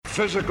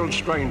Physical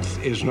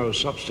strength is no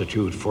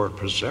substitute for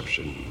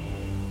perception.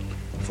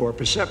 For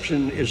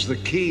perception is the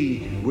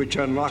key which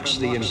unlocks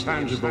the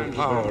intangible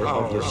power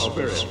of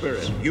the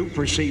spirit. You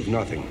perceive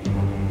nothing.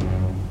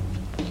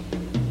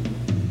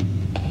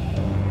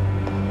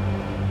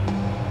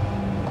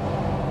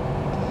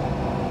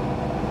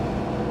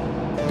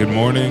 Good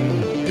morning,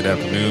 good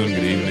afternoon,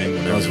 good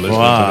evening. That was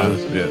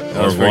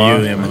for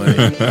you, Emily.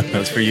 That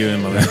was for you,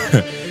 Emily.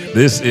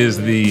 This is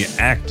the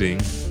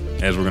acting,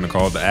 as we're going to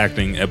call it, the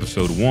acting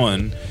episode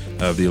 1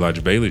 of the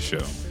Elijah Bailey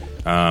Show.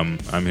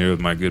 I'm here with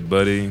my good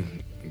buddy,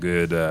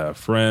 good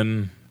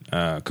friend,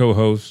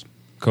 co-host,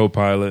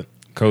 co-pilot,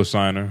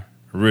 co-signer,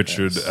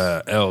 Richard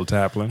L.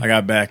 Taplin. I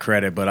got bad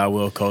credit, but I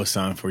will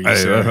co-sign for you,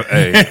 sir.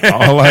 Hey,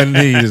 all I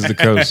need is the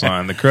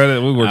co-sign. The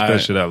credit, we'll work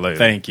that shit out later.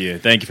 Thank you.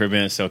 Thank you for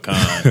being so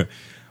kind.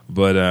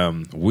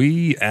 But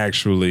we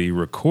actually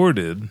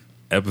recorded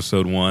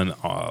episode 1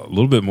 a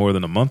little bit more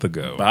than a month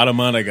ago. About a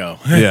month ago.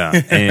 Yeah,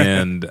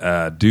 and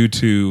due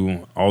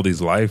to all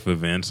these life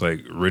events,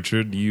 like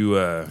Richard, you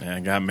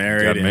got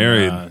married.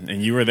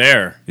 And you were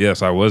there.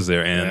 Yes, I was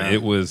there, and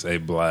it was a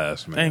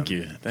blast, man. Thank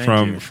you.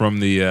 From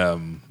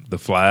the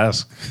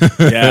flask.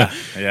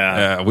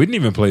 Yeah. We didn't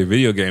even play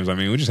video games. I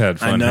mean, we just had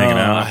fun hanging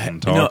out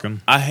and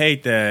talking. I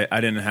hate that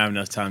I didn't have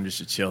enough time just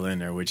to chill in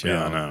there with you.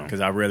 Yeah, I know. Because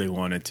I really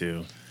wanted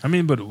to. I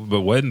mean, but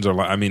weddings are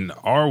like, I mean,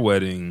 our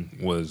wedding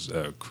was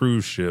a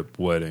cruise ship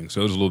wedding,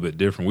 so it was a little bit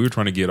different. We were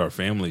trying to get our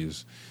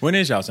families. When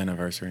is y'all's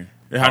anniversary?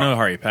 I know it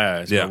already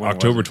passed. Yeah,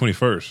 October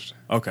 21st.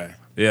 Okay.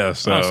 Yeah,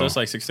 so it's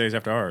like 6 days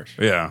after ours.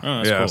 Yeah,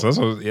 that's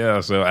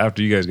cool. So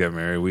after you guys got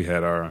married, we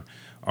had our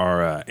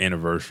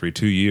anniversary,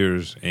 2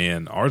 years,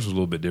 and ours was a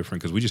little bit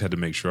different because we just had to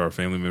make sure our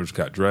family members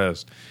got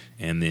dressed,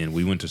 and then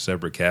we went to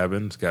separate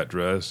cabins, got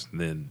dressed, and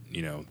then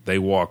they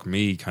walked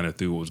me kind of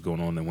through what was going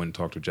on, and went and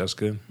talked to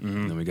Jessica,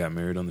 and then we got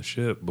married on the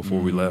ship before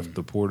we left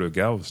the port of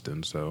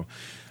Galveston. So,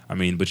 I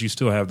mean, but you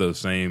still have those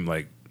same,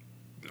 like,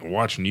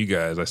 watching you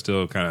guys, I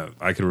still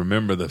I can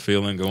remember the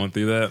feeling going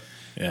through that,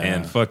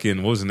 and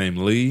fucking, what was his name,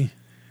 Lee,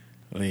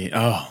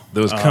 that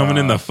was coming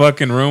in the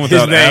fucking room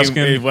without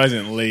asking. It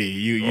wasn't Lee.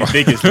 You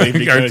think it's Lee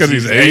because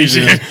he's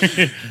Asian.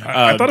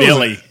 I thought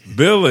Billy. It was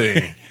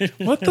Billy.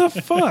 What the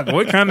fuck?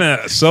 What kind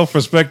of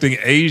self-respecting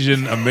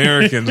Asian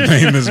American's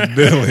name is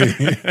Billy?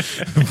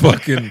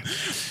 Fucking.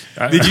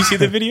 Did you see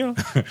the video?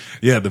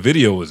 Yeah, the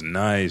video was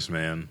nice,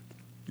 man.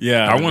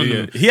 Yeah,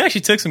 he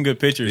actually took some good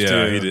pictures too.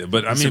 Yeah, he did.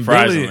 But I mean,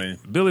 surprisingly,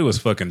 Billy was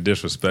fucking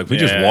disrespectful. He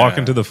just walked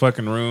into the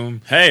fucking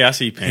room. Hey, I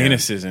see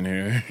penises in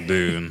here,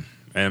 dude.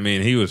 I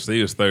mean, he was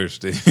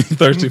thirsty,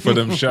 thirsty for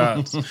them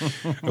shots.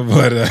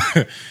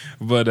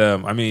 But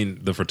I mean,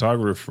 the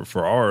photographer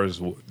for ours,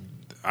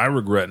 I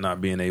regret not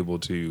being able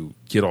to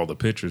get all the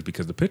pictures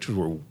because the pictures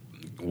were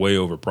way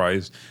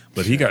overpriced.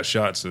 But he got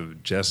shots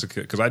of Jessica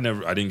because I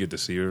didn't get to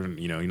see her.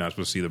 You're not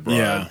supposed to see the bride.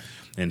 Yeah.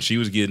 And she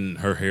was getting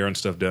her hair and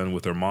stuff done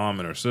with her mom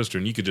and her sister,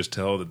 and you could just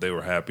tell that they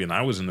were happy. And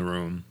I was in the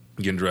room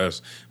getting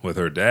dressed with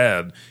her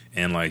dad,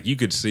 and like you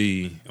could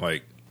see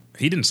like.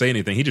 He didn't say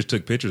anything. He just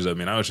took pictures of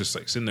me, and I was just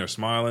like sitting there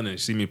smiling. And he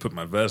see me put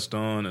my vest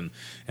on,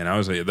 and I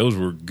was like, those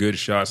were good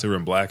shots. They were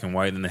in black and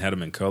white, and then they had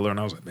them in color. And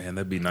I was like, man,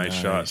 that'd be nice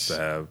shots to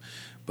have.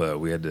 But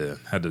we had to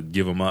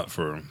give them up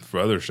for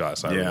other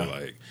shots I really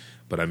like.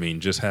 But I mean,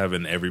 just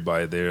having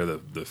everybody there,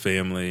 the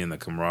family and the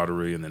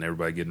camaraderie, and then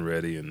everybody getting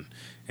ready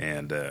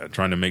and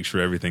trying to make sure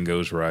everything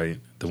goes right.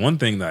 The one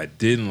thing that I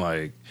didn't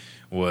like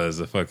was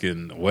the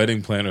fucking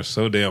wedding planner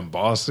so damn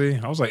bossy.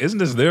 I was like, isn't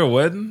this their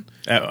wedding?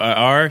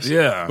 Ours?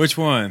 Yeah. Which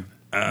one?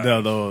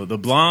 The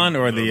blonde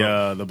or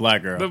the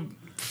black girl?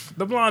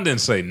 The blonde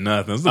didn't say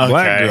nothing. It's the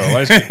black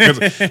girl.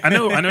 'Cause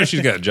I know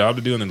she's got a job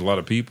to do, and there's a lot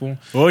of people.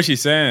 What was she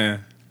saying?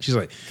 She's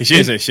like, she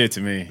didn't say shit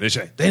to me.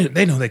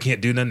 They know they can't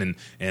do nothing,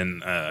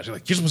 and she's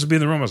like, you're supposed to be in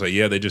the room. I was like,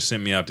 yeah, they just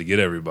sent me out to get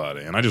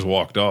everybody, and I just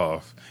walked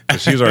off.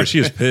 She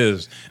was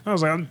pissed. I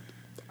was like,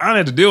 I don't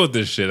have to deal with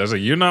this shit. I was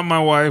like, you're not my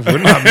wife. We're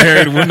not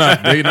married. We're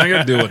not dating. I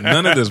got to deal with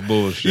none of this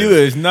bullshit. You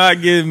is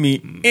not giving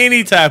me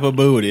any type of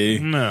booty.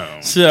 No.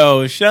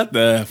 So shut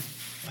the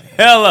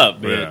hell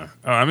up, bitch. Yeah.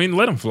 Oh, I mean,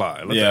 let them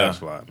fly. Let the ass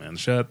fly, man.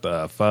 Shut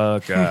the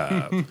fuck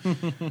up.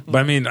 But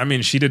I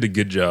mean, she did a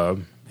good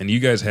job, and you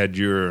guys had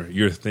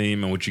your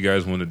theme and what you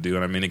guys wanted to do,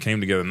 and I mean, it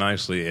came together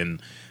nicely.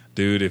 And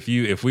dude, if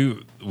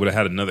we would have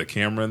had another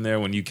camera in there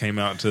when you came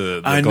out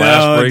to the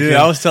glass breaking. Dude,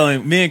 I was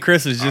telling me and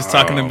Chris was just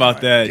talking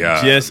about that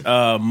God. Just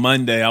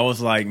Monday. I was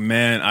like,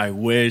 man, I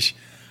wish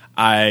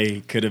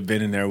I could have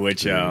been in there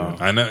with y'all.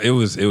 I know it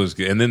was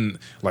good, and then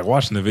like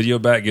watching the video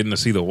back, getting to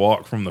see the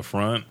walk from the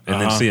front,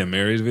 and then seeing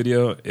Mary's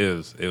video,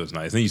 it was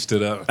nice. Then you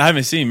stood up. I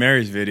haven't seen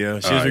Mary's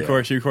video. She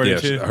recorded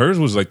too. Hers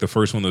was like the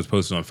first one that was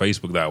posted on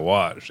Facebook that I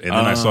watched, and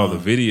then I saw the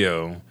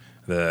video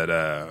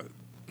that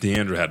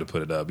Deandra had to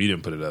put it up. You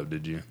didn't put it up,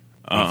 did you?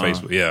 On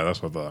Facebook. Yeah,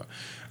 that's what I thought.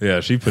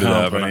 Yeah, she put it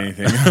up,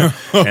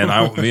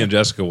 and me and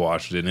Jessica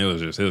watched it, and it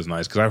was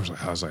nice because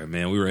I was like,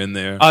 man, we were in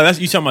there. Oh, that's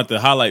you talking about the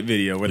highlight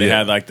video where they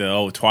had like the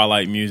old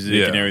Twilight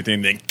music and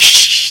everything. Then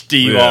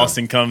Steve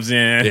Austin comes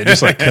in,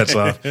 just like cuts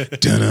off. Dun,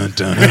 dun,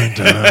 dun,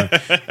 dun.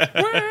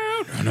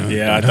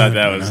 Yeah, I thought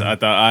that was.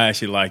 I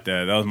actually liked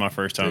that. That was my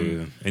first time.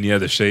 Dude. And you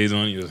had the shades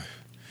on. You.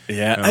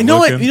 Yeah, Kinda I know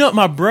looking. it. You know,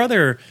 my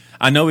brother.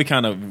 I know we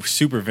kind of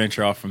super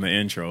venture off from the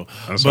intro,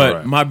 That's but all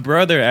right. my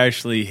brother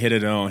actually hit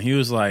it on. He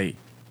was like,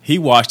 he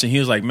watched it. He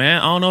was like, man,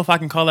 I don't know if I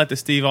can call that the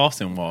Steve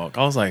Austin walk.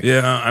 I was like,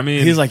 Yeah, I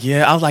mean, He was like,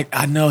 yeah. I was like,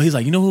 I know. He's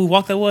like, you know who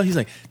walk that was? He's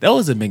like, that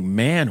was a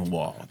McMahon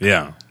walk.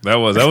 yeah, that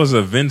was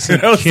a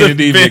Vincent That was a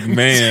Kennedy Vince.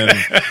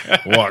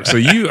 McMahon walk. So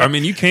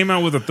you came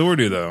out with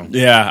authority though.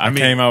 Yeah, I mean-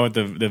 came out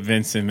with the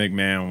Vincent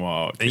McMahon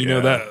walk. And you know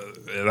Yeah.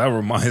 that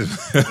reminds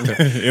me.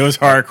 It was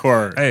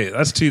hardcore. Hey,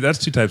 that's two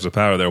types of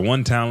power there.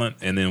 One talent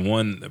and then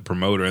one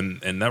promoter.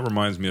 And that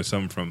reminds me of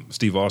something from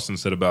Steve Austin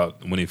said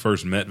about when he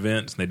first met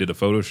Vince and they did a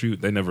photo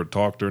shoot. They never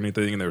talked or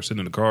anything and they were sitting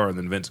in the car and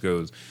then Vince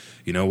goes,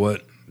 "You know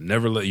what?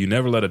 Never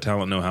let a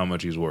talent know how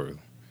much he's worth."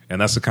 And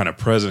that's the kind of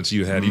presence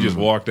you had. You just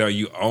walked out.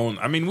 You own.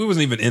 I mean, we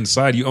wasn't even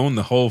inside. You owned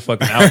the whole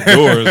fucking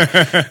outdoors.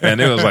 And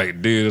it was like,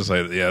 dude, it's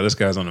like, yeah, this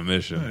guy's on a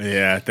mission.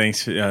 Yeah,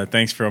 thanks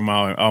for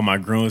all my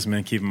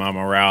groomsmen keeping my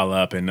morale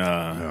up, and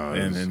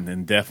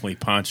definitely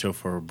Pancho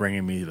for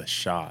bringing me the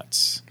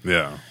shots.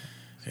 Yeah.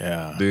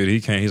 Yeah, Dude,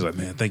 he came. He's like,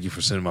 "Man, thank you for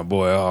sending my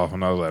boy off."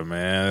 And I was like,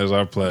 "Man, it was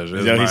our pleasure."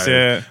 Is that what he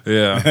said?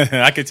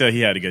 Yeah. I could tell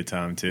he had a good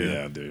time too.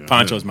 Yeah, dude.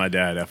 Pancho's my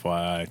dad,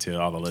 FYI, to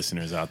all the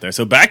listeners out there.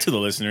 So back to the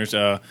listeners.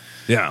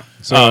 Yeah.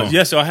 So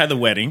So I had the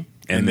wedding,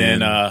 and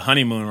then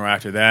honeymoon right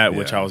after that,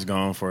 which Yeah. I was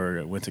gone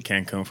for. Went to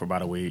Cancun for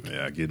about a week.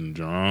 yeah, getting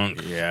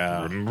drunk.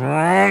 Yeah, Getting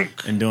drunk.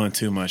 and doing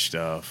too much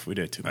stuff. We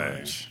did too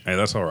much, Hey,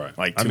 that's all right.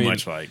 like I too mean,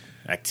 much like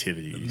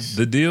activities.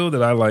 The deal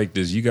that I liked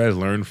is you guys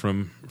learned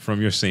from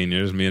your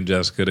seniors, me and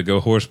Jessica, to go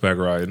horseback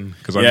riding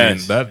because I Yes.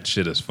 mean that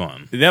shit is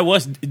fun. That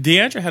was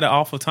Deandra had an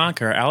awful time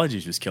because her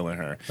allergies was killing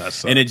her, That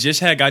sucked. and it just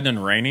had got done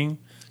raining.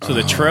 So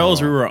the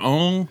trails we were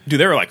on, dude,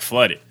 they were like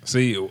flooded.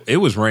 See, it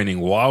was raining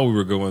while we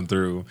were going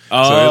through, so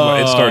Oh.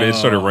 it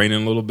started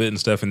raining a little bit and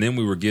stuff, and then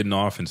we were getting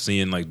off and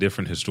seeing like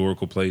different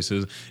historical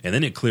places, and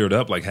then it cleared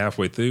up like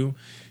halfway through,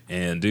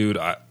 and dude,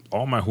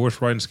 all my horse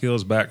riding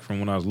skills back from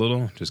when I was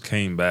little just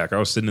came back. I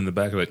was sitting in the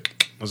back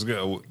like, let's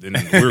go, and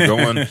we were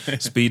going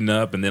speeding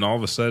up, and then all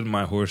of a sudden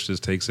my horse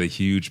just takes a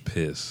huge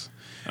piss.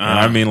 And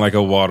I mean like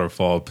a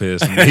waterfall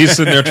piss. And he's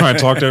sitting there trying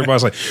to talk to everybody. I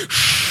was like,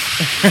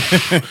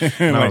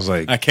 and I was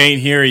like, I can't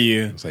hear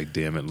you. it's like,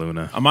 damn it,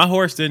 Luna. My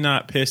horse did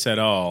not piss at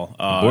all.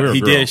 Boy or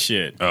He girl? did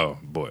shit. Oh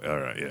boy, all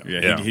right, yeah,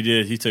 Yeah, He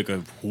did. He took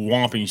a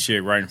whomping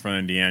shit right in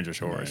front of Deandra's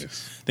horse.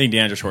 Nice. I think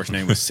Deandra's horse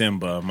name was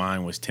Simba.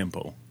 Mine was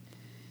Tempo.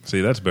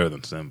 See, that's better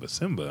than Simba.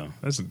 Simba,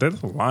 that's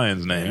a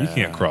lion's name. You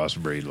can't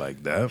crossbreed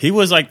like that. He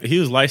was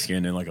light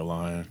skinned and like a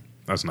lion.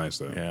 That's nice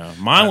though. Yeah,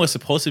 mine was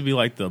supposed to be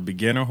like the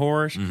beginner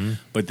horse,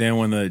 but then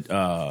when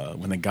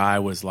the guy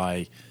was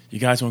like, "You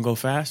guys want to go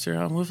faster?"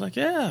 I was like,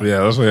 "Yeah, Yeah,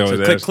 that's what I always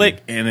So click, asked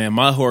click, and then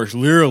my horse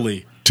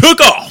literally took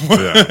off,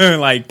 Yeah.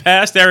 like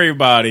past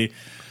everybody.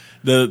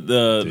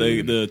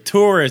 The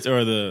tourist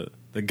or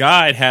the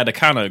guide had to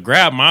kind of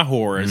grab my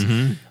horse.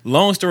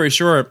 Long story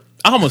short,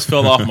 I almost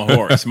fell off my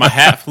horse. My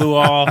hat flew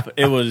off.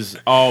 It was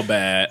all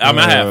bad. I mean,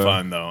 I had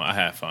fun though. I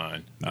had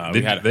fun.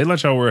 They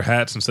let y'all wear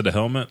hats instead of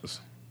helmets?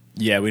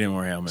 Yeah, we didn't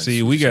wear helmets.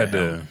 See, we Just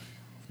got a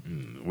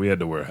helmet. we had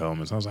to wear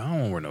helmets. I was like, I don't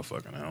want to wear no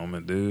fucking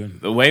helmet,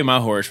 dude. The way my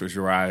horse was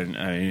riding,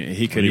 I mean,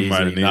 he could You might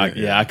have easily knock.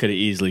 needed it. Yeah, I could have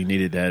easily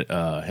needed that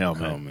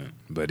helmet.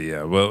 But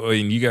yeah, well, I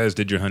mean, you guys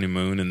did your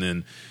honeymoon, and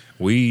then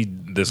we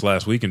this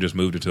last weekend just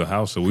moved into a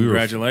house. So we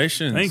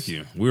Congratulations! were thank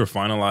you. We were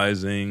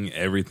finalizing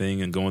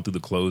everything and going through the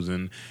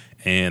closing.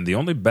 And the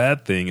only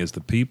bad thing is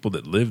the people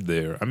that lived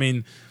there. I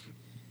mean,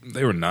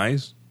 they were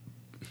nice.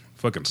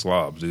 Fucking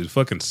slobs, dude.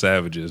 Fucking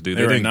savages, dude.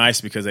 They were didn't- nice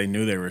because they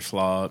knew they were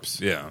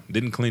slobs. Yeah,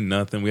 didn't clean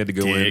nothing. We had to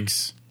go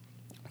Dicks.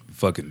 in.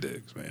 Fucking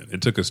dicks, man.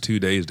 It took us 2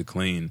 days to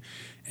clean,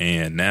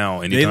 and now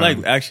They anytime.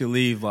 like actually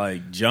leave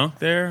like junk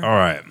there, all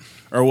right,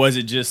 or was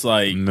it just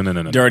like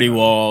No. dirty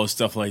walls,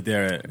 stuff like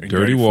that? and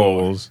Dirty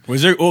walls. floor?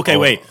 Was there? Okay, Oh.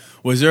 wait.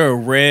 Was there a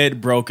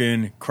red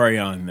broken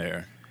crayon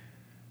there?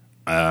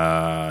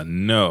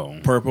 no,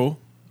 Purple.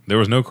 there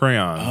was no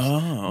crayons.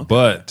 Oh, okay.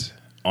 But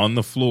on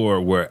the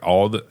floor where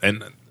all the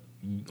and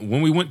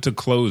when we went to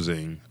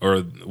closing or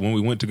when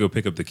we went to go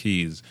pick up the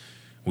keys,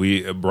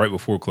 we right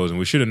before closing,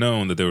 we should have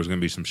known that there was going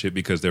to be some shit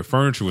because their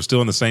furniture was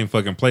still in the same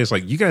fucking place.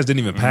 Like you guys didn't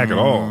even pack at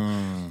all,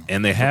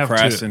 and they have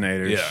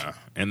Procrastinators. yeah,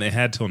 and they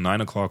had till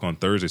 9:00 on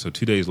Thursday, so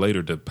 2 days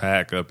later to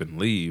pack up and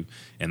leave,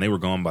 and they were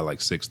gone by like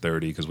 6:30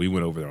 because we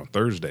went over there on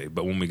Thursday.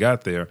 But when we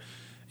got there,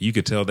 you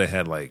could tell they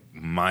had like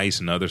mice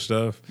and other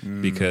stuff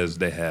because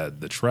they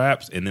had the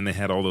traps, and then they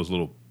had all those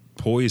little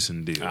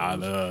poison deals.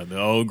 The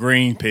old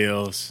green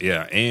pills.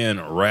 Yeah, and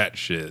rat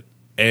shit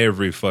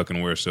every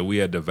fucking where. So we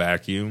had to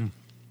vacuum,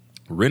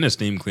 rent a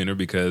steam cleaner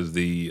because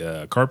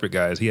the carpet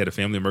guys, he had a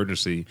family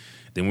emergency.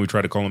 Then when we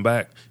tried to call him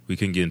back, we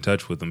couldn't get in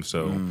touch with him.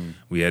 So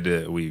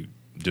we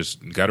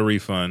just got a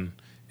refund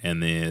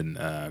and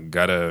then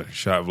got a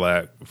shot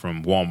vac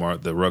from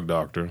Walmart, the rug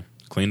doctor,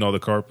 cleaned all the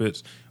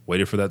carpets,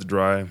 waited for that to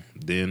dry,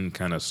 then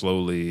kind of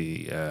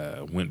slowly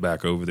went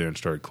back over there and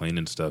started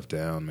cleaning stuff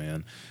down,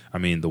 man. I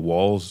mean, the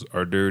walls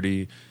are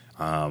dirty.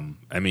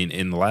 I mean,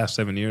 in the last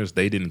 7 years,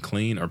 they didn't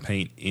clean or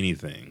paint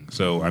anything.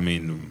 So, I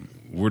mean,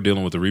 we're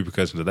dealing with the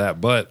repercussions of that.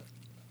 But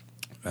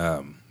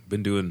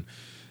been doing,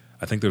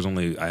 I think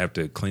I have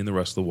to clean the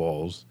rest of the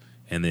walls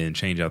and then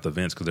change out the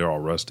vents because they're all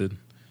rusted.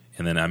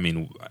 And then, I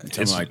mean,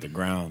 it's like the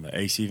ground, the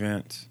AC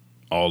vents.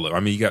 I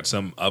mean, you got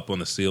some up on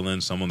the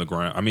ceiling, some on the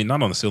ground. I mean,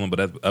 not on the ceiling, but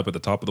up at the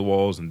top of the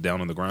walls and down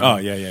on the ground. Oh,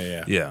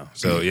 yeah. Yeah.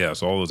 So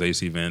all those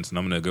AC vents, and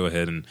I'm going to go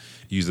ahead and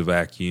use the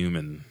vacuum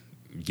and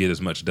get as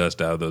much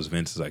dust out of those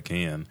vents as I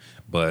can.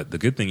 But the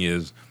good thing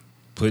is,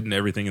 putting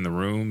everything in the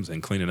rooms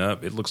and cleaning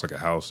up, it looks like a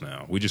house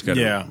now. We just got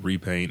to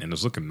repaint, and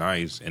it's looking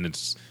nice. And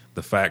it's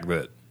the fact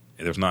that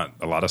there's not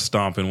a lot of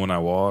stomping when I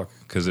walk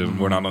because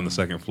we're not on the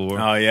second floor.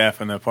 Oh, yeah,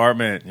 from the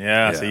apartment.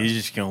 Yeah, so you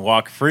just can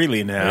walk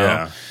freely now.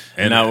 Yeah.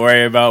 And not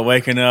worry about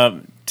waking up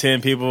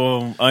 10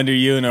 people under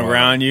you and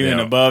around you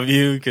and above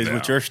you because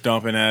with your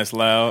stomping ass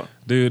loud.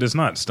 Dude, it's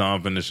not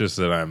stomping. It's just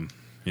that I'm,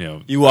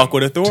 You walk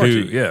with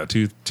authority.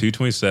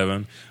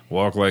 227.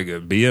 Walk like a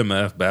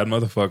BMF, bad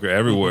motherfucker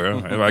everywhere.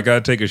 If I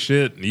got to take a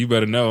shit, you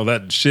better know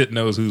that shit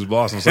knows who's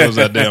boss and so is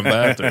that damn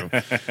bathroom.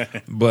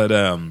 But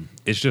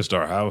it's just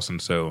our house,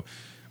 and so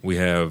we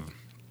have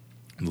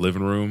the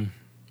living room,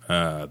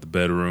 the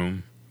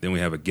bedroom. Then we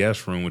have a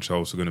guest room, which is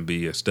also going to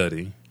be a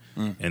study.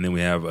 And then we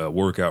have a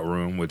workout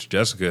room, which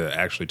Jessica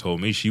actually told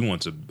me she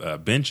wants a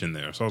bench in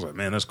there. So I was like,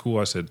 man, that's cool.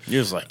 I said, you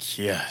was like,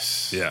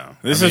 yes. Yeah.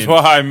 This is why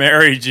I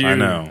married you. I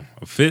know.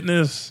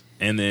 Fitness,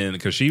 and then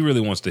because she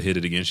really wants to hit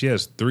it again. She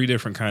has 3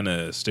 different kind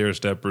of stair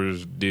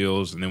steppers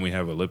deals, and then we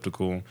have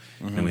elliptical,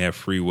 and we have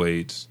free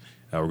weights.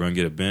 We're going to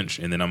get a bench,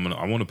 and then I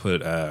want to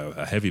put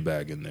a heavy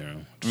bag in there,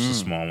 just a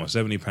small one,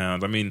 70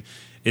 pounds. I mean,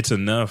 it's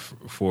enough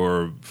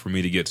for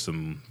me to get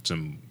some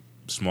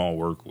small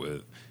work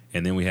with.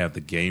 And then we have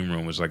the game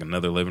room, which is like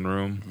another living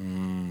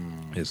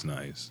room. It's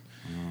nice.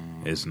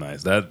 It's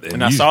nice.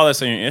 And I saw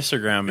this on your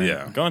Instagram.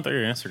 And going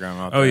through your Instagram.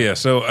 Out there. Oh, yeah.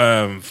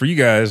 So for you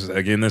guys,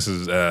 again, this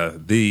is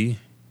the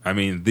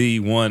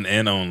one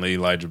and only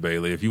Elijah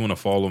Bailey. If you want to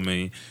follow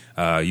me,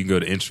 you can go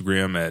to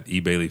Instagram at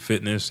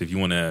eBaileyFitness. If you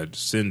want to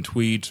send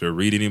tweets or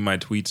read any of my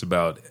tweets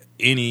about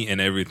any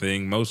and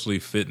everything, mostly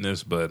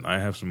fitness, but I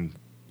have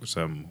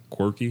some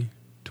quirky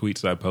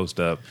tweets that I post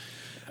up.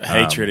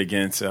 Hatred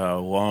against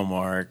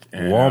Walmart.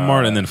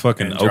 And then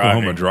fucking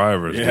Oklahoma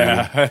drivers.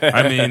 Yeah. Dude.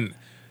 I mean,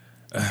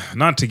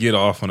 not to get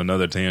off on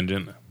another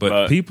tangent,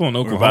 but people in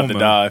Oklahoma. We're about to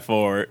die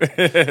for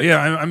it. Yeah,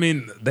 I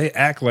mean, they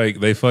act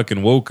like they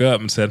fucking woke up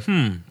and said,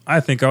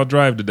 I think I'll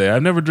drive today.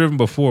 I've never driven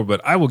before,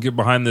 but I will get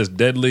behind this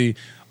deadly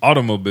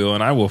automobile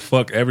and I will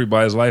fuck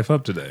everybody's life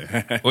up today.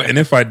 And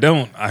if I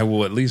don't, I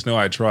will at least know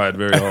I tried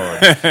very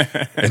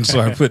hard. And so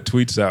I put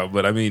tweets out.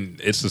 But I mean,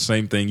 it's the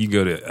same thing. You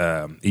go to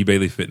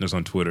eBailey Fitness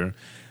on Twitter.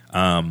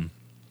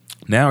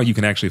 Now you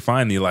can actually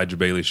find the Elijah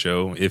Bailey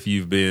Show if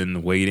you've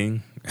been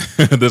waiting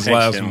this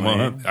last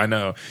month. I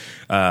know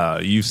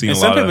you've seen. And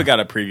some people got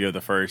a preview of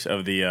the first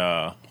of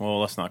the.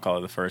 Let's not call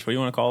it the first. What do you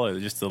want to call it?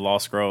 Just the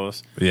Lost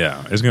Scrolls.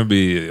 Yeah, it's going to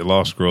be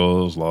Lost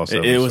Scrolls.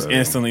 It was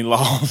instantly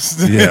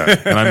lost.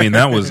 Yeah, and I mean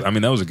that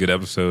was a good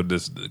episode.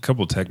 Just a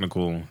couple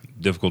technical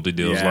difficulty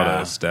deals, a lot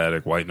of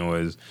static, white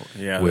noise,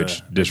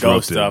 which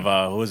disrupted. The ghost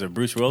of who was it?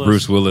 Bruce Willis.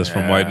 Bruce Willis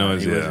from White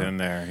Noise. He was in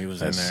there. He was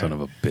that in there. Son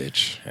of a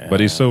bitch. Yeah. But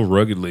he's so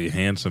ruggedly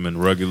handsome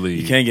and ruggedly.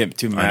 You can't get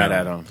too mad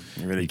at him.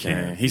 You really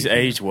can't. He's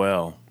aged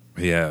well.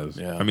 He has.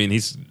 Yeah. I mean,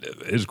 his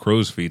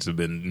crow's feet have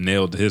been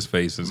nailed to his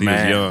face since he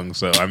was young.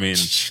 So I mean,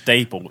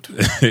 stapled.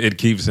 It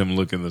keeps him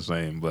looking the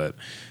same. But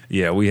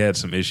yeah, we had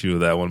some issue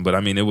with that one. But I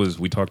mean,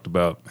 we talked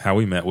about how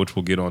we met, which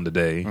we'll get on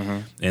today,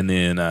 and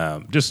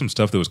then just some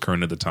stuff that was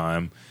current at the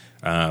time.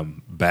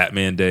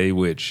 Batman Day,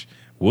 which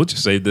we'll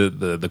just say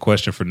the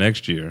question for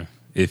next year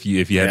if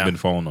you hadn't been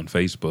following on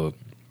Facebook,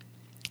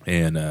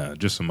 and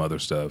just some other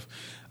stuff.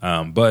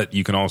 But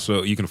you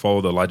can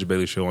follow the Elijah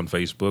Bailey Show on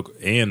Facebook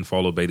and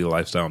follow Bailey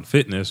Lifestyle and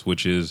Fitness,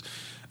 which is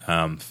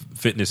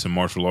fitness and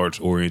martial arts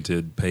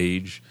oriented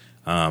page.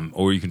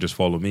 Or you can just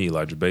follow me,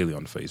 Elijah Bailey,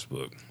 on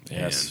Facebook.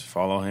 Yes,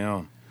 follow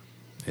him.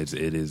 It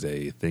is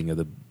a thing of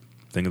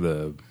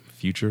the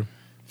future.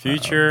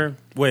 Future.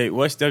 Wait,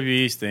 what's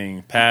WE's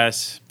thing?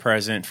 Past,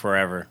 present,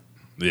 forever.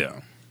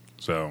 Yeah.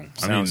 So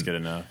sounds good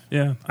enough.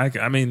 Yeah.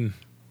 I mean,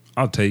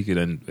 I'll take it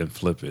and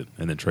flip it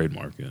and then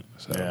trademark it.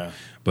 So. Yeah.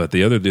 But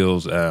the other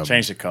deals...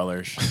 change the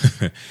colors.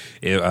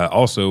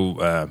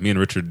 Also, me and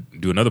Richard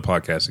do another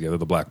podcast together,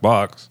 The Black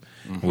Box,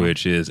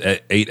 which is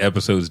 8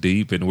 episodes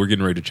deep, and we're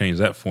getting ready to change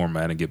that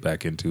format and get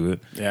back into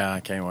it. Yeah, I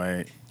can't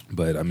wait.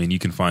 But, I mean, you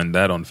can find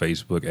that on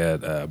Facebook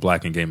at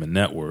Black and Gaming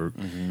Network.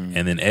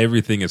 And then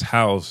everything is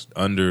housed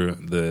under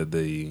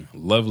the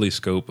lovely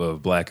scope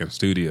of Black and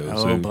Studios.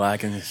 Oh, so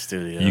Black and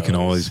Studios. You can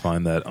always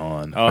find that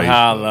on Facebook.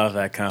 How I love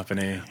that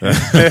company.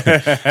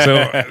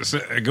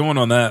 so going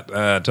on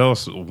that, tell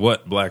us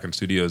what Black and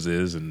Studios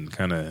is and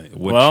kind of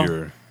what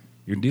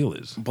your deal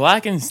is.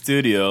 Black and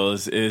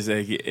Studios is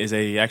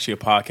actually a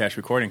podcast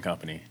recording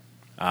company.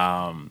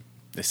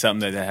 It's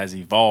something that has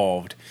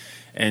evolved.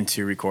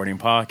 into recording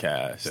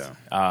podcasts.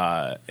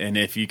 Yeah. And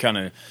if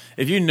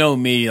you know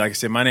me, like I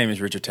said, my name is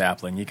Richard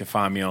Taplin. You can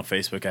find me on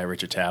Facebook at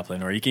Richard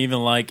Taplin, or you can even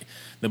like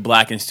the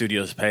Blacken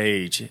Studios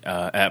page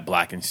at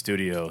Blacken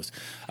Studios.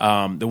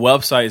 The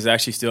website is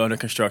actually still under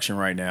construction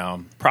right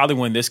now. Probably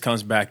when this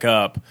comes back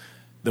up,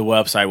 the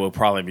website will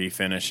probably be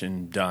finished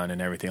and done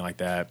and everything like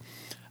that.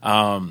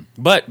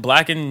 But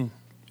Blacken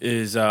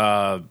is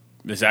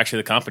actually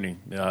the company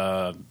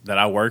that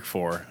I work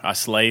for. I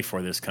slave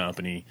for this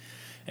company.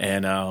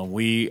 And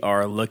we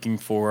are looking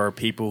for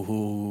people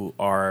who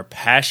are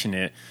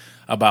passionate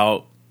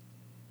about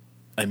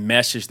a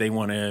message they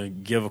want to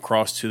give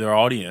across to their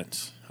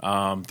audience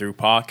through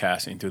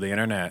podcasting, through the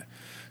internet.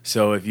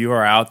 So if you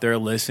are out there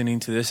listening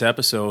to this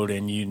episode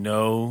and you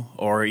know,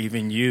 or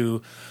even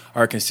you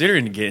are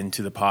considering to get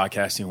into the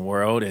podcasting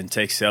world and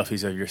take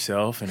selfies of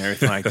yourself and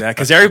everything like that,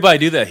 because everybody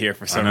do that here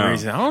for some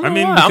reason. I don't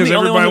know why. I'm the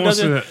only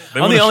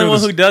one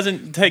who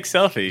doesn't take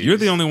selfies. You're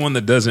the only one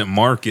that doesn't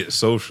market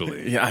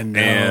socially. Yeah, I know.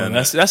 And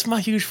that's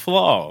my huge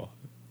flaw.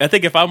 I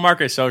think if I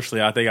market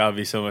socially, I think I'll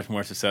be so much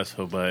more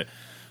successful. But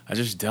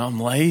I'm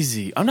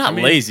lazy. I'm not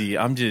lazy.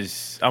 I'm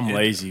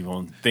lazy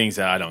on things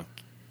that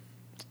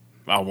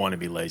I want to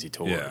be lazy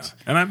towards.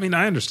 Yeah. And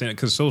I understand,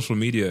 because social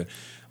media,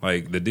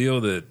 like the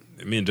deal that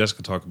me and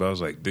Jessica talk about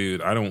is like,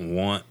 dude, I don't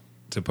want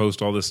to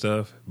post all this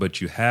stuff,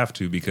 but you have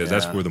to, because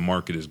that's where the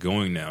market is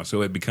going now.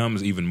 So it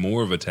becomes even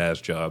more of a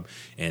task job.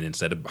 And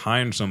instead of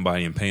hiring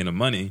somebody and paying them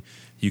money,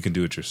 you can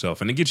do it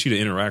yourself. And it gets you to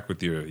interact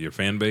with your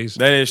fan base.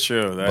 That is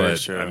true. That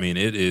is true.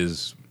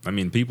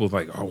 People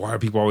like, oh, why are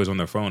people always on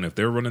their phone? If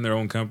they're running their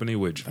own company,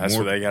 that's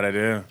what they got to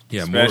do.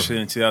 Yeah,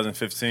 especially in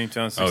 2015,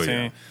 2016.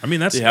 Oh,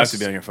 yeah. You have to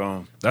be on your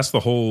phone. That's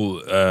the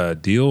whole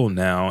deal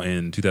now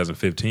in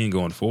 2015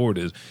 going forward,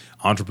 is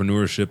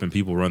entrepreneurship and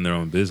people run their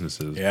own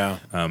businesses. Yeah.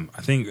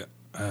 I think,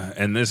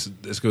 and this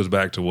goes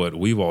back to what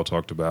we've all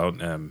talked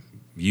about.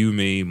 You,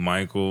 me,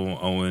 Michael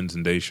Owens,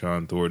 and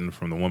Deshaun Thornton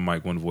from the One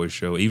Mic, One Voice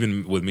show,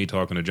 even with me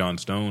talking to John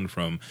Stone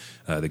from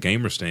the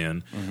Gamer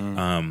Stand,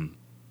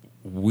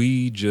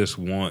 we just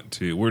want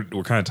to. We're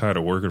kind of tired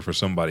of working for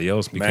somebody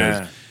else,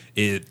 because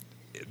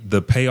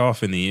the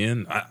payoff in the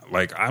end.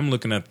 I'm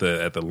looking at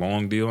the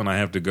long deal, and I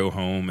have to go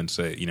home and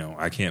say,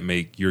 I can't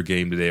make your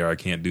game today, or I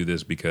can't do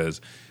this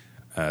because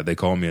they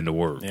call me into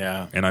work.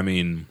 Yeah,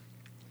 and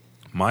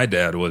my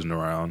dad wasn't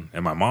around,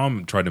 and my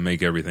mom tried to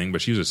make everything,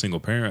 but she was a single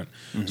parent,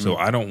 so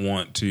I don't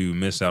want to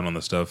miss out on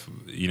the stuff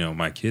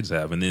my kids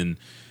have. And then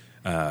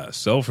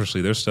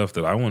selfishly, there's stuff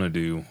that I want to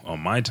do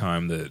on my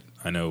time that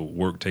I know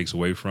work takes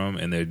away from,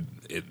 and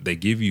they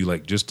give you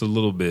like just a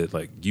little bit.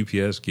 Like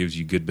UPS gives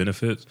you good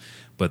benefits,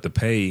 but the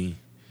pay,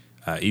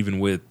 even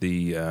with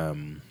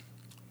the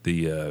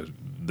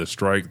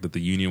strike that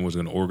the union was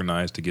going to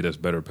organize to get us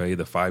better pay,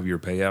 the 5-year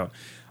payout,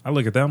 I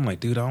look at that, I'm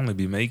like, dude, I'll only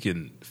be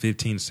making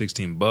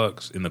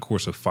 $15-16 in the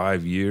course of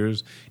 5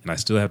 years, and I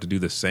still have to do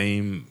the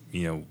same,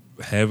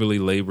 heavily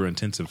labor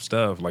intensive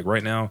stuff. Like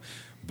right now,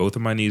 both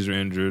of my knees are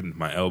injured,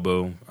 my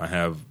elbow, I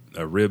have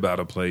a rib out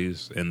of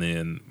place, and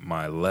then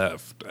my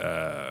left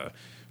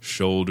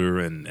shoulder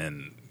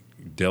and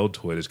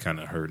deltoid is kind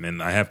of hurting,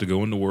 and I have to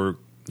go into work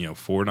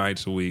 4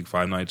 nights a week,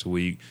 5 nights a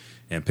week,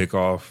 and pick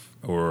off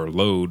or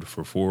load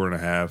for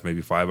 4.5,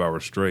 maybe 5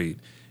 hours straight.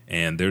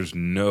 And there's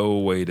no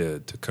way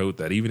to coat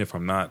that. Even if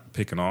I'm not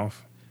picking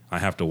off, I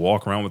have to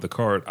walk around with the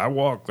cart. I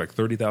walk like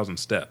 30,000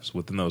 steps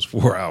within those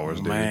 4 hours,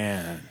 dude.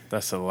 Man,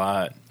 that's a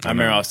lot. I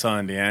remember I was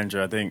telling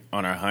Deandra, I think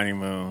on our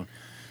honeymoon,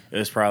 it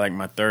was probably like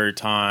my 3rd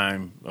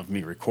time of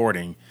me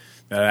recording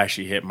that I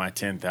actually hit my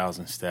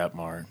 10,000 step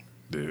mark.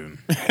 Dude,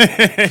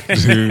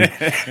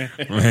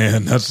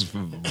 man, that's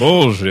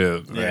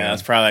bullshit. Man. Yeah,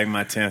 that's probably like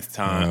my 10th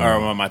time,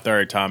 or my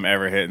 3rd time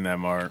ever hitting that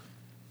mark.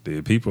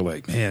 Dude, people are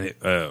like, man,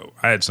 I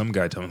had some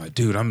guy tell me, like,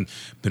 dude,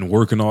 I've been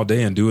working all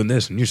day and doing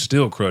this, and you're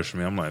still crushing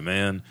me. I'm like,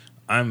 man,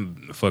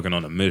 I'm fucking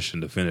on a mission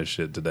to finish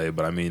it today.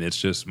 But, it's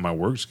just my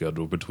work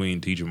schedule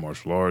between teaching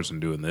martial arts and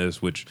doing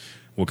this, which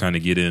we'll kind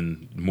of get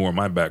in more of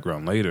my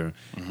background later.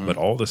 But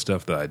all the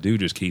stuff that I do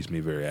just keeps me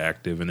very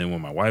active. And then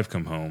when my wife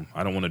come home,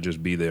 I don't want to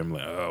just be there. I'm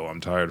like, oh,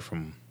 I'm tired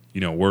from,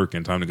 work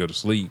and time to go to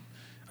sleep.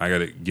 I got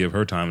to give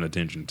her time and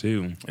attention,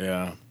 too.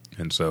 Yeah.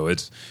 And so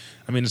it's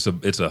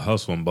a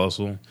hustle and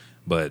bustle.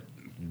 But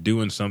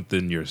doing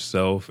something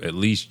yourself, at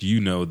least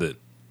that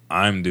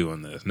I'm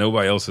doing this.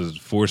 Nobody else is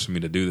forcing me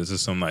to do this. This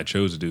is something I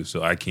chose to do,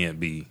 so I can't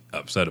be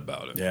upset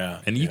about it.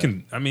 Yeah. And you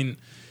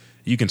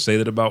can say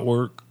that about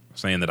work,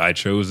 saying that I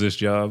chose this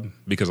job,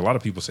 because a lot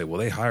of people say, well,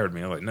 they hired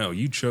me. I'm like, no,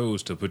 you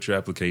chose to put your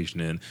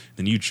application in,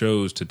 then you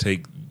chose to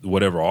take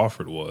whatever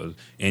offer it was,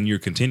 and you're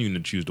continuing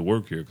to choose to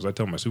work here. Because I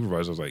tell my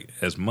supervisor, I was like,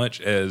 as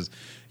much as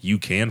you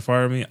can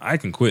fire me, I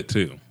can quit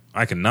too.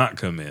 I cannot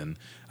come in.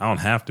 I don't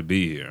have to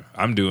be here.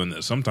 I'm doing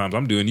this. Sometimes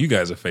I'm doing you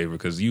guys a favor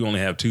because you only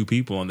have 2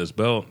 people on this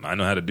belt. I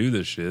know how to do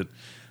this shit.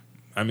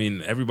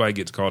 Everybody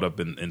gets caught up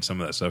in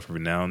some of that stuff every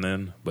now and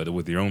then, but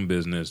with your own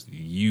business,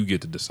 you get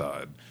to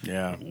decide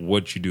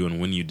what you do and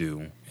when you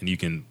do, and you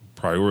can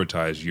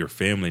prioritize your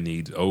family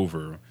needs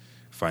over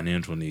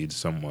financial needs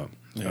somewhat.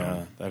 So.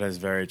 Yeah, that is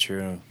very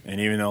true.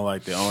 And even though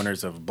like the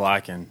owners of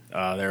Blacken,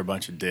 they're a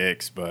bunch of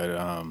dicks, but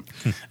I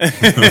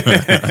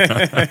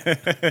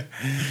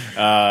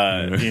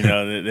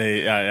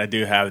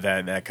do have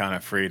that kind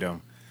of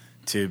freedom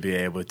to be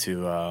able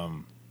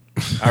to.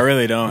 I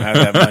really don't have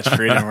that much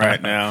freedom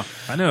right now.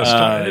 I know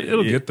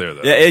it'll get there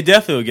though. Yeah, it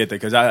definitely will get there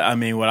because I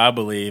mean, what I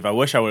believe. I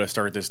wish I would have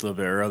started this a little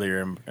bit earlier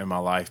in my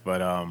life,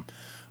 but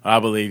I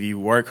believe you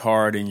work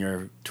hard in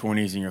your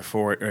 20s and your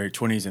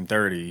 20s and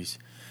 30s.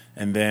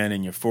 And then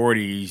in your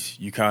 40s,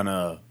 you kind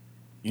of,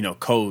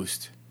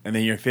 coast. And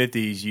then your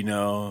 50s,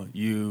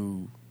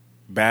 you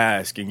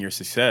bask in your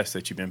success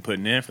that you've been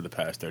putting in for the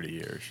past 30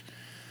 years.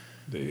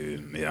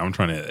 Dude, yeah, I'm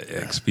trying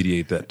to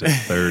expedite that to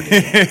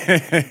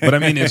 30. But I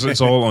mean,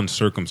 it's all on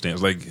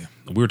circumstance. Like,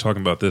 we were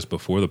talking about this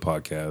before the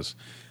podcast.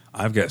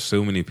 I've got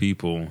so many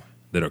people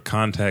that are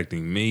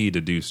contacting me to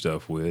do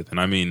stuff with. And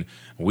I mean,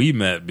 we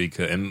met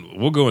because, and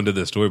we'll go into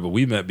this story, but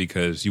we met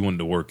because you wanted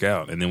to work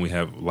out. And then we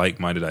have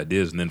like-minded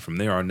ideas. And then from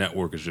there, our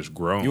network has just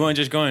grown. You want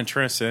to just go and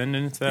transcend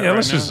into that? Yeah,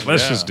 let's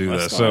just do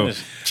that. So,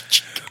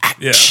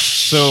 yeah.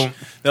 So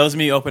that was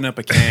me open up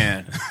a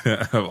can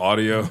of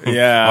audio.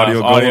 Yeah,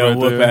 audio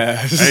whoop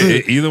ass.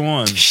 Hey, either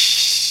one.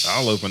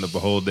 I'll open up a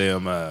whole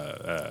damn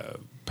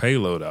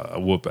payload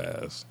whoop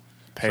ass.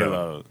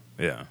 Payload.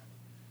 So, yeah.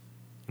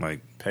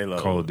 Like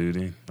payload. Call of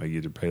Duty, like you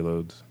do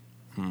payloads.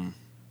 Am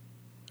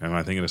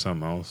I thinking of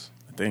something else?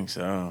 I think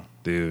so,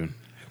 dude.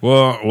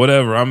 Well,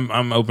 whatever.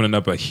 I'm opening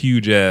up a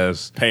huge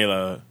ass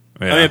payload.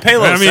 Yeah. I mean,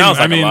 payload sounds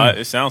like a lot.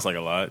 It sounds like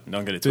a lot.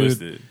 Don't get it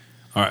twisted.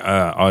 All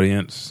right,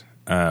 audience.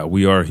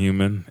 We are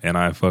human, and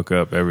I fuck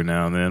up every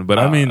now and then. But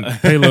I mean,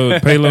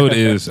 payload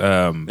is.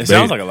 It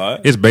sounds like a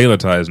lot. It's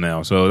Baylotized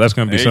now, so that's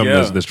going to be There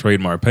something that's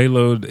trademark.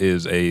 Payload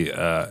is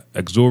a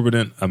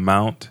exorbitant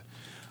amount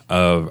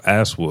of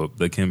ass whoop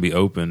that can be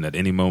opened at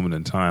any moment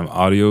in time,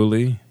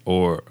 audially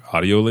or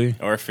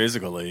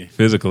physically.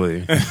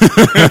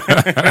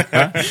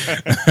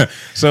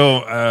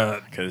 So,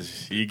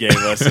 because you gave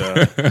us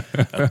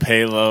a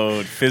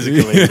payload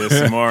physically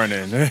this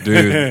morning,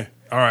 dude.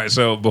 All right,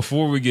 so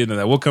before we get into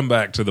that, we'll come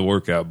back to the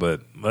workout, but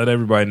let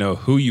everybody know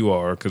who you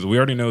are, because we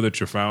already know that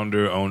you're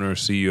founder, owner,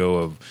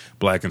 CEO of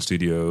Blacken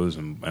Studios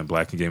and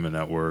Blacken Gaming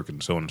Network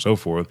and so on and so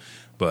forth.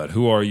 But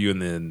who are you?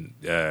 And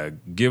then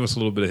give us a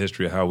little bit of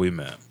history of how we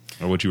met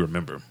or what you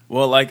remember.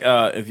 Well, like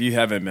if you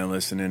haven't been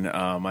listening,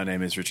 my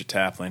name is Richard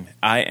Taplin.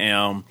 I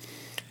am,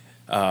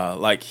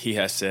 like he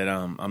has said,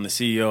 I'm the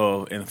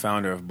CEO and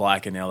founder of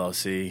Blacken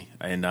LLC,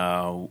 and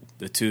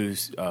the two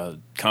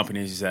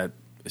companies that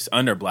it's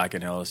under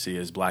Blacken LLC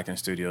is Blacken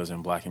Studios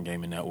and Blacken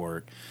Gaming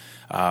Network.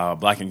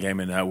 Blacken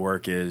Gaming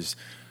Network is,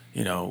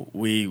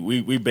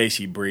 we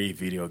basically breed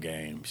video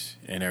games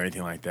and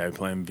everything like that. We've been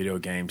playing video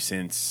games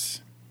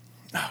since,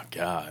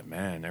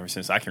 ever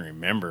since I can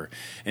remember.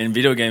 And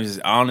video games is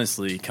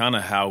honestly kind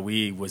of how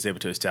we was able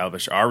to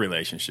establish our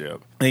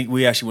relationship. I think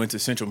we actually went to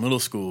Central Middle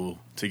School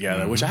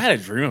together, which I had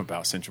a dream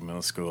about Central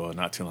Middle School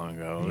not too long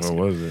ago. What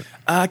was it?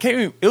 I can't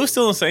remember. It was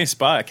still in the same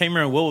spot. I can't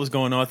remember what was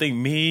going on. I think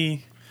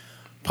me,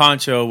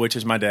 Poncho, which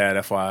is my dad,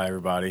 FYI,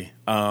 everybody.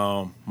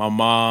 My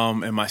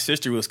mom and my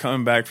sister was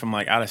coming back from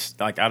out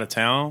of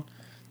town,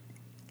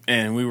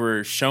 and we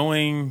were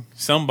showing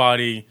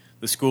somebody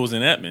the schools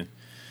in Edmond,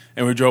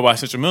 and we drove by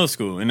Central Middle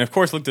School, and of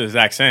course looked the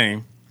exact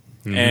same.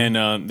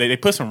 And they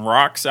put some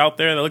rocks out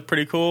there that looked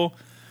pretty cool,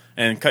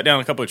 and cut down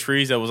a couple of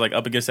trees that was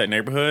up against that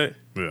neighborhood.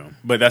 Yeah,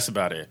 but that's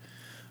about it.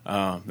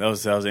 That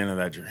was the end of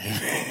that dream.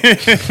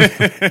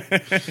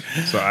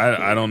 So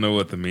I don't know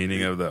what the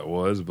meaning of that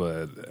was,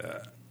 but.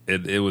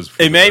 It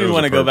made me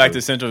want to go back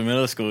to Central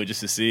Middle School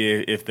just to see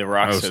if the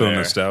rocks are there.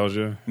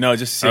 Nostalgia? No,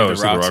 just to see if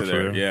the rocks are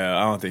there. Yeah,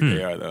 I don't think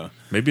they are, though.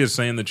 Maybe it's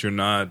saying that you're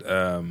not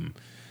guy.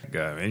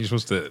 Man, you're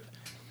supposed to...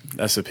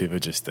 That's what people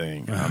just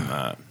think. I'm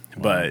not.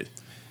 But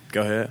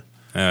go ahead.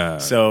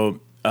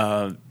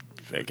 I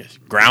guess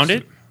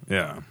grounded?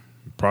 Yeah.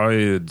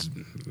 Probably it's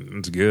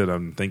good.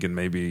 I'm thinking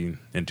maybe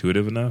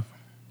intuitive enough.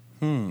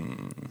 I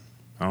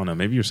don't know.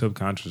 Maybe your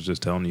subconscious is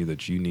just telling you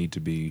that you need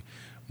to be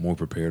more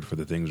prepared for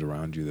the things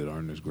around you that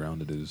aren't as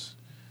grounded as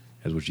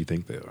what you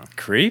think they are.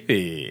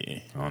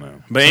 Creepy. I don't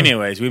know. But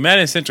anyways, we met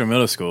in Central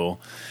Middle School,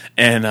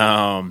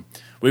 and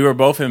we were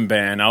both in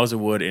band. I was a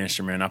wood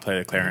instrument. I played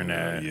the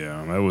clarinet.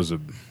 Yeah, that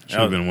should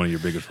have been one of your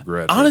biggest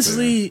regrets.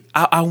 Honestly,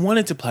 I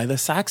wanted to play the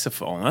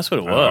saxophone. That's what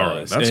it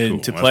was. Right. That's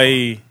and cool. To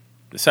play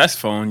the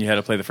saxophone, you had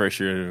to play the first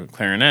year of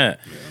clarinet.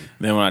 Yeah.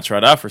 Then when I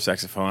tried out for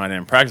saxophone, I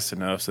didn't practice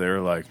enough, so they were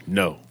like,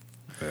 no.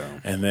 Yeah.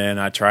 And then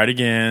I tried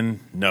again,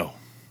 no.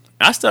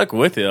 I stuck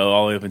with it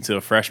all the way up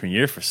until freshman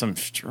year for some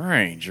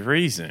strange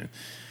reason.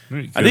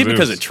 I think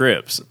because of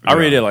trips. I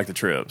really did like the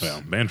trips.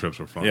 Yeah, band trips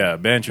were fun. Yeah,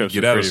 band trips. You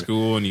get out of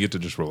school and you get to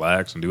just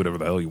relax and do whatever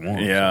the hell you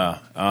want. Yeah.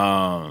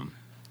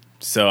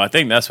 So I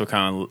think that's what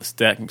kind of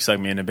stuck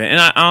me in the band.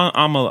 And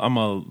I'm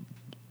a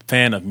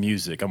fan of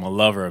music. I'm a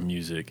lover of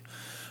music.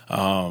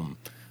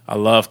 I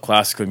love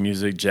classical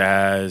music,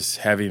 jazz,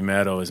 heavy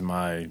metal is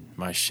my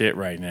shit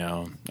right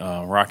now.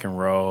 Rock and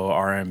roll,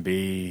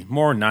 R&B,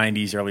 more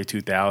 90s, early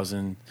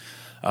 2000s,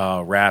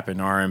 rap and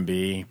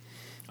R&B.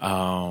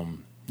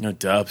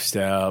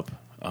 Dubstep.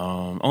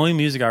 Only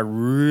music I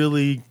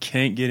really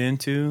can't get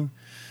into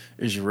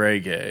is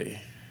reggae.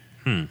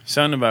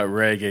 Something about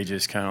reggae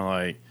just kind of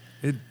like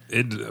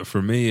it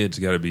for me. It's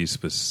got to be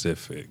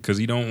specific because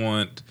you don't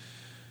want.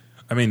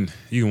 I mean,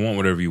 you can want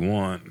whatever you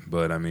want,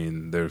 but I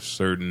mean, there's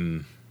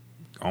certain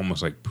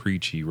almost like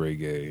preachy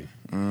reggae,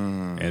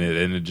 and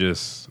it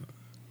just.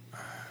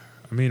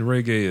 I mean,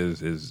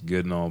 reggae is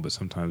good and all, but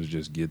sometimes it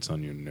just gets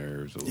on your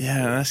nerves a little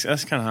bit.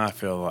 That's kind of how I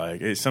feel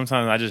like.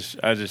 Sometimes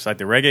I just like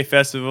the reggae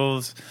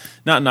festivals.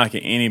 Not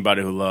knocking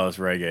anybody who loves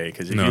reggae,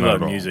 because if you love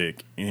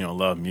music,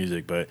 love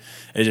music, but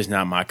it's just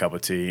not my cup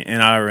of tea,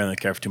 and I don't really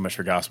care too much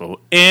for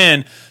gospel.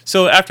 And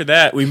so after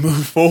that, we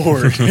moved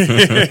forward.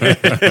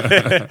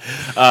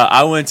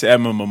 I went to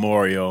Edmond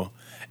Memorial.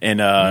 And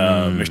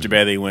Mr.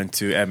 Bailey went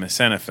to Edmond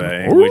Santa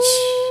Fe, which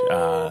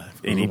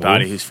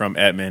anybody who's from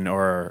Edmond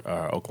or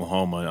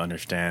Oklahoma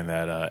understand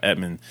that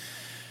Edmond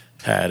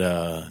had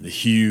the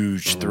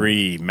huge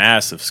three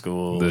massive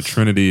schools. The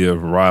trinity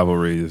of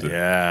rivalries.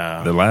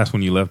 Yeah. The last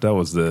one you left out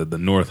was the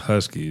North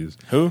Huskies.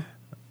 Who?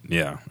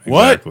 Yeah.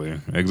 What?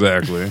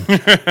 Exactly.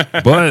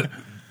 But,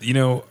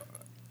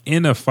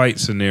 in a fight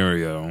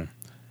scenario,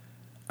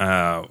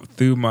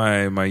 through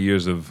my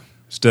years of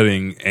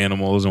studying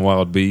animals and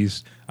wild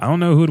beasts, I don't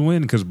know who'd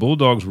win because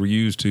bulldogs were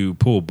used to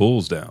pull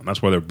bulls down.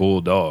 That's why they're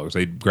bulldogs.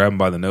 They grab them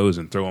by the nose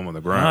and throw them on the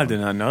ground. I did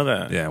not know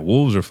that. Yeah,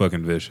 wolves are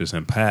fucking vicious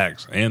and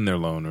packs, and they're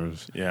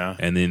loners. Yeah.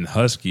 And then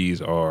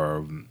huskies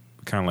are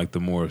kind of like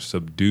the more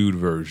subdued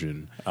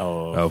version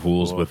of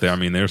wolves. But they're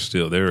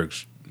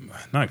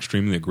not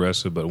extremely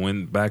aggressive, but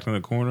when backed in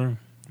the corner,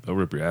 they'll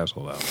rip your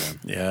asshole out, man.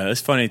 Yeah, it's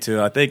funny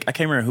too. I can't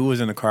remember who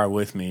was in the car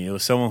with me. It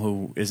was someone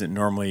who isn't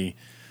normally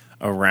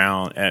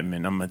around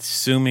Edmond. I'm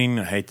assuming,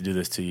 I hate to do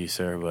this to you,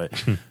 sir, but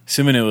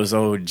assuming it was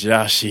old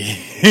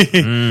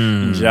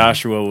Joshy.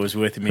 Joshua was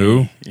with me.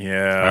 Who?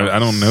 Yeah. I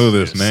don't know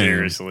this name.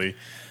 Seriously.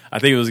 I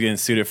think it was getting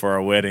suited for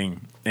our wedding,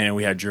 and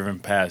we had driven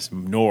past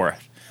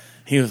North.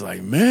 He was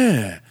like,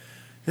 man,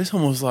 it's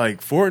almost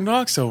like Fort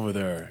Knox over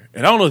there.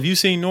 And I don't know if you've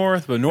seen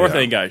North, but North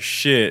ain't got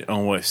shit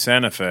on what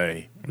Santa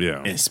Fe,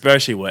 and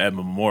especially what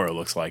Edmond Memorial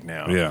looks like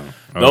now. Yeah.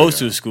 Those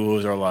two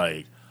schools are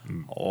like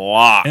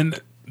locked. And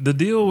the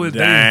deal with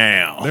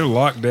they're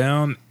locked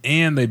down,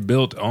 and they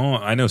built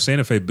on. I know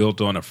Santa Fe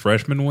built on a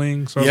freshman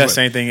wing. So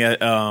same thing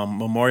at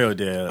Memorial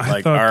did.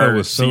 I thought that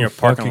was so senior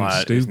parking fucking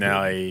lot stupid. Is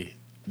now the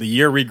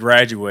year we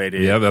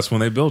graduated. Yeah, that's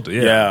when they built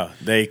it. Yeah,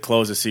 they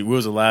closed the seat. We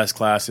was the last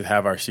class to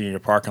have our senior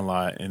parking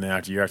lot, and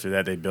then year after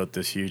that, they built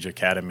this huge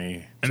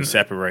academy to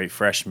separate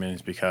freshmen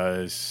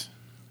because.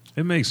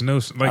 It makes no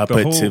sense. Like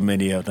I put too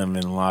many of them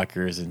in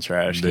lockers and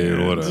trash.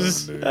 Dude, whatever,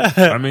 dude.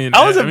 I mean,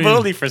 I was a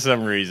bully for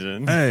some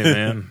reason. Hey,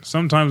 man.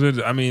 Sometimes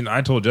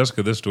I told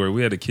Jessica this story.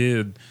 We had a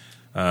kid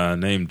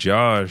named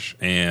Josh,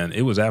 and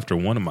it was after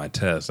one of my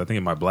tests. I think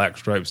in my Black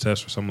Stripes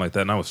test or something like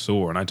that, and I was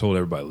sore. And I told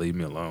everybody, leave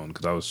me alone,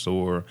 because I was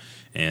sore.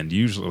 And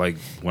usually, like,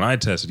 when I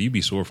tested, you'd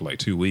be sore for like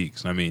 2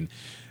 weeks. I mean,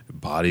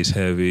 body's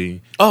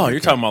heavy. Oh, you're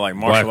talking about like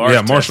martial arts?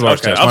 Yeah, martial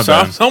arts test. I'm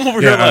sorry. I'm over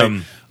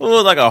here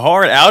like a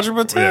hard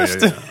algebra test.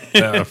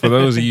 For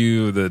those of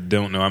you that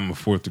don't know, I'm a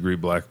 4th degree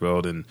black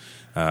belt in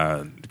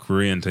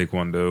Korean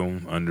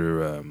Taekwondo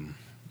under,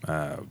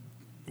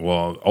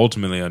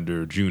 ultimately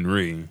under Jun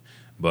Ri.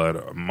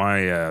 But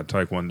my the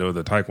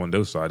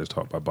Taekwondo side is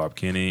taught by Bob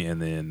Kinney, and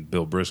then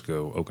Bill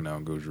Briscoe,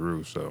 Okinawan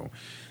Goju-Ryu. So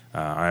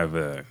I have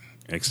a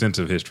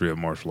extensive history of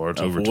martial arts,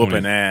 over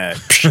whooping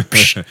ass.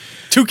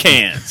 2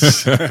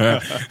 cans.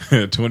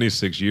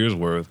 26 years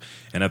worth.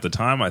 And at the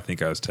time I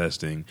think I was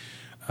testing,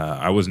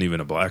 I wasn't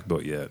even a black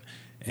belt yet.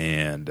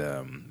 And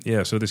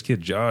so this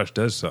kid Josh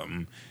does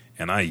something,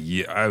 and I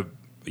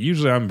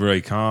usually I'm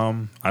very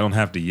calm. I don't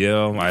have to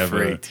yell. And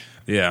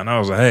I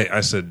was like, hey,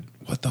 I said,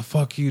 what the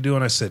fuck are you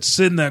doing? I said,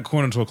 sit in that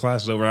corner until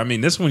class is over. I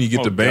mean, this is when you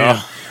get to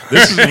band.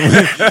 This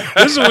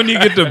is when you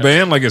get to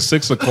band, like at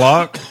 6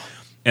 o'clock.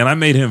 And I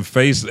made him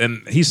face,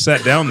 and he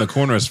sat down in the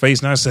corner of his face,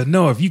 and I said,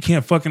 no, if you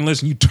can't fucking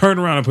listen, you turn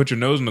around and put your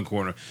nose in the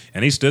corner.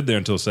 And he stood there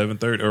until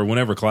 7:30, or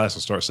whenever class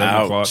will start,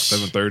 7 o'clock,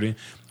 7:30.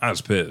 I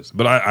was pissed.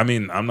 But I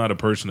mean, I'm not a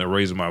person that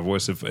raises my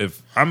voice.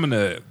 If I'm going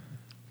to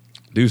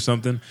do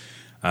something,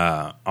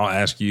 I'll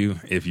ask you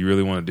if you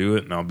really want to do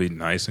it, and I'll be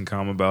nice and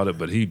calm about it.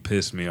 But he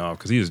pissed me off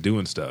because he was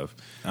doing stuff,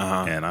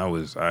 and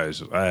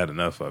I had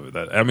enough of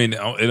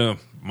it.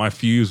 My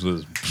fuse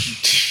was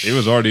it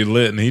was already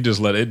lit, and he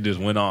just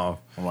went off.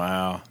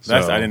 Wow,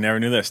 I never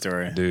knew that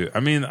story, dude.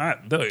 I mean,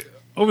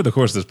 over the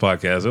course of this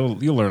podcast,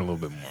 you'll learn a little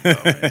bit more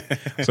about me.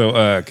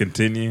 So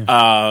continue.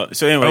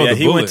 So anyway,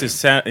 he went to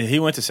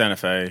Santa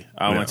Fe.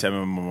 I went to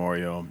Edmond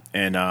Memorial,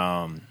 and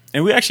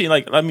we actually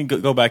let me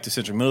go back to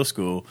Central Middle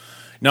School.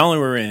 Not only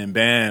were we in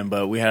band,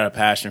 but we had a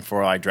passion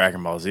for like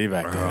Dragon Ball Z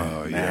back then.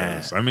 Oh,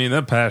 yes. I mean,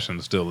 that passion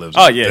still lives.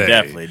 Oh, yeah,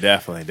 definitely.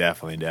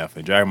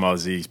 Dragon Ball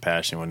Z's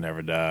passion will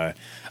never die.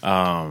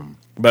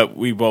 But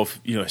we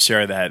both,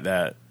 share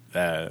that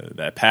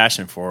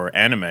passion for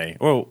anime.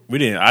 Well, I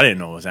didn't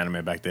know it was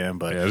anime back then,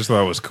 but I just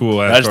thought it was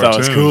cool ass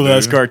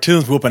cartoons.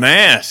 Cartoons whooping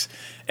ass.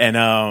 And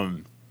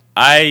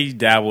I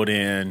dabbled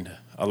in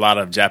a lot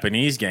of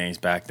Japanese games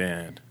back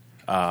then.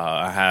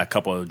 I had a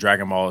couple of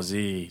Dragon Ball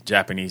Z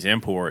Japanese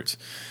imports,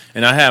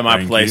 and I had my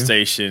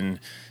PlayStation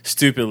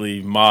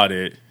stupidly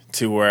modded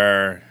to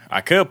where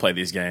I could play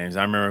these games.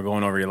 I remember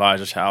going over to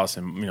Elijah's house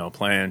and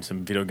playing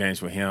some video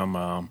games with him,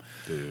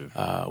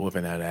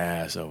 whooping that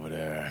ass over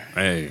there.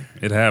 Hey,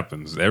 it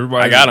happens.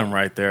 Everybody, I got him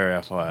right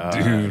there. FYI.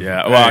 Dude,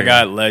 yeah. Well, I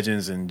got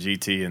Legends and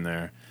GT in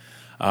there.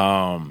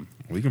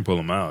 We can pull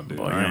them out, dude.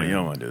 Boy, you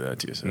don't want to do that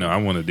to yourself. No, I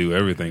want to do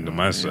everything to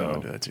myself. You don't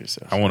want to do that to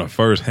yourself. I want a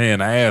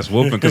first-hand ass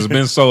whooping because it's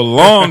been so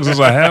long since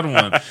I had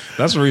one.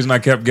 That's the reason I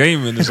kept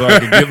gaming, so I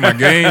could get my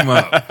game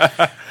up.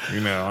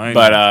 We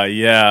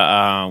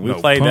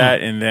played that,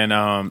 and then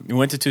we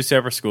went to 2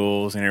 separate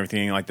schools and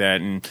everything like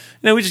that, and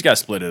then we just got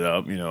split it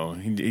up.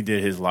 He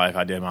did his life,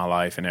 I did my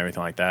life, and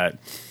everything like that.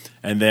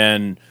 And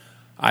then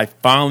I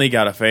finally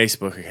got a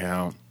Facebook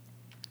account.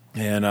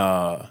 And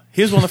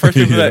he was one of the first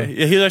people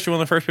he was actually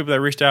one of the first people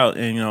that reached out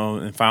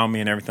and found me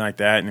and everything like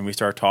that, and we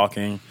started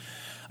talking.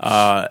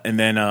 And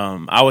then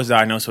I was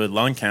diagnosed with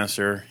lung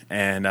cancer,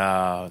 and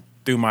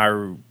through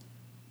my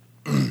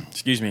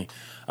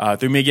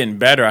through me getting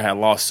better, I had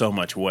lost so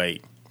much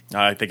weight.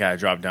 I think I had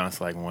dropped down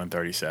to like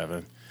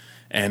 137,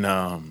 and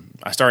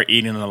I started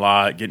eating a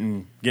lot,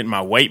 getting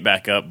my weight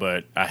back up,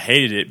 but I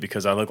hated it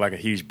because I looked like a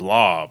huge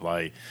blob.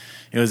 Like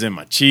it was in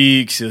my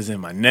cheeks, it was in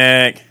my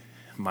neck,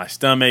 my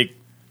stomach.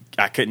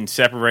 I couldn't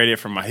separate it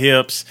from my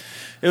hips.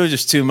 It was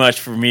just too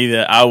much for me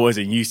that I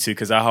wasn't used to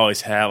because I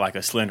always had like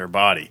a slender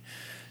body.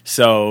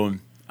 So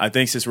I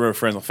think since we were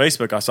friends on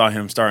Facebook, I saw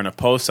him starting to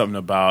post something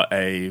about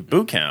a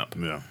boot camp.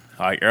 Yeah.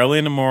 Like early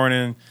in the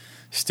morning,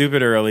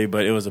 stupid early,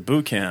 but it was a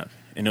boot camp.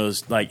 And it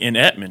was like in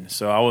Edmond.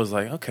 So I was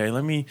like, okay,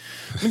 let me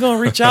go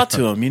and reach out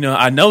to him.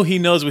 I know he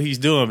knows what he's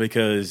doing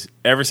because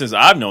ever since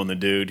I've known the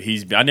dude,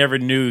 I never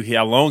knew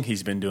how long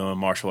he's been doing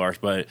martial arts,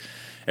 but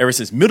ever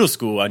since middle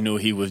school, I knew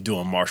he was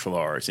doing martial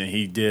arts, and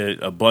he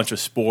did a bunch of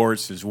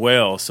sports as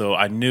well. So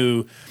I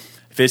knew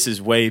if this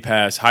is way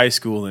past high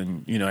school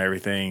and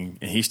everything,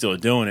 and he's still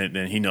doing it,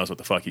 then he knows what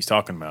the fuck he's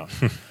talking about.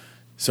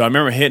 So I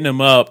remember hitting him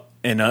up,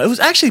 and it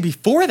was actually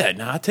before that.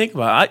 Now I think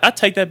about it, I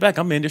take that back.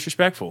 I'm being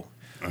disrespectful.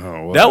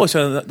 Oh, wow. That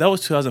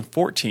was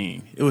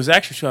 2014. It was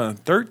actually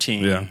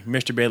 2013. Yeah.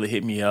 Mr. Bailey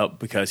hit me up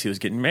because he was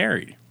getting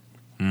married,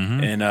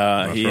 and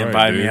he right,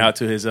 invited me out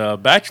to his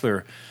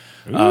bachelor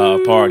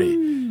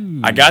party.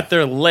 I got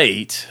there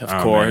late,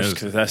 of course,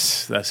 because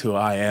that's who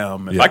I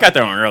am. If I got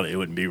there on early, it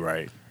wouldn't be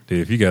right. Dude,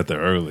 if you got there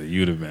early,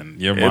 you'd have been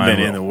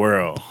in the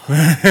world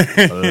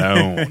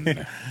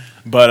alone.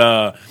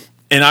 But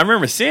and I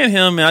remember seeing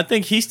him, and I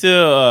think he's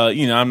still,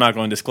 I'm not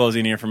going to disclose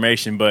any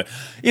information, but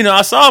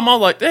I saw him. I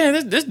was like,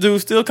 damn, this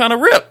dude's still kind of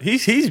ripped.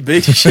 He's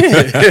big as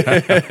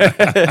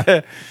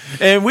shit.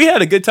 And we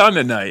had a good time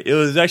that night. It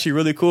was actually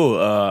really cool.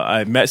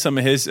 I met some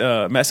of his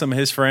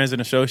friends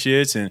and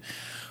associates, and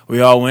we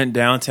all went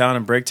downtown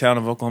in Bricktown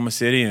of Oklahoma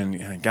City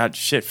and got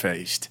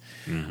shit-faced.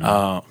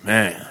 Mm-hmm.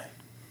 Man,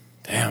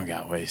 damn,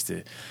 got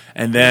wasted.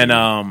 And then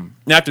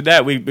after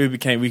that,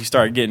 we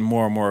started getting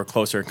more and more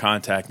closer in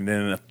contact. And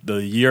then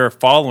the year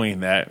following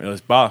that, it was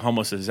about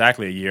almost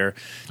exactly a year.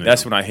 Yeah.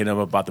 That's when I hit him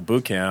up about the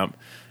boot camp.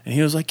 And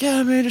he was like,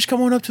 yeah, man, just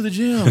come on up to the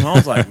gym. I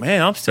was like,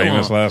 man, I'm still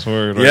famous last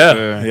word.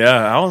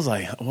 Yeah. I was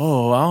like,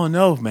 whoa, I don't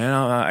know,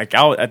 man.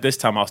 At this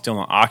time, I was still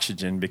on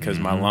oxygen because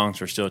my lungs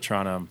were still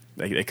trying to.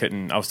 They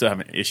couldn't. I was still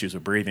having issues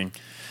with breathing.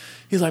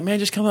 He's like, man,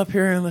 just come up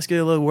here and let's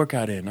get a little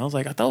workout in. And I was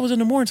like, I thought it was in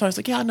the morning time. He's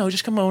like, yeah, I know,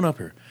 just come on up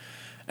here.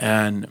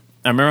 And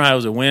I remember it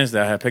was a Wednesday.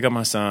 I had to pick up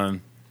my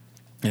son,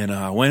 and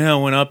I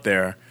went up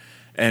there.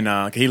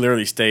 And he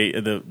literally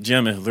stayed. The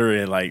gym is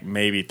literally like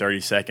maybe 30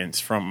 seconds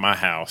from my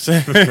house.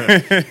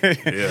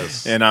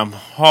 Yes. And I'm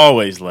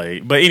always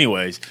late. But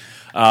anyways,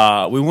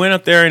 we went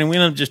up there and we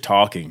ended up just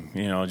talking.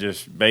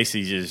 Just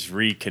basically just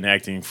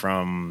reconnecting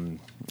from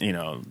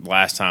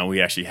last time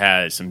we actually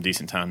had some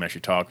decent time to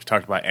actually talk. We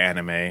talked about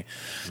anime,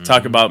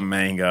 talked about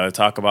manga,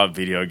 talked about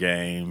video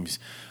games.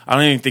 I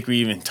don't even think we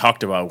even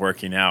talked about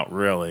working out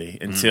really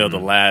until the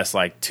last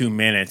like 2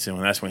 minutes,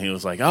 and that's when he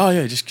was like, "Oh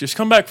yeah, just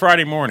come back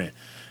Friday morning."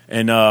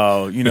 And,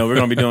 we're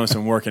going to be doing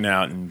some working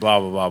out and blah,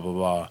 blah, blah, blah,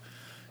 blah.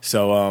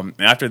 So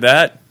after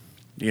that,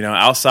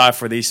 outside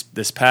for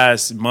this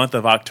past month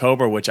of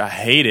October, which I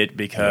hated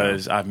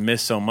because I've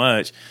missed so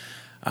much,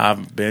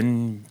 I've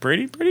been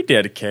pretty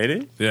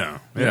dedicated. Yeah.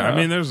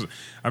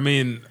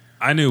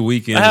 I knew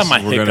weekends. I have my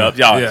hiccups.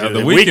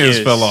 The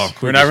weekends fell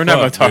off. We're not going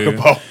to talk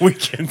about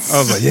weekends. I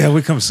was like, yeah,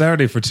 we come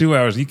Saturday for 2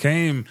 hours. You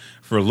came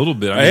for a little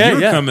bit. You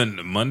were coming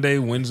Monday,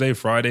 Wednesday,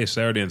 Friday,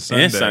 Saturday, and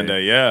Sunday. And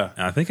Sunday, yeah.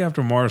 And I think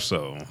after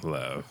Marceau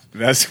left.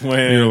 That's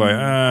when. You were like,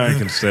 I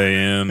can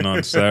stay in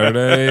on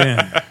Saturday.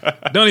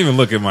 Don't even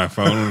look at my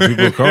phone when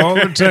people call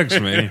or text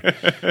me.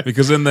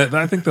 Because then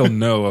I think they'll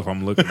know if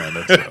I'm looking at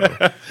it. So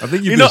I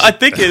think I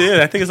think it is.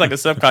 I think it's like a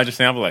subconscious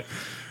thing. I'm like,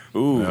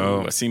 ooh,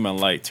 no. I see my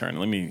light turn.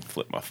 Let me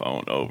flip my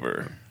phone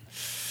over.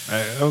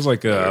 It was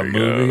like a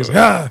movie. He's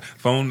like,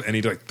 phone, and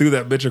he like threw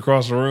that bitch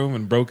across the room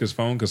and broke his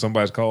phone because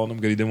somebody's calling him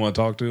because he didn't want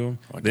to talk to him.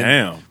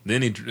 Damn.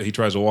 Then he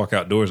tries to walk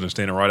outdoors and is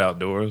standing right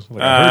outdoors.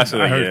 Like,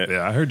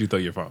 I heard you throw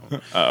your phone.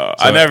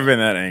 I've never been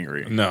that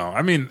angry. No,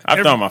 I mean, I've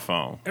thrown my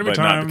phone every but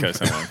time, not because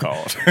someone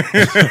called.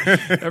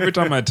 Every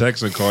time I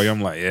text and call you,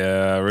 I'm like,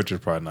 yeah,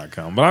 Richard's probably not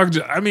coming.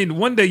 But I mean,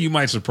 one day you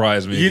might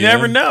surprise me. You again.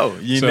 never know.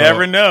 You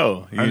never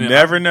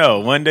know.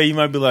 One day you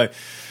might be like,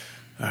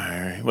 all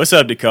right, what's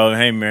up, Dakota?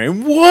 Hey, Mary.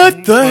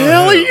 What the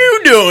hell are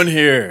you doing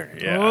here?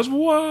 Yeah, it was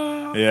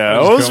what? Yeah,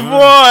 it was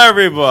what,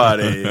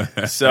 everybody.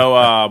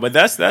 So, but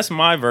that's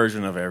my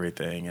version of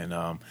everything, and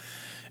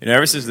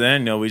ever since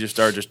then, we just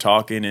started just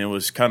talking, and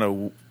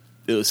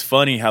it was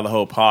funny how the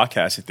whole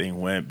podcasting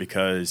thing went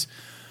because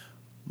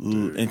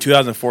in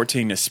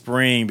 2014, the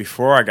spring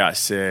before I got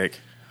sick,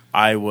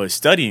 I was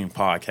studying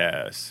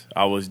podcasts.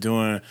 I was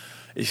doing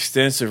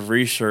extensive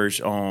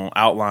research on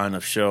outline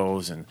of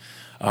shows and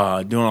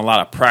doing a lot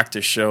of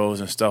practice shows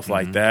and stuff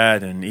like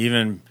that. And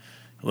even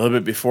a little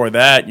bit before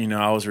that,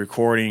 I was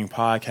recording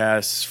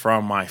podcasts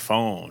from my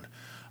phone,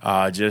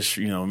 just,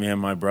 me and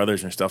my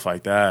brothers and stuff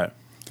like that.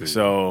 Dude.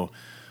 So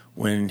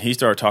when he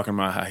started talking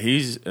about how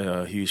he's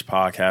a huge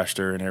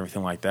podcaster and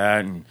everything like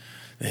that, and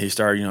he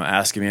started,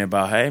 asking me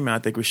about, hey, man, I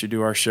think we should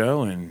do our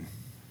show. And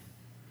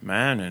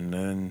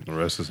then the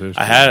rest is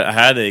history. I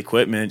had the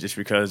equipment just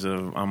because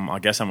of I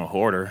guess I'm a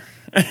hoarder.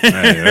 Hey,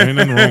 there ain't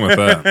nothing wrong with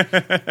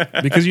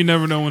that because you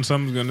never know when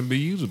something's going to be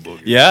usable.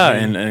 Yeah,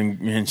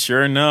 and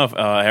sure enough,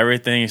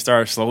 everything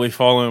started slowly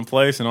falling in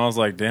place, and I was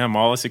like, damn,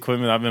 all this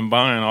equipment I've been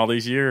buying all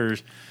these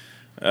years.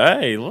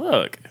 Hey,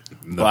 look,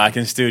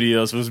 Blacken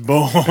Studios was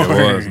born. It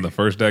was, and the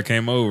first day I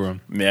came over.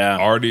 Yeah,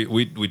 already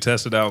we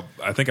tested out.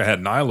 I think I had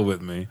Nyla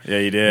with me. Yeah,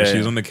 you did. She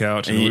was on the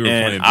couch, and we were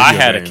playing video I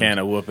had games. A can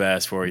of whoop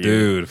ass for you,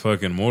 dude.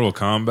 Fucking Mortal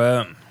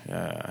Kombat.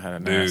 Yeah, I had a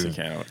nasty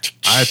can of.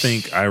 I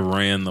think I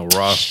ran the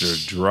roster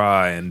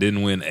dry and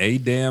didn't win a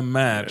damn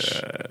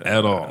match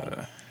at all.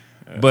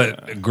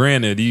 But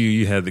granted,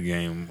 you had the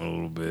game a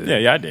little bit.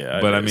 Yeah, I did.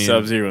 I mean,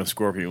 Sub-Zero and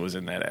Scorpion was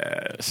in that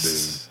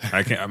ass. Dude,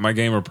 I can't. My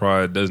gamer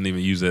pride doesn't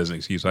even use that as an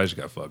excuse. I just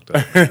got fucked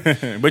up.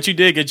 But you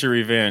did get your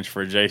revenge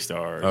for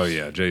J-Stars. Oh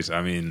yeah, Jason.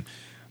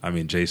 I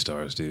mean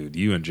J-Stars, dude.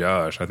 You and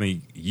Josh. I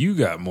think you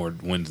got more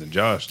wins than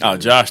Josh did. Oh,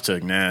 Josh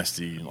took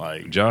nasty.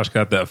 Like Josh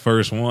got that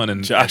first one,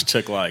 and Josh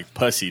took like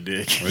pussy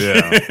dick.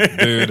 Yeah,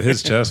 dude.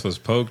 His chest was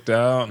poked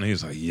out, and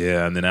he's like,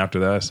 "Yeah." And then after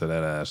that, I said,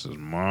 "That ass is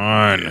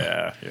mine."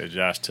 Yeah.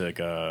 Josh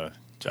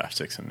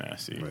took some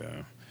nasty.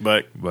 Yeah,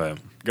 but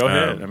go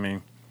ahead.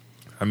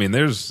 I mean,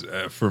 there's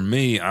for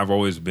me, I've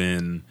always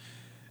been.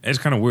 It's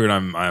kind of weird.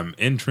 I'm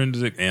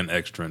intrinsic and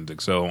extrinsic,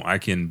 so I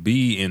can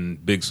be in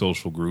big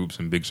social groups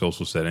and big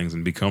social settings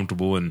and be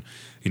comfortable and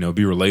be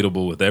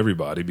relatable with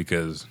everybody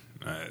because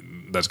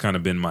that's kind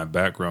of been my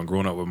background.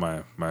 Growing up with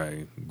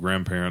my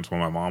grandparents, when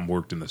my mom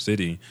worked in the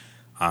city,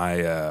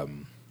 I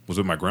was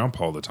with my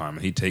grandpa all the time,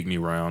 and he'd take me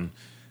around.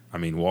 I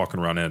mean, walking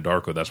around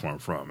Anadarko. That's where I'm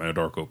from,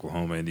 Anadarko,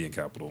 Oklahoma, Indian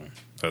capital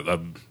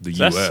of the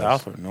U.S. That's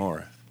south or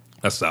north?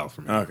 That's south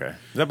for me. Okay.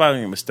 Is that by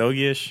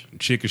Muskogee-ish?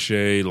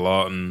 Chickasha,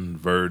 Lawton,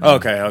 Verdon.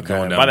 Okay.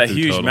 By that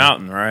huge Tuttle.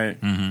 Mountain, right?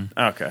 Mm-hmm.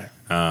 Okay.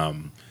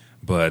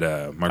 But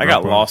I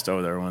got lost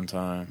over there one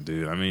time.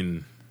 Dude, I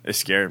mean... It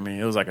scared me.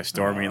 It was like a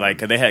stormy... Like,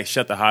 they had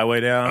shut the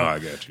highway down. Oh, I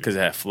got you. Because it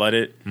had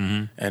flooded.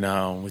 Mm-hmm.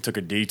 And we took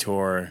a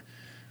detour.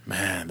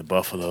 Man, the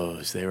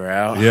buffaloes, they were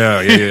out.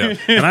 Yeah.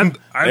 And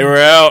they were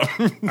out.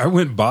 I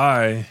went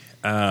by...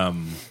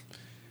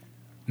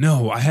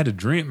 No, I had a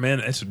dream, man.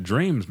 It's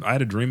dreams. I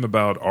had a dream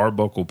about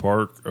Arbuckle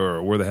Park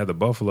or where they had the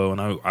buffalo,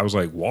 and I was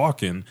like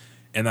walking,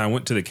 and I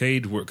went to the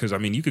cage because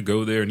you could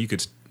go there and you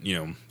could,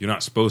 you're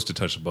not supposed to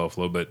touch the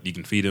buffalo, but you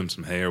can feed them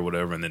some hay or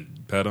whatever, and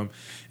then pet them.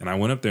 And I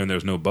went up there and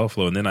there's no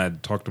buffalo, and then I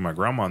talked to my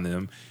grandma and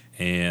them,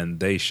 and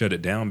they shut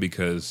it down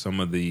because some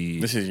of the.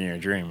 This is in your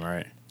dream,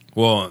 right?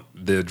 Well,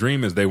 the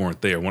dream is they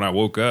weren't there. When I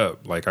woke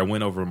up, like I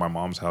went over to my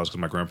mom's house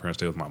because my grandparents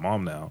stay with my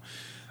mom now,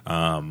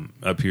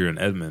 up here in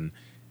Edmond.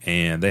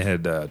 And they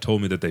had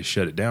told me that they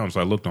shut it down. So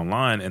I looked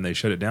online, and they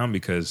shut it down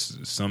because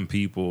some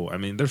people,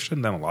 they're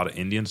shutting down a lot of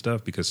Indian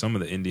stuff because some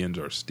of the Indians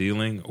are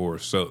stealing, or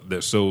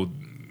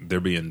they're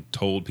being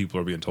told, people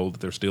are being told that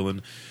they're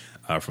stealing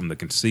from the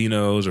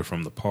casinos or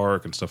from the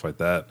park and stuff like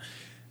that.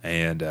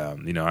 And,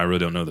 I really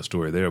don't know the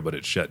story there, but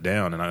it's shut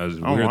down. And I was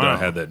weird that I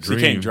had that dream.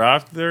 So you can't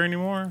drive there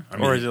anymore?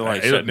 Or is it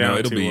like shut down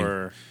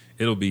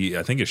It'll be,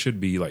 I think it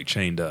should be like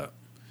chained up.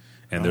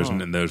 And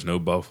there's no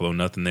buffalo,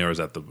 nothing there.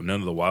 None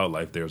of the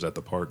wildlife there is at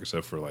the park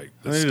except for like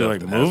the stuff.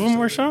 Like move them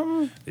or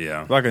something.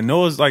 Yeah, like a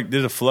Noah's. Like,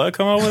 did a flood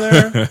come over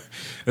there?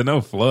 There's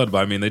no flood,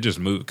 but they just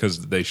moved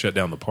because they shut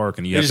down the park,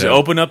 and you have to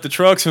open up the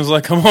trucks and was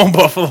like, "Come on,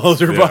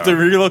 buffaloes are about to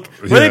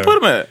relocate." Where they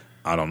put them at?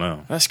 I don't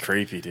know. That's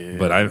creepy, dude.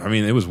 But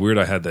it was weird.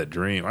 I had that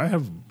dream. I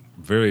have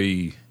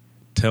very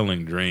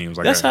telling dreams.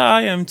 Like that's how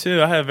I am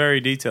too. I have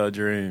very detailed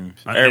dreams.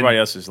 Everybody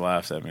else just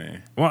laughs at me.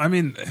 Well, I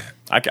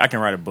can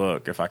write a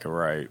book if I could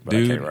write, but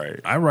dude, I can't write.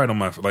 I write on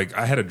my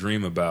I had a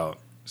dream about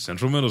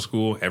Central Middle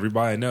School.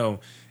 Everybody I know,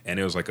 and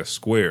it was like a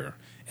square,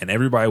 and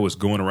everybody was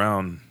going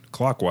around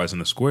clockwise in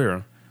the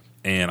square,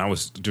 and I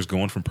was just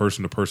going from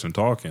person to person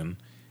talking,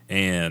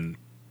 and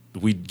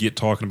we'd get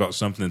talking about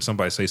something, and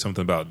somebody say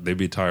something about they'd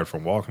be tired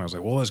from walking. I was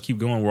like, well, let's keep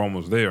going. We're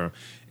almost there.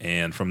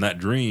 And from that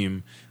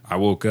dream, I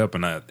woke up,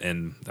 and I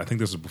think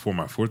this was before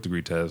my 4th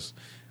degree test.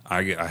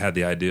 I had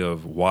the idea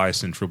of why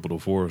centripetal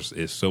force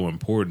is so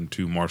important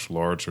to martial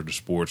arts or to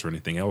sports or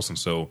anything else. And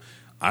so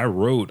I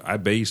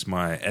based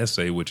my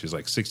essay, which is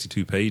like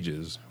 62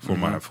 pages for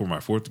my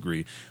 4th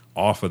degree,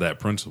 off of that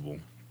principle.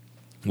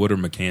 What are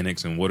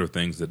mechanics and what are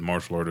things that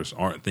martial artists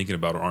aren't thinking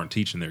about or aren't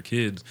teaching their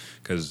kids?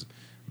 Because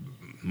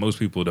most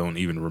people don't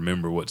even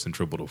remember what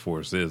centripetal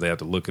force is. They have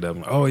to look it up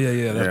and, oh,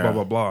 yeah, that's blah,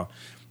 blah, blah.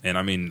 And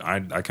I mean, I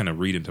kind of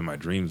read into my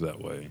dreams that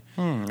way.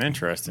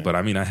 Interesting. But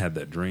I mean, I had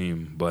that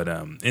dream. But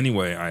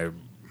anyway,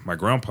 my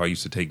grandpa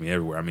used to take me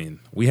everywhere. I mean,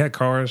 we had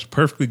cars,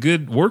 perfectly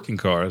good working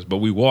cars, but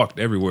we walked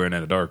everywhere in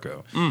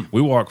Anadarko.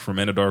 We walked from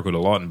Anadarko to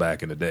Lawton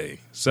back in the day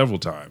several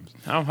times.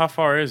 How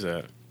far is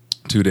that?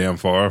 Too damn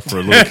far for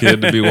a little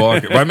kid to be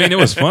walking. I mean, it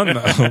was fun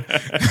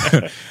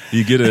though.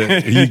 You get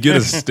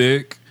a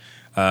stick,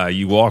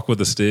 you walk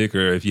with a stick,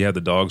 or if you have the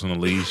dogs on a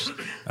leash,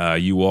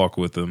 you walk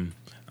with them.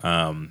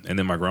 And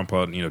then my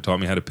grandpa, taught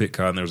me how to pick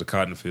cotton. There was a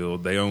cotton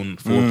field. They own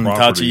 4 properties.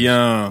 Taught you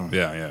young.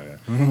 Yeah.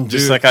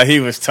 Just like how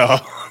he was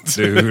taught.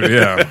 Dude,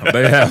 yeah.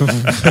 They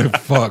have,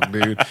 fuck,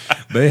 dude.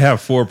 They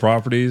have 4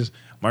 properties.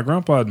 My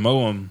grandpa would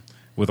mow them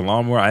with a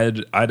lawnmower.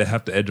 I'd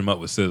have to edge them up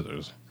with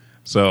scissors.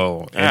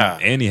 So,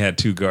 and he had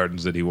 2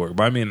 gardens that he worked.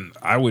 But I mean,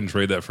 I wouldn't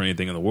trade that for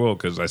anything in the world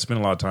because I spent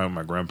a lot of time with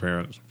my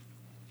grandparents,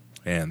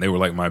 and they were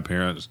like my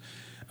parents.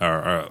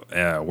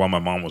 While my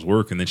mom was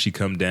working, then she'd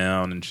come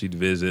down and she'd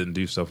visit and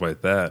do stuff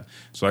like that.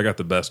 So I got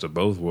the best of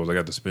both worlds. I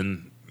got to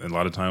spend a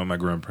lot of time with my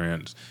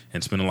grandparents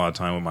and spend a lot of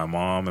time with my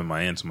mom and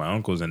my aunts and my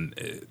uncles. And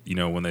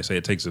when they say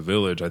it takes a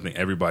village, I think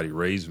everybody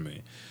raised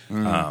me.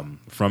 From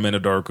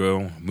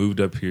Anadarko,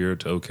 moved up here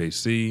to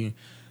OKC,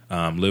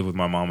 lived with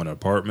my mom in an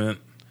apartment,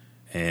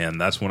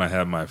 and that's when I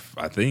had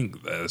I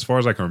think, as far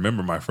as I can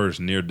remember, my first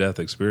near-death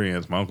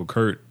experience. My Uncle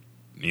Kurt,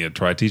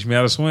 try to teach me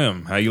how to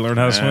swim. How you learn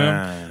how to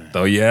swim?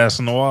 Throw your ass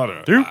in the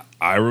water.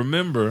 I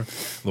remember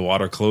the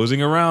water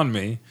closing around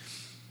me,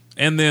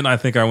 and then I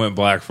think I went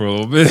black for a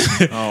little bit.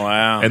 Oh,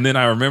 wow. And then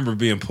I remember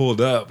being pulled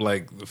up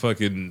like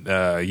fucking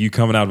you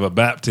coming out of a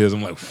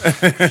baptism, like,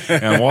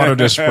 and water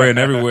just spraying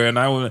everywhere, and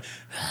I went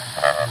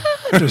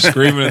just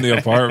screaming in the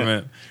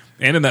apartment.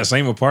 And in that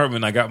same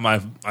apartment,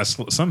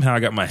 somehow I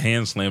got my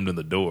hand slammed in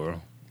the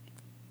door.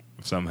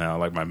 Somehow,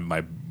 like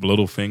my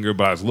little finger,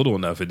 but I was little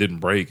enough, it didn't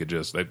break. It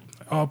just,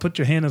 put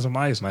your hand in some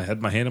ice, and I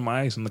had my hand in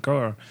my ice in the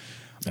car.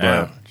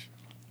 But,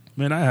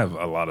 man, I have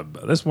a lot of,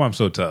 that's why I'm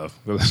so tough.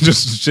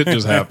 Shit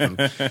just happened.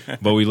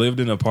 But we lived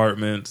in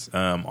apartments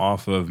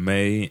off of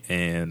May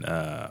and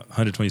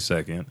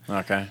 122nd.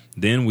 Okay.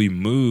 Then we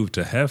moved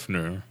to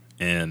Hefner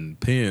and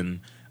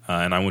Penn,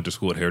 and I went to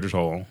school at Heritage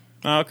Hall.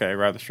 Oh, okay,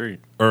 right up the street.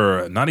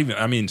 Or not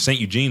even, St.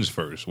 Eugene's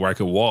first, where I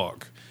could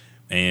walk.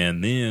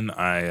 And then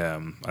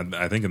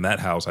I think in that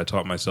house I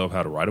taught myself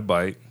how to ride a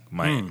bike.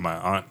 My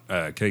aunt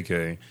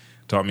KK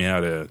taught me how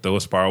to throw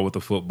a spiral with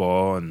a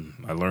football, and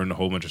I learned a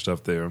whole bunch of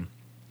stuff there.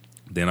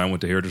 Then I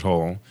went to Heritage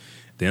Hall.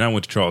 Then I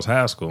went to Charles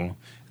Haskell.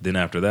 Then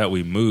after that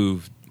we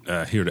moved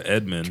here to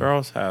Edmond.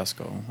 Charles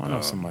Haskell. I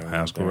know somebody.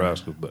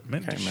 Haskell, but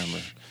man, can't remember.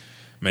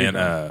 Man,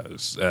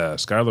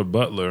 Skylar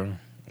Butler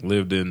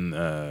lived in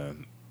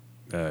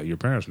your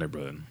parents'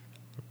 neighborhood.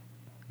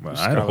 Well,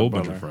 I had a whole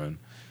bunch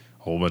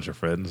of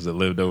friends that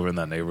lived over in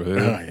that neighborhood.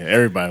 Oh, yeah,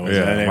 everybody was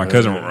in that neighborhood. My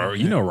cousin,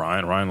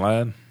 Ryan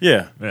Ladd?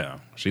 Yeah. Yeah.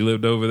 She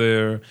lived over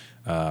there.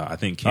 I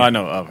think I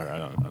know of her. I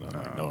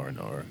don't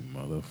know her.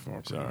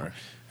 Motherfucker.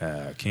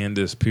 Sorry.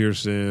 Candace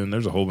Pearson.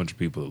 There's a whole bunch of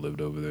people that lived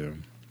over there.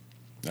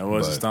 That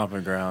was the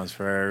stomping grounds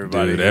for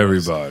everybody. Dude,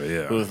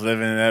 everybody, who was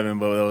living in Evan,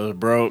 but that was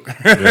broke.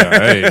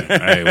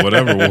 hey,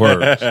 whatever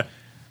works.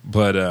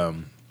 But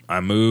I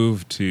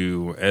moved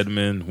to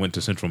Edmond, went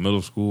to Central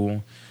Middle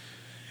School.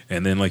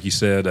 And then, like you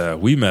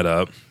said, we met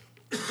up,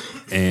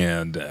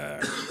 and,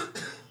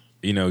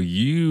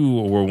 you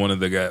were one of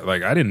the guys,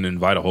 like, I didn't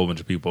invite a whole bunch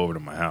of people over to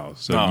my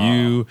house. So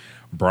you,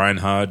 Brian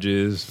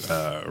Hodges,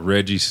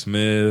 Reggie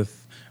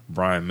Smith,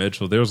 Brian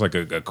Mitchell, there was like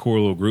a core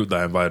little group that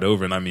I invited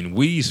over. And I mean,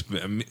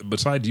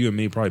 besides you and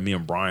me, probably me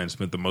and Brian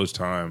spent the most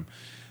time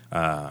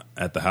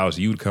at the house.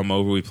 You would come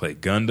over, we played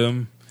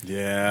Gundam.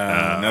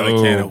 Yeah, another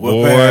can of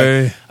whoop.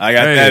 I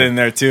got that in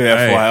there too,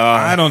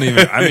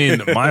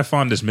 FYI. My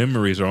fondest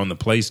memories are on the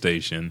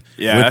PlayStation.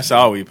 Yeah, that's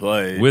all we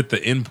played. With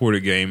the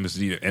imported games,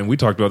 and we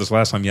talked about this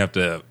last time, you have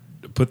to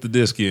put the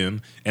disc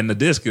in, and the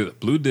disc is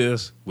blue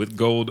disc with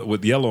gold,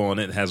 with yellow on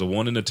it, has a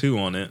 1 and a 2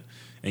 on it,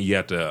 and you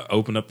have to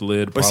open up the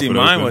lid, but see,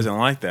 mine wasn't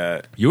like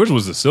that. Yours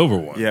was the silver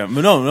one. Yeah,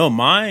 but no,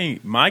 my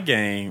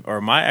game, or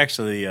my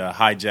actually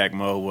hijack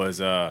mode was...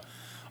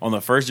 on the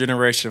first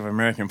generation of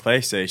American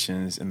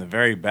PlayStations, in the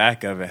very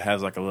back of it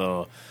has like a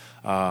little,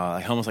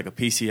 almost like a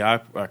PCI,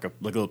 like a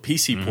little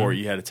PC port.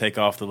 You had to take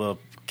off the little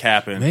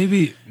cap and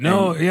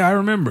I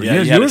remember.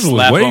 Yeah, yours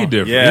was way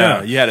different.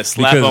 Yeah, you had to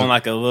slap on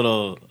like a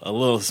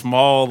little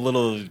small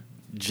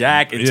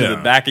jack into the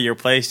back of your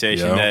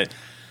PlayStation that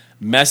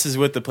messes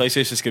with the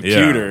PlayStation's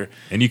computer.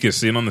 And you can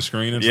see it on the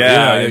screen. And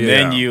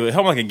Then you it's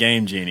almost like a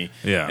game genie.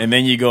 Yeah. And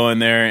then you go in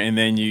there, and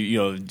then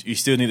you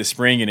still need the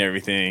spring and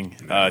everything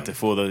to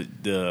fool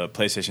the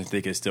PlayStation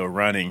think it's still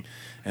running.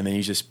 And then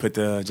you just put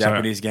the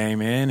Japanese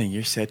game in, and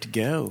you're set to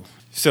go.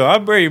 So I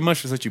very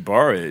much just let you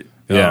borrow it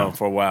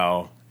for a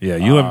while.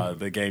 Yeah,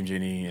 the Game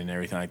Genie and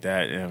everything like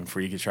that, and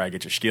for you could try to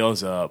get your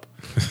skills up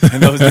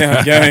in those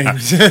damn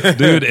games,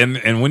 dude.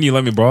 And when you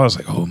let me borrow, I was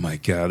like, oh my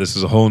god, this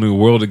is a whole new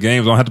world of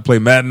games. I don't have to play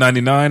Madden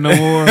 99 no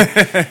more.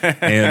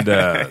 And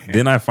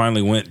then I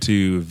finally went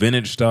to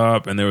Vintage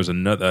Stop, and there was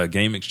another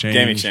Game Exchange.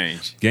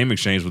 Game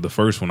Exchange was the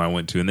first one I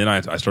went to, and then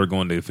I started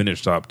going to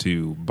Vintage Stop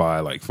to buy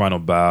like Final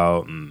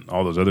Bout and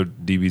all those other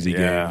DBZ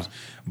games.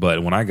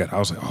 But when I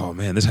was like, oh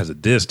man, this has a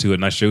disc to it.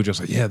 And I showed you, I was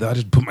like, yeah, I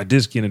just put my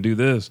disc in and do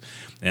this.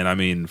 And I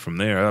mean, from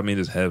there,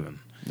 it's heaven.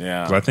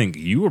 Yeah. Because I think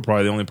you were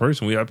probably the only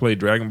person I played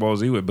Dragon Ball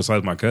Z with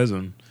besides my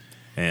cousin.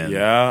 And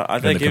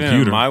I think even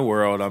in my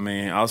world, I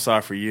mean,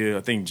 outside for you,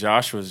 I think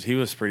Josh was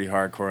pretty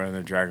hardcore in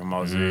the Dragon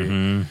Ball Z.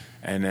 Mm-hmm.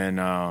 And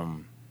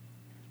then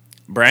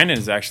Brandon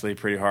is actually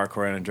pretty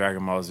hardcore in the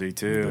Dragon Ball Z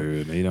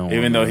too. Dude,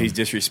 even though he's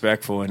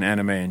disrespectful in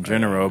anime in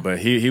general, but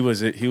he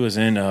was in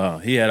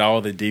he had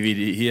all the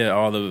DVD, he had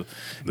all the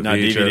not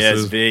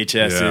DVDs,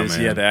 VHSs,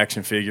 he had the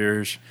action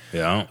figures.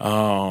 Yeah.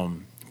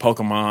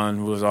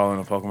 Pokemon was all in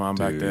a Pokemon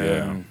back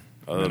then.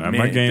 Yeah.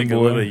 My Game Boy, a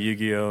little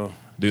Yu-Gi-Oh.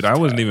 Dude, I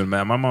wasn't even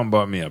mad. My mom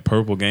bought me a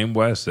purple Game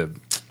Boy. I said,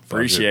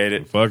 appreciate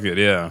it. Fuck it,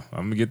 yeah.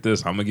 I'm gonna get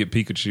this. I'm gonna get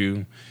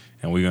Pikachu.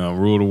 And we're going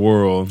to rule the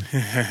world.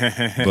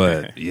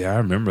 But, yeah, I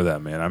remember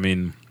that, man. I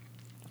mean,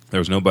 there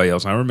was nobody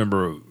else. I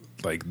remember,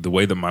 like, the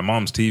way that my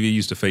mom's TV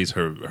used to face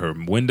her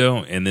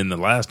window. And then the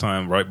last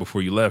time, right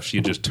before you left, she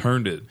had just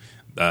turned it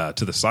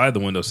to the side of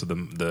the window so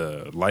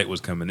the light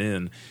was coming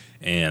in.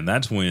 And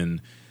that's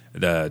when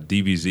the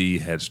DBZ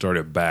had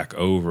started back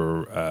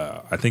over.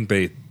 I think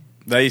that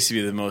used to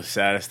be the most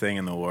saddest thing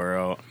in the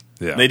world.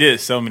 Yeah. They did it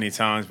so many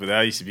times, but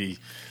that used to be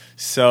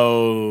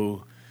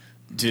so...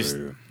 Just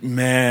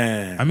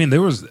man, I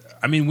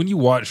mean, when you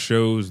watch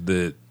shows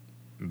that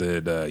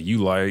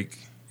you like,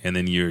 and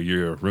then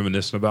you're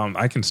reminiscent about them,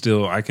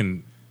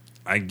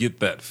 I get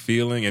that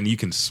feeling, and you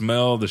can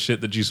smell the shit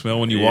that you smell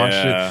when you watch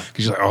it,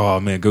 because you're like, oh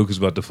man, Goku's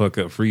about to fuck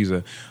up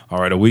Frieza. All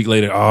right, a week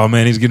later, oh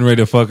man, he's getting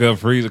ready to fuck up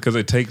Frieza, because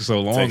it takes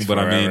so long. But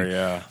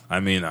forever,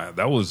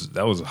 that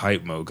was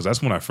hype mode, because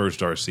that's when I first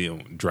started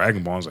seeing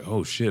Dragon Ball. I was like,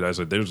 oh shit! I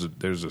said,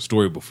 there's a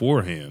story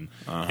beforehand,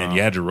 and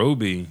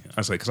Yajirobe. I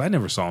was like, because I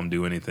never saw him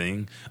do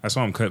anything. I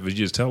saw him cut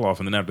Vegeta's tail off,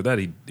 and then after that,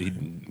 he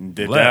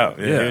did left.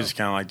 That. Yeah, he was just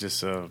kind of like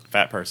just a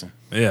fat person.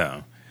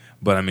 Yeah.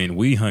 But I mean,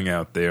 we hung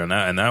out there,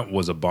 and that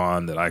was a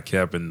bond that I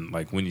kept. And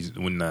like when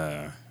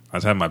I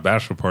was having my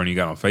bachelor party, and you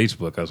got on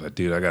Facebook, I was like,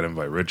 dude, I got to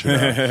invite Richard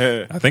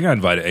out. I think I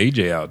invited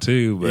AJ out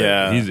too,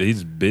 but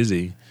he's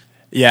busy.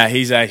 Yeah,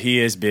 he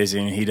is busy,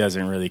 and he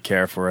doesn't really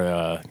care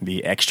for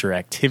the extra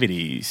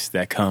activities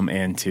that come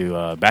into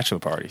bachelor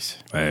parties.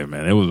 Hey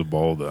man, it was a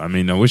ball though. I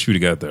mean, I wish we'd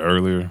have got there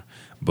earlier.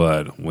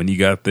 But when you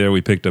got there,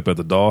 we picked up at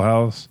the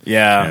Dollhouse.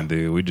 Yeah, and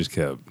dude, we just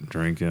kept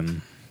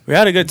drinking. We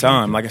had a good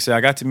time. Like I said,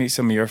 I got to meet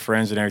some of your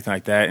friends and everything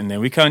like that, and then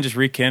we kind of just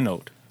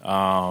rekindled.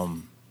 That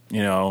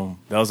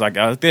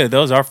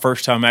was our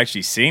first time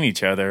actually seeing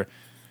each other.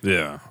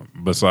 Yeah.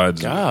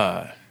 Besides,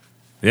 God,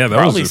 yeah, that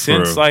probably was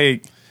since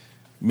like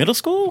middle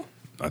school.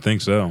 I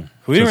think so.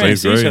 We didn't really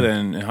see each other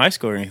in high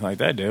school or anything like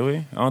that, did we?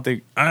 I don't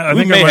think. I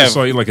think I might have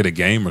saw you like at a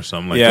game or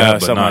something like that. Yeah,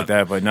 something like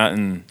that, but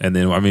nothing. And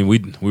then I mean, we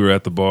were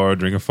at the bar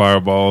drinking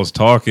Fireballs,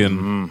 talking.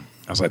 Mm-hmm.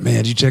 I was like, man,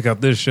 did you check out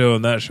this show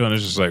and that show? And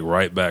it's just like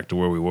right back to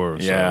where we were.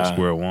 So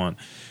square one.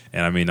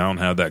 And I mean, I don't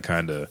have that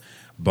kind of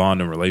bond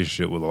and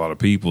relationship with a lot of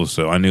people,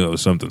 so I knew it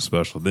was something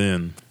special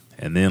then.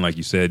 And then, like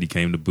you said, you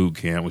came to boot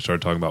camp. We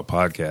started talking about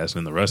podcasts,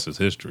 and the rest is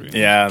history.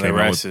 Yeah, the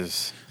rest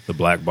is the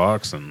Black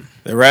Box, and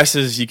the rest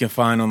is you can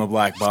find on the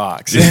Black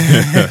Box.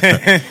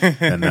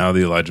 And now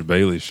the Elijah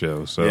Bailey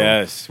Show. So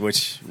yes,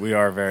 which we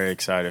are very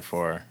excited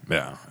for.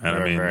 Yeah, and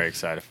we're very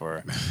excited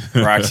for.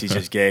 Roxy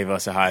just gave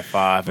us a high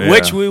five,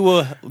 which we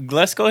will.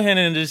 Let's go ahead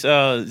and just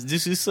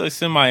a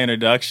semi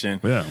introduction.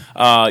 Yeah,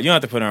 you don't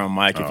have to put her on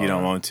mic if you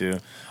don't want to.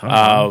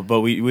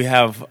 But we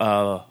have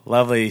a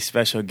lovely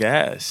special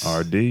guest,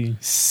 RD.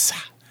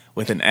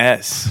 With an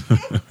S.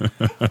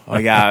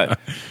 We got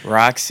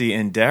Roxy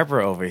and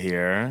Deborah over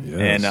here.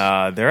 Yes.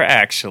 And they're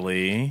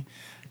actually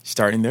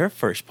starting their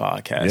first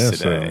podcast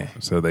today.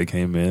 So they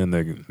came in.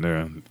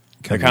 They're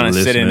kind of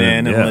sitting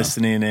in and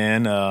listening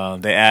in.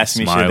 They asked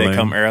me, should they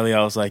come early?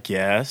 I was like,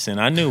 yes. And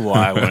I knew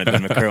why I wanted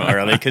them to come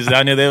early, because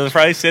I knew they would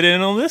probably sit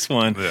in on this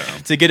one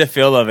to get a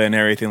feel of it and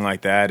everything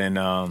like that. And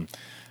I'm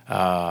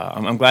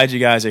glad you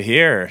guys are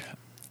here.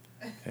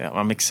 Yeah,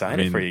 I'm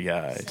excited for you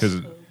guys. Because,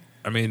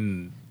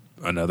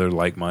 another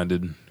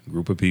like-minded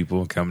group of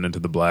people coming into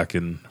the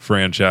Blacken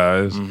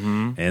franchise,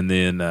 and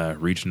then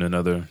reaching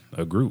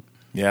a group.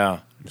 Yeah,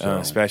 so.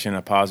 Especially in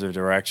a positive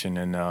direction.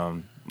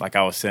 And like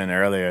I was saying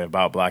earlier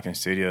about Blacken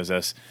Studios,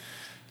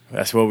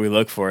 that's what we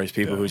look for, is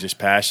people who are just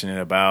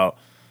passionate about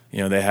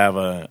they have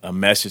a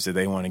message that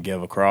they want to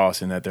give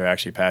across and that they're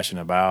actually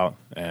passionate about,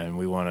 and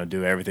we want to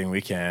do everything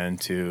we can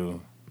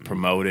to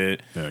promote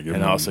it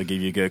and also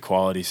give you good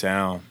quality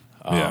sound.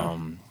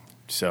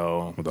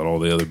 So without all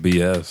the other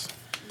BS.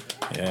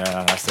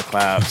 Yeah, that's the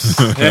claps.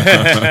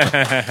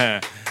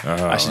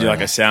 I should do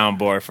like a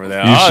soundboard for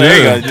that. You there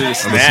you go. should. Do the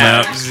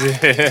snaps.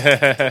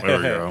 There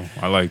we go.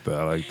 I like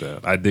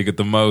that. I dig it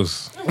the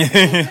most.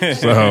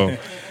 So,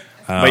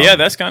 but yeah,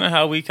 that's kind of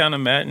how we kind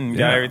of met and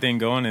got everything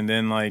going. And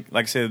then, like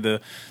I said,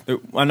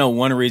 I know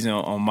one reason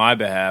on my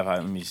behalf,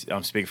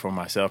 I'm speaking for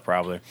myself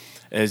probably,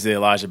 is the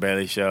Elijah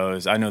Bailey show.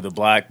 Is I know the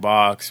Black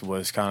Box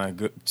was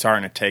kind of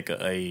starting to take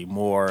a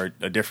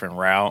different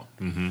route,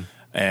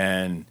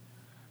 and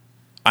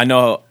I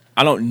don't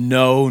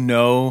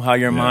know how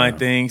your mind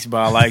thinks, but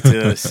I like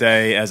to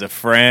say as a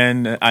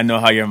friend, I know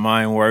how your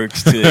mind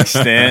works to the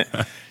extent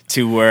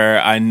to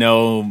where I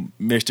know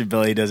Mr.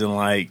 Billy doesn't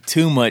like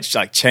too much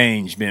like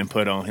change being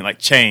put on him, like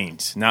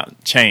chains,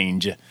 not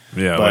change.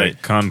 Yeah, but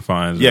like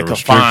confines. Yeah,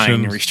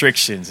 confined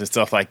restrictions and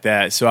stuff like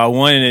that. So I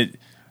wanted it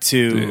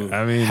to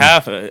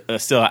have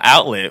still an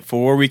outlet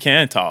for where we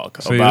can talk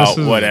about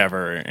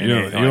whatever. And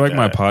you're like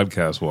my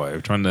podcast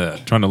wife, trying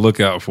to look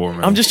out for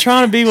me. I'm just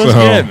trying to be what's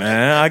good,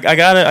 man. I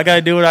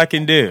gotta do what I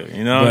can do.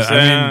 You know what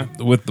I'm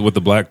saying? With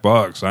the Black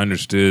Box, I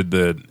understood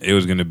that it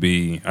was going to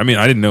be. I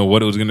didn't know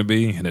what it was going to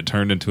be, and it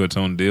turned into its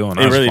own deal,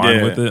 and I was really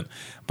fine with it.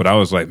 But I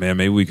was like, man,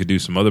 maybe we could do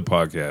some other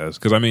podcasts.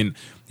 Because,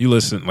 you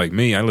listen, like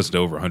me, I listen to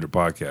over 100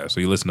 podcasts. So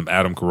you listen to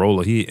Adam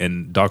Carolla,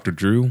 and Dr.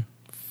 Drew.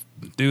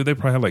 Dude, they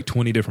probably have like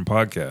 20 different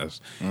podcasts,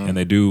 and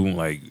they do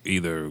like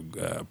either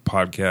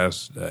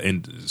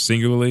podcasts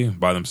singularly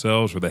by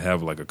themselves, or they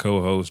have like a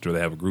co-host, or they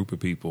have a group of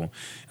people.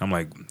 I'm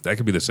like, that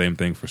could be the same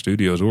thing for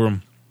studios,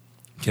 or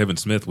Kevin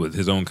Smith with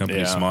his own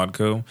company,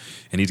 Smodco,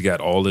 and he's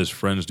got all his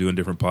friends doing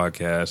different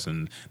podcasts,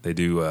 and they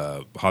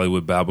do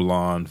Hollywood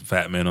Babylon,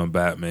 Fat Man on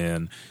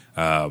Batman,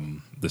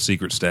 The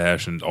Secret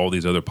Stash, and all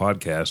these other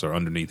podcasts are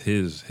underneath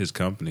his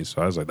company.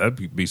 So I was like,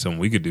 that'd be something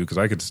we could do, because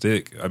I could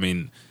stick.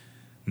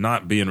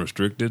 Not being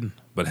restricted,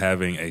 but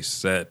having a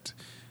set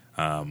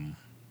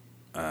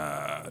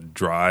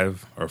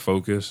drive or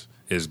focus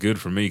is good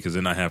for me, because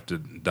then I have to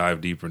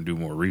dive deeper and do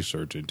more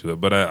research into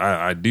it. But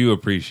I do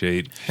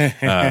appreciate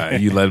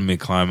you letting me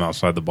climb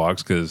outside the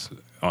box, because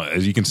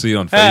as you can see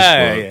on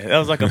Facebook. That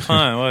was like a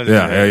pun, wasn't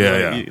it?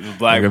 Yeah. The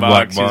black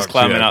box. He was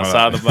climbing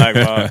outside the black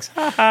box.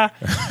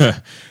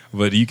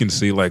 But you can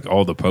see like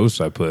all the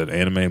posts I put,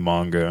 anime,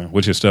 manga,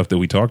 which is stuff that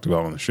we talked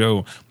about on the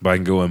show, but I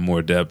can go in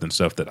more depth and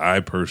stuff that I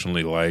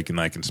personally like,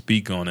 and I can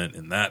speak on it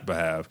in that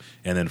behalf.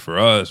 And then for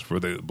us, for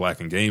the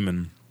Black and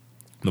Gaming,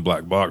 the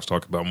Black Box,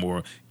 talk about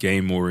more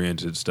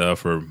game-oriented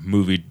stuff or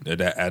movie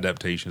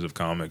adaptations of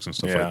comics and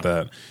stuff like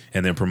that,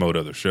 and then promote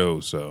other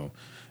shows. So,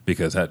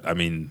 because like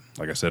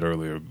I said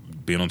earlier,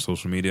 being on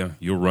social media,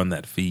 you'll run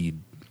that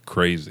feed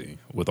crazy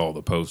with all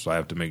the posts. So I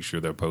have to make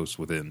sure they're posts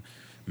within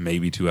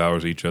maybe 2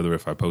 hours each other.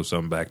 If I post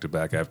something back to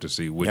back, I have to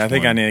see which one. I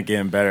think I need to get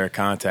in better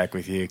contact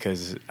with you,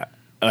 because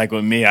like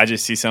with me, I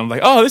just see something like,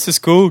 oh, this is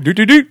cool.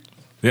 Do.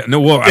 Yeah, no,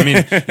 well,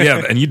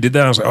 and you did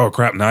that. I was like, oh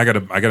crap! Now I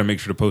gotta make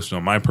sure to post it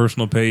on my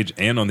personal page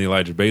and on the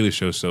Elijah Bailey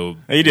show. So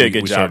you did a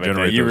good job at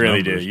that. You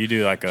really did. You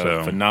do like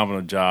a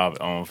phenomenal job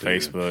on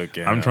Facebook.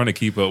 And, I'm trying to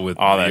keep up with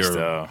all that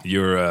stuff.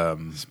 Your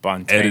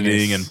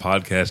editing and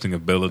podcasting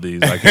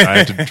abilities. I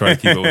have to try to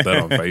keep up with that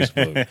on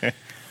Facebook.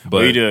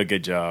 But you do a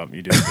good job.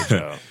 You do a good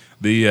job.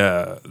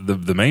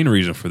 The main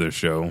reason for this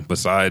show,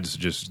 besides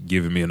just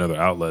giving me another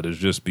outlet, is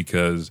just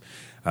because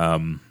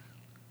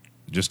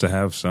just to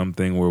have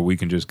something where we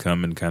can just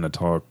come and kind of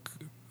talk,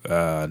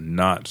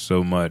 not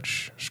so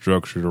much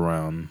structured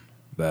around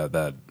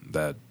that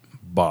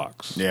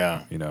box.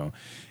 Yeah.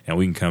 And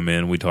we can come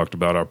in. We talked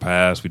about our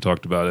past. We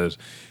talked about as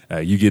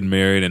you getting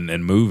married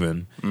and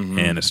moving,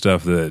 and it's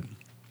stuff that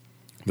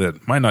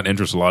might not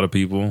interest a lot of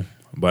people.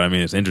 But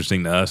it's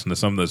interesting to us, and it's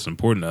something that's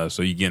important to us.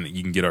 So you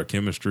can get our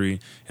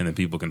chemistry, and then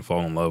people can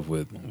fall in love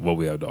with what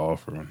we have to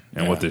offer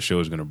and what this show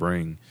is going to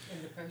bring.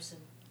 And the person.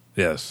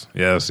 Yes.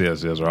 Roxy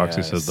says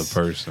the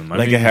person.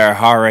 Look at her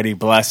already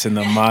blessing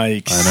the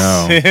mics.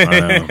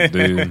 I know,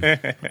 dude.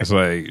 It's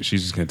like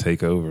she's just going to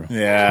take over.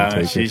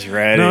 Yeah, she's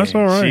ready. No, it's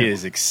all right. She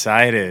is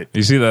excited.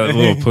 You see that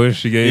little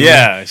push she gave me?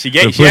 Yeah, she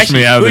pushed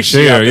me out of the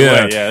chair.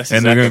 Yeah,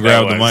 and they're going to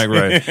grab the mic,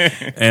 right?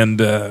 And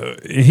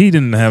he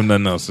didn't have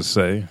nothing else to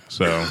say.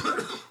 So,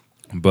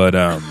 but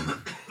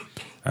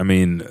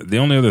the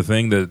only other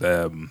thing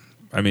that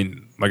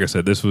like I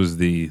said, this was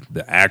the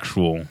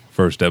actual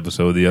first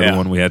episode. The other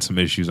one we had some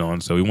issues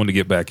on, so we wanted to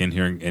get back in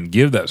here and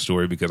give that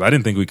story, because I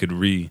didn't think we could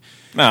reduplicate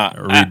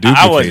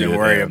I wasn't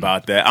worried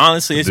about that.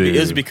 Honestly, it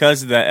was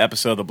because of that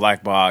episode of The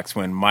Black Box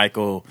when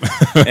Michael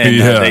and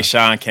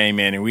Deshaun came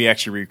in, and we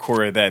actually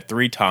recorded that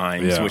 3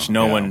 times, which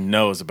no one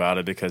knows about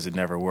it because it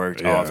never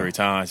worked all 3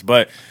 times.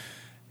 But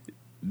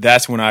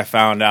that's when I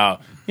found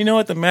out, you know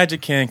what, the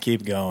magic can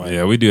keep going.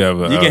 Yeah, we do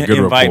have a good rapport. You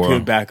can invite people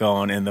back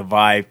on, and the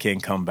vibe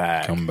can come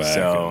back.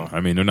 So,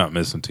 they're not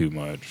missing too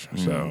much.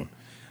 So,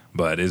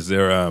 but is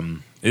there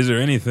Is there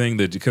anything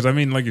that, because I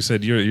mean, like you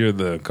said, you're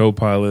the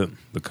co-pilot,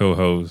 the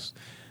co-host,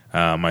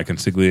 my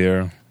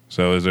consigliere.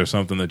 So is there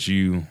something that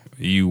you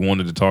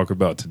wanted to talk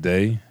about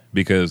today?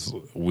 Because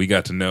we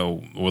got to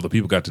know, well, the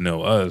people got to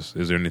know us.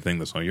 Is there anything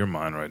that's on your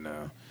mind right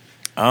now?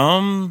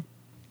 I'm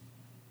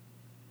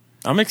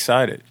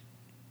excited.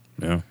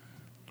 Yeah.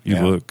 You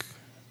look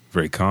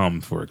very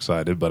calm for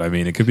excited, but I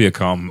mean, it could be a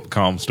calm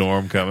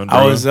storm coming. Bro.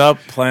 I was up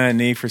playing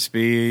Need for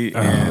Speed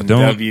and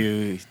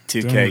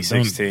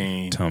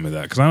W2K16. Don't tell me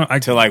that, because I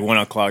till like 1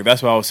 o'clock.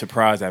 That's why I was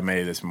surprised I made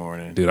it this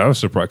morning. Dude, I was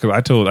surprised because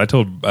I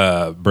told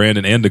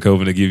Brandon and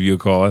DeCoven to give you a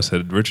call. I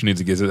said Richard needs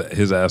to get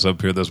his ass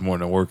up here this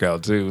morning and work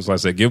out too. So I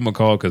said give him a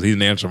call because he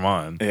didn't answer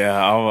mine. Yeah,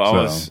 I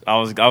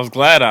was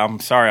glad. I'm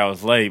sorry I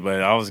was late,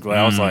 but I was glad.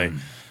 I was like,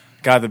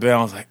 got the bell.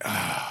 I was like,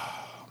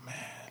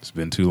 it's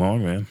been too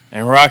long, man.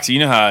 And Roxy, you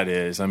know how it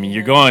is. I mean,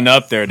 you're going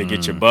up there to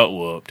get your butt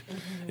whooped.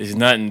 There's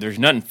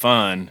nothing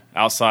fun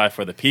outside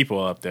for the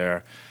people up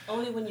there.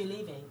 Only when you're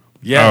leaving.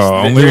 Yes,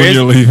 only when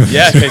you're leaving.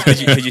 Yes,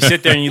 because you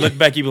sit there and you look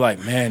back, you be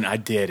like, man, I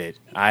did it.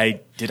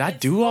 Did I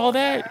do all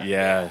that?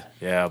 Yeah,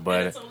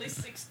 but it's only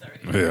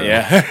 6:30.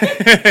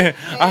 Yeah.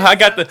 I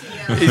got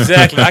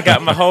exactly. I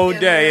got my whole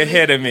day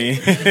ahead of me.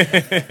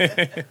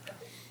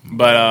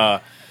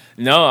 But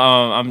no,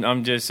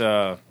 I'm just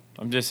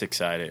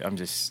excited. I'm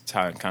just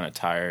kind of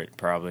tired,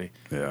 probably.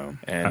 Yeah,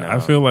 and I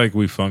feel like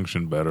we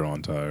function better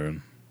on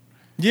tired.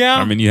 Yeah,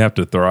 I mean, you have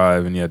to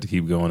thrive and you have to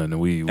keep going, and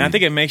I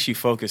think it makes you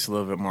focus a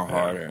little bit more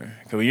harder.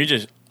 Because when you're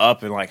just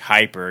up and like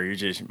hyper,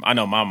 I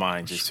know my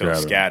mind's just so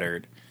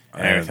scattered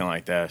and everything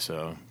like that.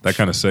 So that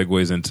kind of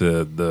segues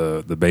into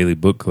the Bailey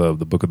Book Club,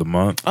 the book of the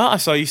month. Oh, I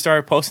saw you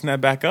started posting that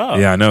back up.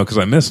 Yeah, I know, because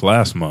I missed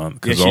last month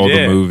because yes, all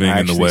the moving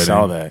and the wedding. I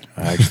saw that.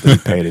 I actually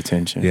paid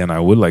attention. Yeah, and I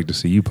would like to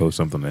see you post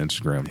something on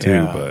Instagram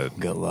too. But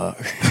good luck.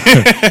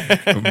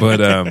 But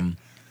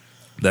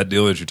that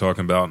deal that you're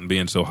talking about and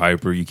being so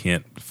hyper you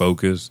can't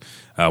focus.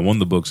 One of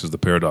the books is The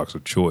Paradox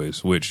of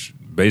Choice, which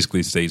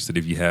basically states that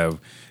if you have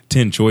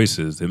 10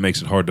 choices, it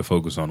makes it hard to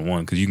focus on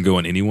one because you can go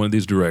in any one of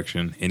these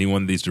directions. Any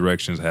one of these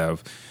directions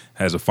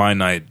has a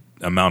finite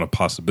amount of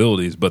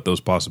possibilities, but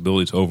those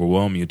possibilities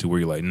overwhelm you to where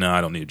you're like, nah,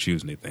 I don't need to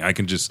choose anything. I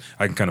can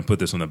kind of put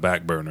this on the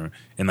back burner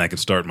and I can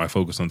start my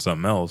focus on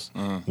something else.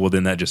 Well,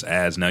 then that just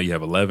adds, now you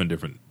have 11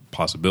 different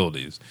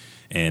possibilities,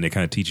 and it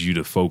kind of teaches you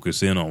to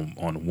focus in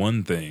on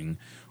one thing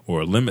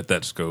or limit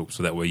that scope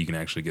so that way you can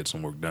actually get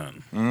some work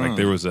done. Like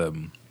there was a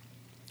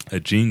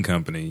jean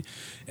company,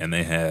 and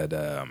they had,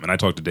 and I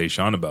talked to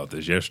Deshaun about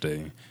this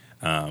yesterday.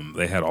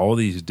 They had all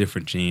these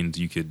different jeans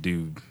you could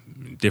do,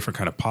 different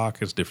kind of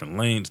pockets, different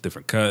lengths,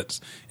 different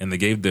cuts, and they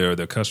gave their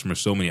customers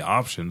so many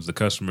options. The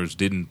customers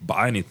didn't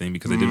buy anything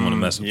because they didn't want to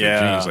mess up their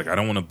jeans. Like, I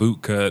don't want a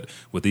boot cut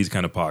with these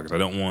kind of pockets. I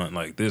don't want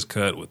like this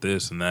cut with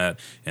this and that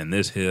and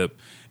this hip.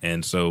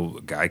 And so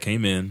a guy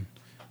came in,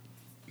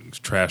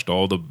 trashed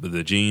all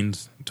the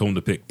jeans, told them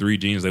to pick 3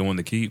 jeans they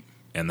wanted to keep,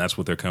 and that's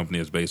what their company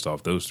is based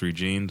off, those 3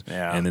 jeans.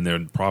 Yeah. And then their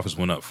profits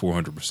went up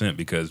 400%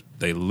 because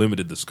they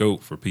limited the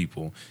scope for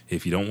people.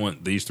 If you don't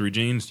want these 3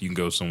 jeans, you can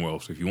go somewhere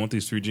else. If you want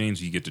these 3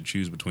 jeans, you get to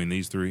choose between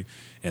these 3.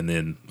 And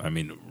then, I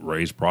mean,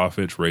 raise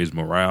profits, raise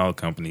morale,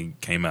 company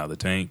came out of the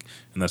tank,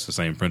 and that's the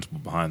same principle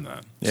behind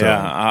that.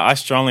 Yeah, I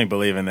strongly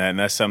believe in that, and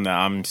that's something that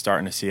I'm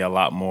starting to see a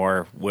lot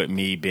more with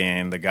me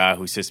being the guy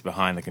who sits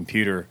behind the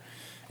computer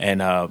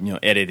and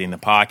editing the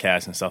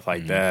podcast and stuff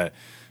like that.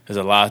 There's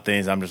a lot of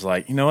things I'm just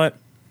like, you know what?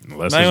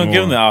 Less I'm not even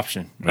give them the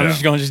option. I'm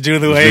just going to do it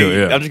the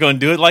way. I'm just going to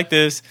do it like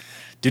this.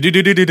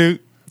 Do.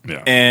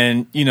 Yeah.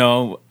 And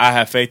I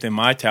have faith in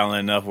my talent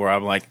enough where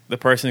I'm like, the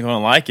person's going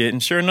to like it,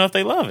 and sure enough,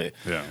 they love it.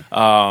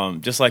 Yeah.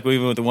 Just like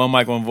even with the One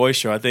Mic One Voice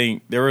show, I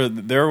think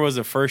there was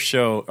the first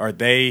show, or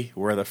they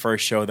were the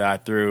first show that I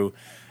threw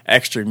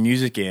extra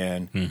music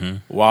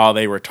in while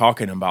they were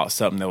talking about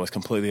something that was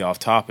completely off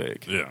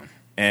topic. Yeah.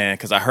 And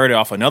because I heard it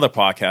off another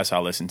podcast I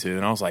listened to,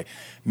 and I was like,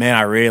 man,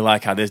 I really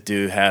like how this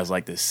dude has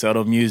like this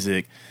subtle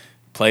music,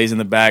 plays in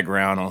the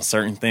background on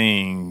certain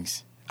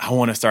things. I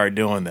want to start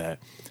doing that.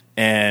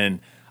 And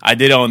I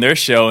did it on their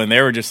show, and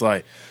they were just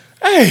like,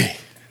 hey.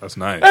 That's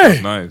nice. Hey,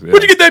 that's nice. Yeah.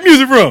 Where'd you get that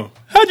music from?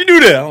 How'd you do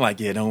that? I'm like,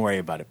 yeah, don't worry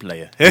about it,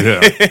 player. Yeah.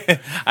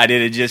 I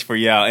did it just for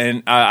y'all.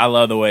 And I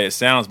love the way it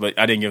sounds, but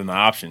I didn't give them the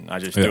option. I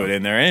just threw it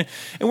in there. And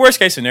in worst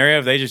case scenario,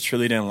 if they just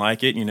truly didn't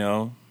like it,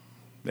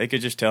 they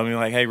could just tell me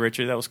like, hey,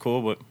 Richard, that was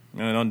cool, but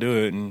don't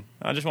do it. And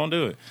I just won't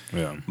do it.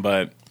 Yeah.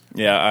 But,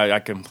 yeah,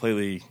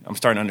 I'm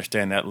starting to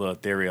understand that little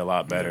theory a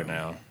lot better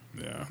now.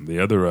 Yeah. The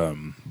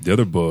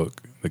other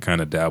book that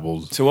kind of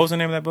dabbles. So what was the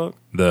name of that book?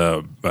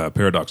 The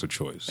Paradox of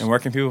Choice. And where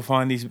can people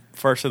find these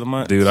first of the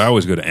month? Dude, I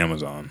always go to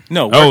Amazon.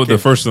 No. The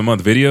first of the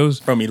month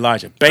videos? From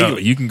Elijah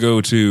Bailey. You can go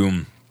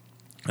to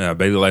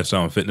Bailey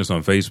Lifestyle and Fitness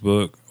on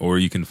Facebook, or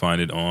you can find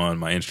it on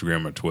my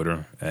Instagram or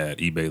Twitter at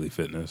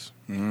eBaileyFitness.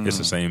 It's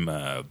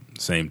the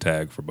same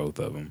tag for both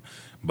of them.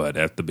 But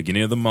at the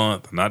beginning of the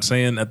month, I'm not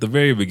saying at the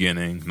very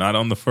beginning, not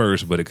on the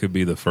 1st, but it could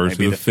be the 1st or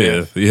the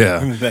 5th. Yeah.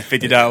 That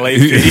 $50 late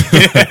fee.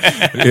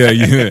 Yeah,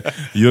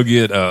 you'll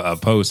get a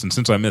post. And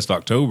since I missed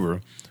October,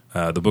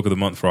 the book of the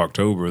month for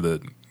October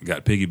that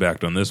got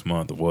piggybacked on this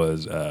month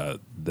was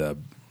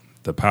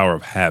the power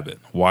of habit,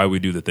 why we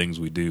do the things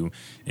we do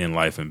in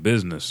life and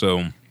business.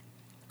 So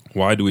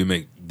why do we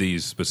make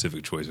these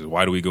specific choices?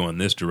 Why do we go in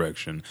this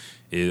direction?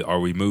 Are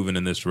we moving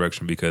in this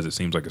direction because it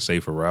seems like a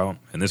safer route?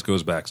 And this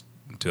goes back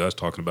to us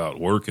talking about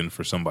working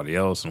for somebody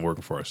else and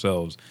working for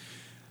ourselves.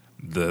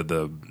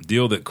 The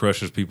deal that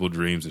crushes people's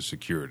dreams is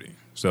security.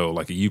 So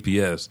like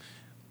a UPS,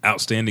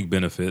 outstanding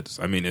benefits.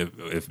 I mean,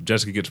 if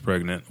Jessica gets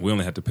pregnant, we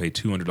only have to pay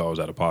 $200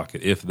 out of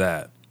pocket, if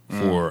that,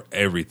 for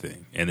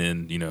everything. And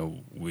then, you know,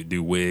 we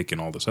do WIC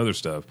and all this other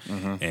stuff.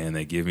 And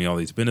they give me all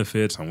these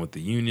benefits. I'm with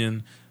the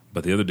union.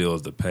 But the other deal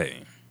is the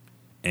pay.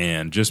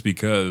 And just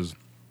because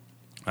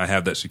I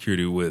have that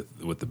security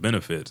with the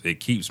benefits, it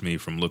keeps me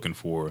from looking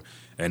for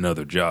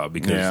another job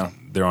because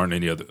there aren't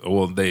any other.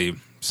 Well, they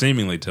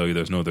seemingly tell you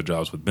there's no other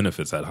jobs with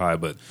benefits that high,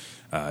 but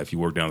if you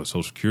work down at the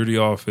Social Security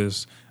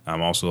office,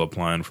 I'm also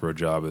applying for a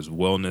job as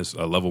wellness,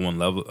 a level 1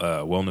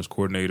 wellness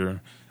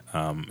coordinator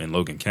in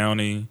Logan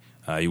County.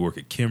 You work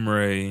at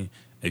Kimray.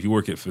 If you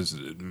work at,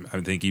 I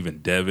think even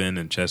Devon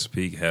and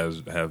Chesapeake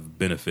have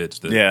benefits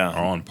that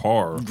are on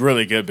par.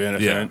 Really good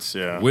benefits,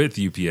 with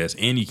UPS,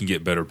 and you can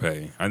get better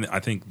pay. I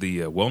think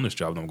the wellness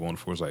job that I'm going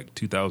for is like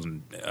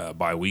 $2,000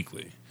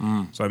 biweekly.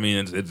 So I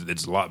mean,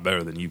 it's a lot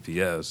better than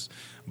UPS,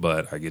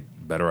 but I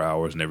get better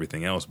hours and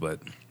everything else.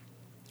 But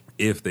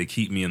if they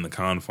keep me in the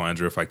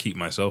confines, or if I keep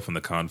myself in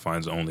the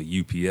confines, only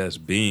UPS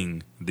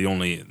being the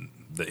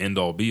end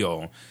all be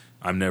all,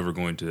 I'm never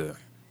going to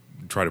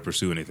try to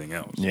pursue anything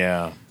else.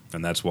 Yeah.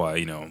 And that's why,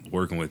 you know,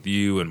 working with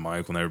you and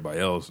Michael and everybody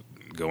else,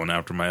 going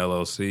after my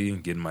LLC,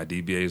 getting my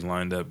DBAs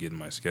lined up, getting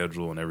my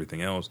schedule and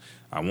everything else,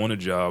 I want a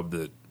job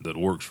that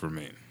works for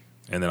me.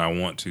 And then I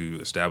want to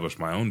establish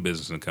my own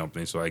business and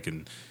company so I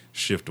can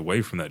shift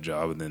away from that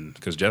job. And then,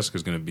 because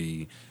Jessica's going to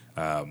be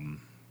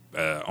on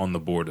the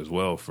board as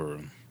well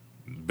for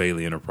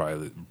Bailey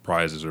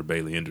Enterprises or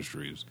Bailey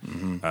Industries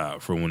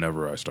for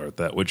whenever I start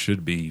that, which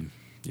should be,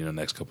 you know,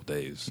 next couple of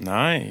days.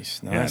 Nice.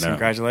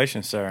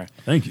 Congratulations, sir.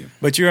 Thank you.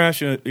 But you're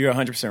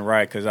 100%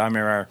 right, because I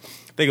remember,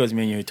 I think it was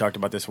me and you who talked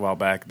about this a while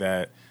back,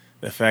 that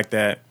the fact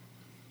that,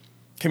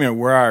 I can't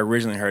remember where I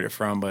originally heard it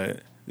from,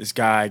 but this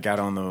guy got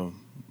on the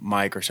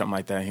mic or something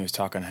like that, and he was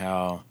talking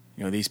how,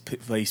 you know, these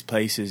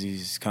places,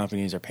 these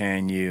companies are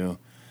paying you,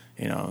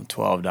 you know,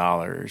 $12,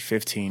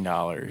 $15,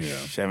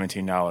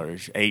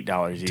 $17,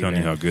 $8 even. Telling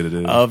you how good it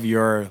is. Of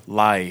your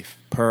life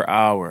per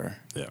hour.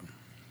 Yeah.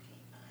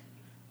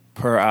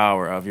 Per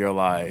hour of your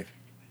life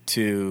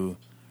to,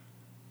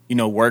 you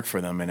know, work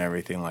for them and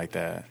everything like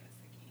that.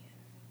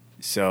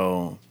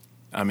 So,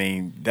 I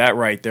mean, that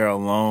right there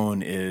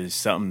alone is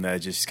something that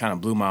just kind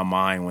of blew my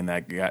mind when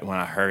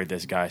I heard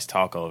this guy's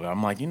talk over it.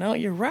 I'm like, you know,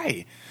 you're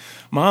right.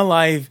 My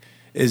life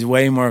is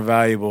way more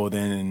valuable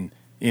than,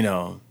 you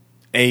know,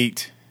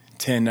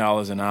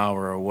 $8-10 an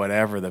hour or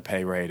whatever the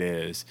pay rate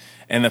is.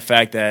 And the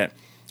fact that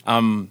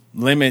I'm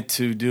limited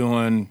to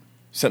doing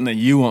something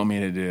that you want me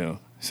to do.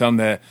 Something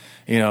that,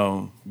 you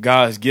know,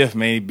 God's gift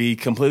may be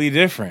completely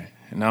different.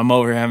 And I'm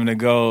over having to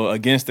go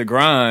against the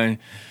grind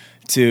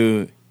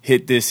to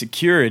hit this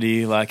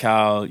security, like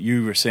how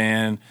you were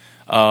saying,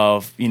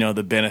 of, you know,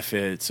 the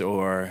benefits,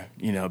 or,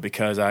 you know,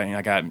 because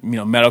I got, you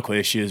know, medical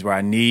issues where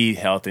I need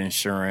health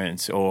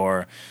insurance,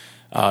 or,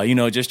 you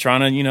know, just trying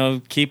to, you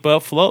know, keep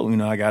afloat. You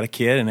know, I got a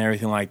kid and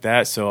everything like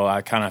that. So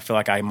I kind of feel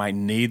like I might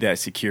need that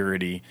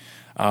security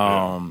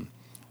of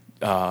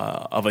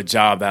a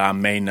job that I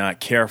may not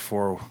care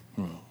for,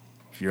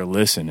 you're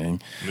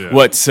listening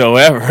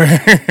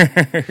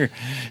whatsoever.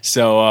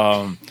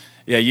 So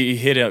you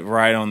hit it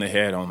right on the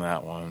head on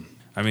that one.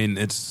 I mean,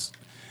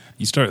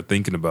 you start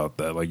thinking about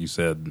that, like you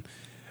said.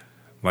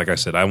 Like I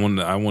said, I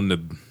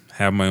wanted to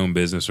have my own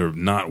business or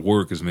not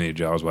work as many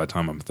jobs by the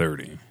time I'm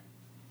 30.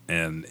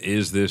 And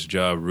is this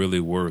job really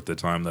worth the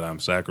time that I'm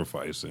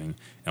sacrificing,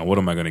 and what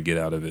am I going to get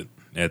out of it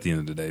at the end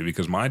of the day?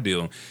 Because my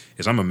deal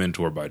is I'm a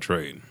mentor by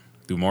trade.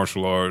 Through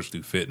martial arts,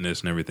 through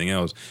fitness and everything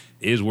else.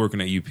 Is working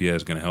at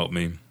UPS going to help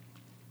me?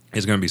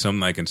 It's going to be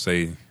something I can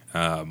say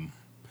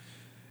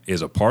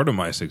is a part of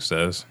my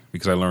success,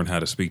 because I learned how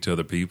to speak to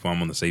other people.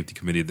 I'm on the safety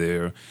committee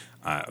there.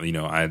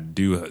 I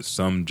do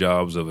some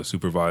jobs of a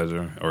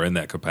supervisor, or in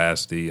that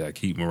capacity. I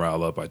keep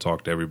morale up. I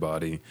talk to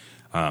everybody,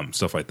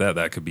 stuff like that.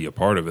 That could be a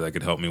part of it. That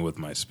could help me with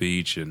my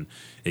speech, and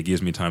it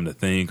gives me time to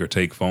think or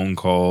take phone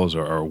calls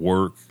or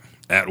work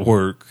at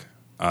work.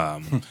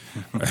 I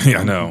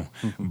know,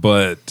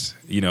 but,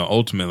 you know,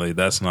 ultimately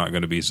that's not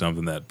going to be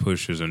something that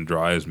pushes and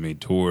drives me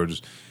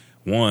towards,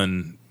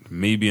 one,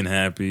 me being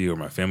happy, or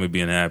my family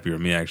being happy, or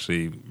me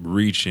actually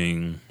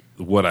reaching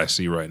what I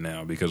see right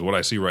now. Because what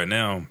I see right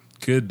now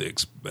could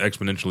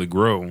exponentially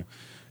grow,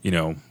 you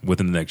know,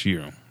 within the next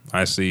year.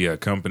 I see a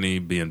company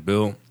being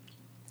built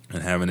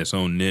and having its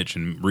own niche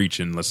and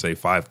reaching, let's say,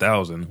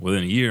 5,000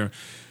 within a year,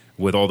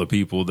 with all the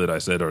people that I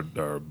said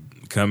are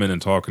coming and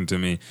talking to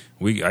me.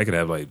 I could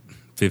have like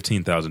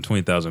 15,000,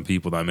 20,000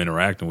 people that I'm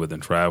interacting with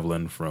and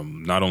traveling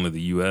from not only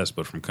the U.S.,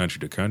 but from country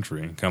to country,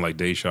 kind of like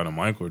Deshaun and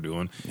Michael are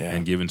doing,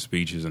 and giving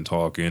speeches and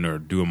talking or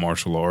doing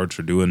martial arts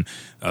or doing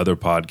other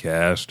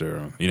podcasts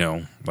or,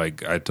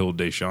 like I told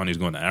Deshaun he's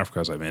going to Africa.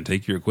 I was like, man,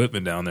 take your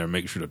equipment down there and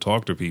make sure to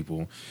talk to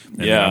people. And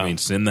then,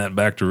 send that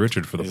back to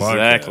Richard for the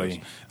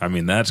podcast. I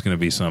mean, that's going to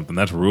be something.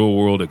 That's real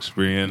world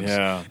experience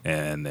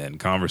and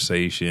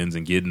conversations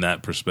and getting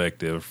that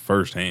perspective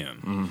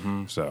firsthand.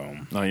 Mm-hmm. So,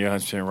 no, you're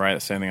 100%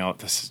 right. Same thing.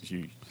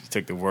 You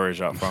took the words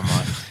out from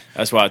my.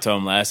 That's why I told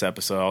him last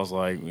episode. I was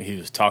like, he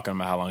was talking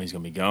about how long he's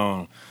going to be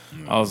gone.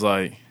 I was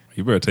like,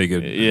 you better take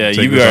it. Yeah,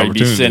 you better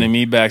be sending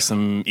me back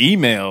some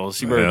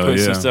emails. You better put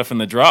some stuff in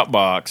the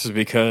Dropbox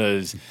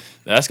because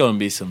that's going to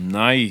be some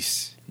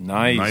nice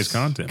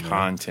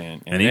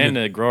content. And then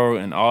to grow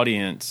an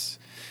audience.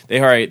 They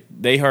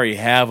already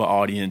have an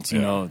audience,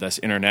 that's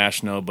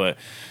international, but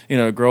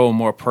grow a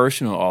more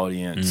personal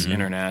audience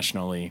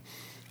internationally.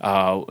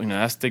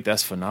 I think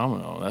that's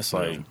phenomenal. That's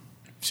like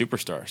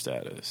superstar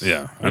status.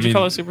 Yeah, Would you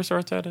call it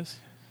superstar status?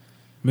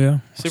 Yeah,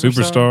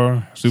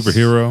 superstar,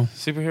 superhero,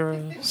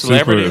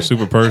 celebrity,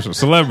 super person,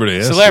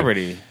 celebrity.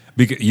 Celebrity.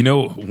 Because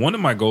one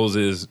of my goals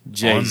is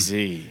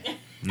Jay-Z.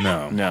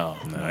 No.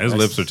 His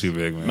lips are too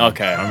big, man.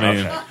 Okay.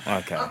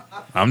 Okay.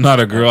 I'm not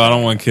a girl. I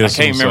don't want to kiss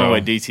him. I can't remember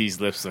what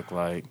DT's lips look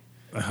like.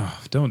 Oh,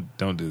 don't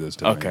do this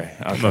to me. Okay.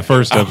 My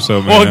first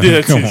episode, man. Won't do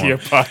this to your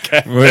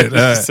podcast. Wait,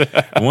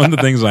 one of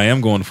the things I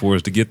am going for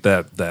is to get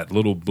that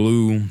little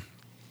blue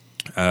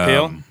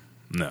pill.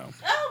 No.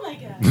 Oh my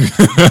god.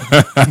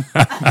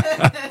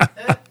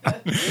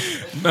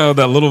 No,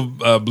 that little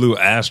blue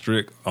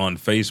asterisk on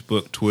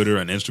Facebook, Twitter,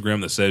 and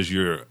Instagram that says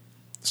you're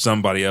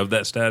somebody of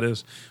that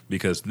status,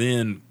 because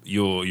then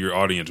your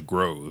audience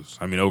grows.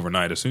 I mean,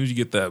 overnight, as soon as you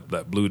get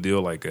that blue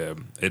deal, like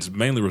it's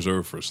mainly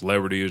reserved for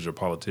celebrities or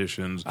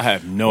politicians. I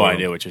have no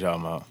idea what you're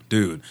talking about,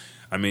 dude.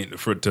 I mean,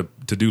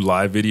 to do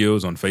live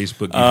videos on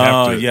Facebook,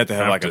 you have to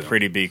have like a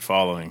pretty big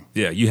following.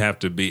 Yeah, you have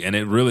to be, and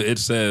it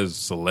says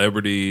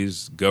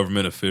celebrities,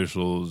 government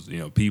officials,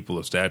 people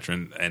of stature,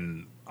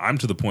 and I'm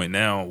to the point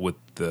now with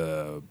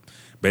the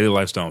Bailey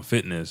Lifestyle and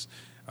Fitness.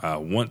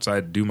 Once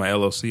I do my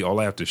LLC, all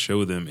I have to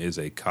show them is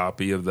a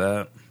copy of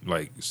that,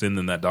 like send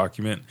them that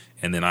document,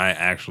 and then I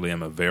actually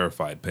am a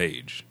verified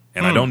page.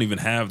 And I don't even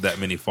have that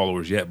many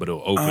followers yet, but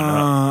it'll open up.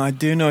 I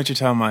do know what you're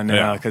talking about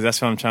now, because that's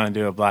what I'm trying to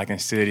do at Black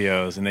and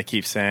Studios, and they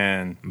keep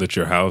saying that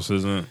your house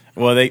isn't.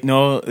 Well,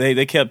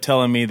 they kept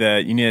telling me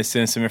that you need to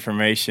send some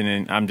information,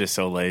 and I'm just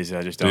so lazy.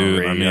 I just don't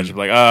read. I'm just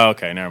like, oh,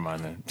 okay, never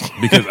mind then.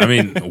 Because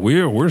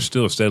we're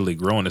still steadily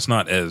growing. It's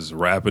not as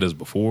rapid as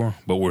before,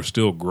 but we're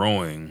still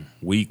growing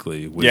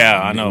weekly.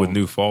 I know, with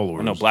new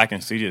followers. I know Black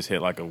and Studios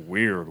hit like a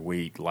weird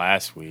week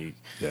last week.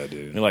 Yeah,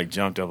 dude. It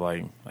jumped up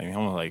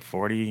almost like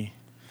 40.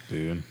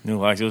 Dude, new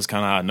likes. It was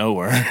kind of out of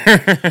nowhere.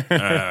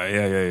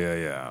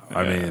 Yeah.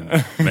 I mean,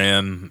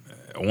 man,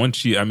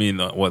 once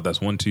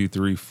that's 1, 2,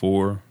 3,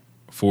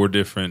 4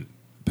 different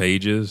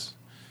pages,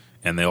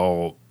 and they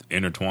all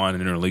intertwine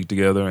and interlink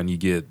together, and you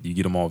get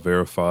them all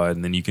verified,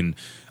 and then you can.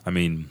 I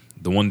mean,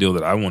 the one deal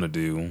that I want to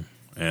do,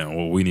 and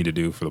what we need to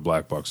do for the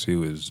Black Box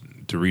too, is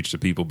to reach the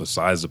people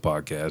besides the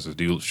podcast, is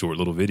do short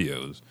little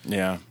videos,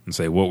 and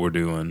say what we're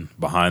doing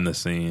behind the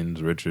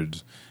scenes.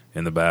 Richard's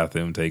in the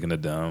bathroom taking a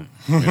dump.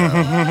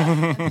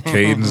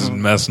 Caden's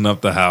messing up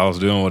the house,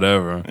 doing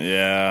whatever.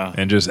 Yeah.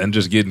 And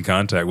just get in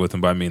contact with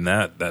them. But I mean,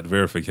 that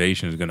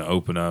verification is going to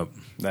open up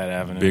that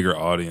avenue, bigger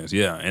audience.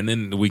 Yeah. And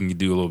then we can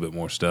do a little bit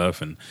more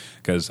stuff. And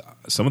because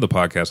some of the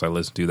podcasts I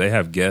listen to, they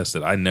have guests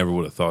that I never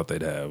would have thought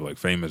they'd have, like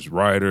famous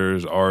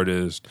writers,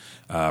 artists,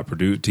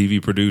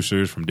 TV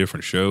producers from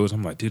different shows.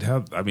 I'm like, dude,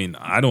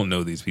 I don't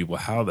know these people.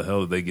 How the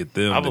hell did they get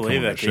them? I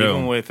believe that.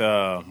 Even with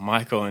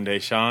Michael and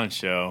Deshaun's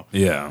show.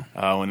 Yeah.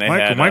 When they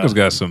Michael's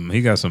got some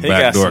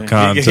backdoor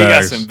contacts. He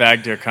got some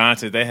backdoor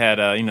contacts. They had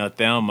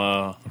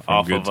Thelma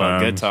off of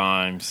Good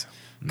Times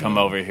come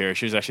over here.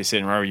 She was actually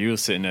sitting right where you were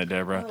sitting at,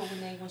 Deborah. Oh,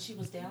 when she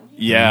was down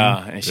here?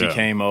 Yeah, and she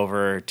came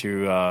over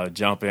to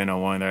jump in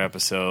on one of their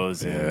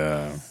episodes. And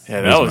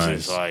that was nice.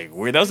 Just like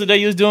weird. That was the day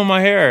you was doing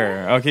my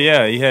hair. Okay,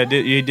 yeah,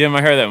 you did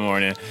my hair that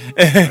morning.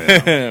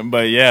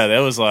 But yeah, that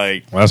was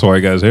like. Well, that's why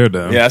he got his hair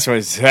done. Yeah, that's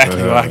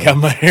exactly why I got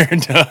my hair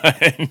done.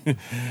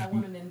 I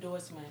want an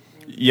endorsement.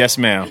 Yes,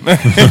 ma'am.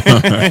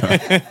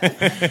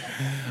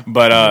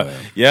 But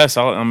yes,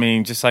 I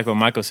mean, just like what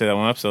Michael said that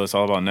one episode, it's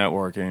all about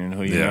networking and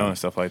who you know and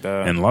stuff like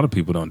that. And a lot of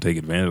people don't take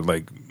advantage.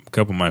 Like a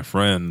couple of my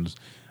friends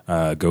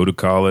go to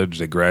college,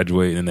 they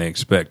graduate, and they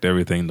expect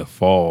everything to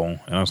fall.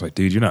 And I was like,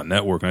 dude, you're not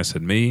networking. I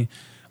said, me?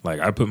 Like,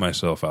 I put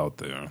myself out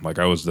there. Like,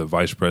 I was the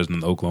vice president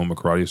of the Oklahoma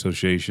Karate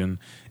Association.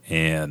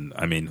 And,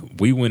 I mean,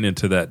 we went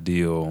into that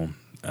deal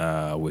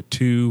with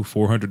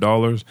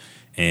 $400.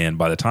 And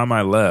by the time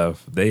I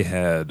left, they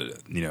had,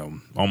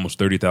 almost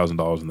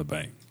 $30,000 in the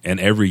bank. And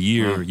every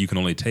year you can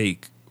only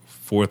take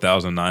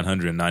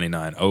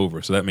 4,999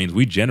 over. So that means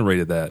we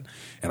generated that.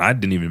 And I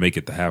didn't even make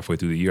it to halfway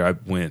through the year. I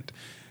went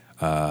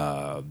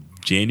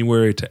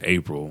January to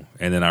April,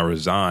 and then I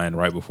resigned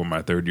right before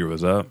my third year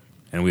was up.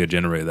 And we had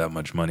generated that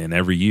much money. And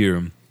every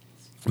year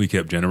We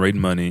kept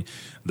generating money.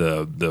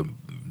 The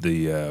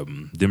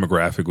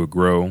demographic would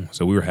grow.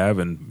 So we were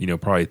having,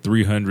 probably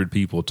 300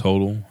 people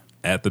total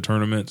at the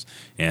tournaments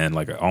and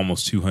like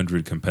almost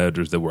 200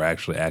 competitors that were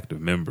actually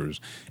active members.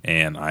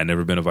 And I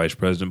never been a vice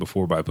president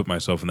before, but I put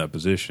myself in that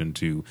position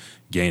to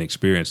gain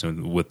experience.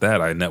 And with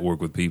that, I networked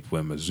with people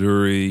in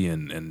Missouri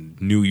and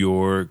New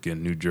York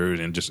and New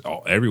Jersey and just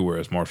everywhere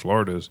as martial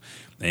artists.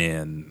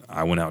 And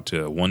I went out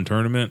to one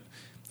tournament.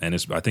 And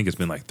I think it's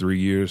been like 3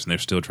 years, and they're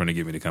still trying to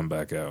get me to come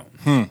back out.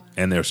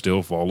 And they're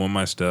still following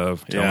my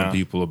stuff, telling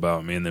people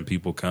about me, and then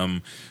people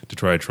come to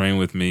try to train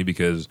with me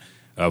because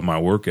of my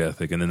work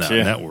ethic and then that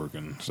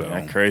networking. So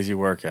that crazy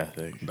work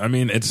ethic. I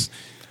mean, it's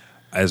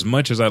as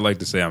much as I'd like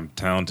to say I'm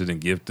talented and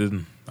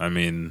gifted. I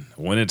mean,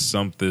 when it's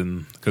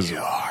something, because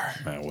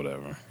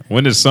whatever.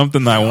 When it's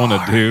something that I want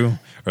to do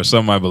or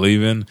something I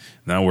believe in,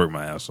 then I work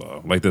my ass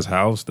off. Like this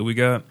house that we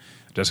got.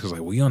 Jessica's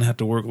like, we don't have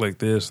to work like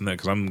this and that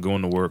because I'm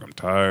going to work. I'm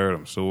tired.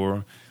 I'm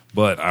sore.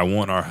 But I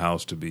want our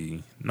house to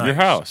be nice. Your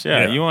house,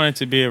 yeah. You want it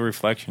to be a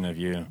reflection of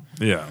you.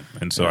 Yeah.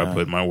 And so I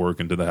put my work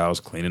into the house,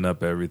 cleaning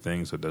up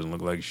everything so it doesn't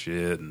look like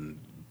shit and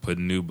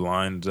putting new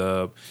blinds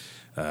up,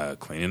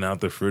 cleaning out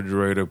the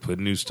refrigerator,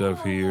 putting new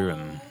stuff here.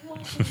 And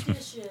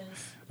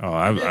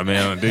I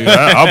mean, dude,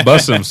 I'll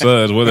bust some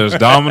suds. Whether it's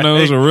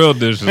Domino's or real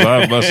dishes,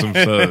 I'll bust some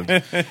suds.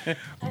 I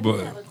do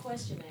have a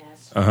question to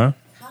ask. Uh-huh.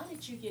 How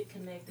did you get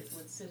connected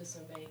with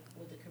Citizen Bank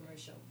with the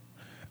commercial?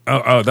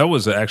 Oh, that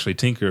was actually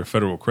Tinker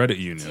Federal Credit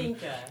Union.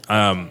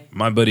 Okay.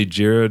 My buddy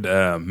Jared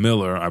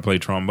Miller, I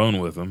played trombone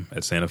with him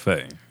at Santa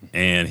Fe,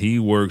 and he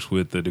works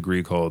with a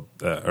degree called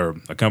or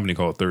a company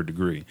called Third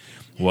Degree.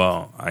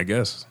 Well, I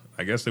guess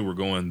they were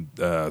going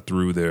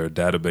through their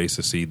database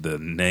to see the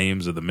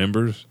names of the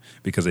members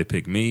because they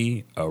picked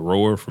me, a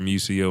rower from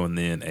UCO, and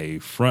then a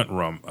front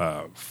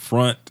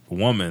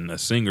woman, a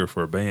singer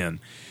for a band.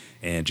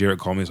 And Jared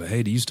called me and said,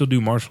 "Hey, do you still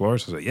do martial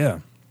arts?" I said, "Yeah."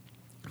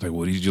 He's like,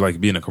 "Well, did you like to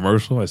be in a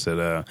commercial?" I said,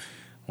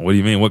 "What do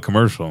you mean? What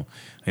commercial?"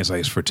 And he's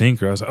like, "It's for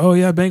Tinker." I was like, "Oh,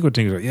 yeah, Banquet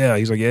Tinker." Like, yeah.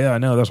 He's like, "Yeah, I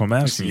know. That's what I'm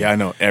asking." Yeah, I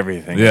know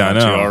everything. Yeah, I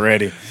know you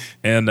already.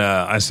 And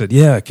I said,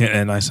 "Yeah."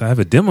 And I said, "I have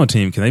a demo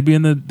team. Can they be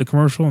in the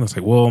commercial?" And it's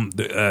like, "Well,"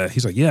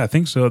 he's like, "Yeah, I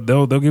think so.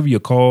 They'll give you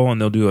a call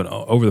and they'll do an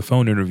over the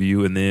phone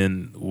interview, and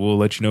then we'll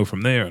let you know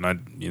from there." And I,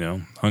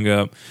 hung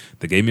up.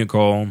 They gave me a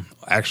call.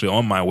 Actually,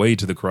 on my way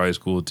to the karate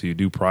school to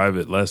do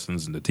private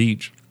lessons and to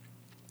teach.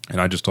 And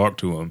I just talked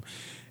to him.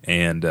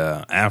 And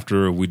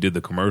after we did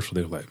the commercial,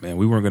 they were like, "Man,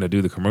 we weren't going to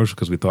do the commercial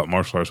because we thought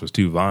martial arts was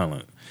too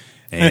violent."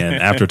 And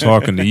after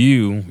talking to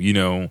you,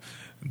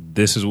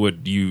 this is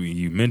what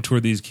you mentor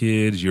these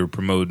kids. You're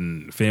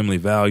promoting family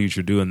values.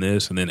 You're doing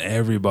this. And then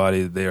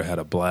everybody there had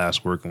a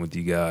blast working with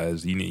you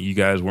guys. You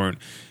guys weren't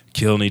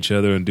killing each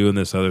other and doing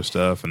this other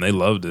stuff, and they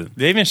loved it. Did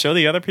they even show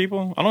the other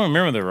people? I don't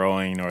remember the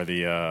rowing or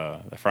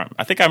the front.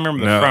 I think I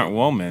remember the front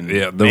woman.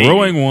 Yeah, the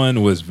rowing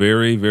one was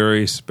very,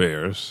 very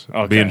sparse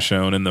being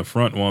shown, and the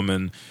front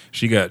woman,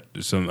 she got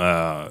some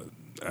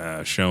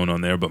shown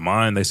on there,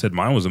 but they said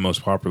mine was the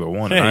most popular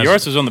one. Yeah,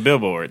 yours was on the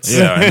billboards.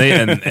 Yeah,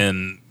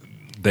 and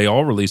they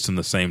all released in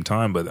the same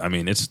time, but I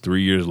mean, it's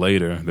 3 years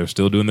later. They're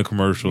still doing the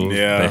commercials.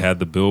 Yeah. They had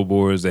the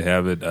billboards. They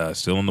have it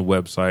still on the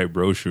website,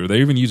 brochure. They're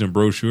even using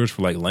brochures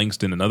for like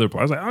Langston and other places.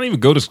 I was like, I don't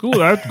even go to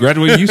school. I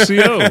graduated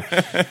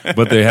UCO.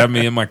 But they have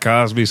me in my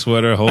Cosby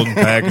sweater holding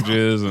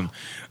packages and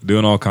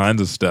doing all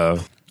kinds of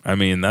stuff. I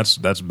mean, that's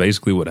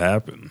basically what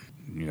happened.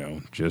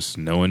 Just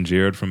knowing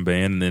Jared from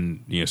band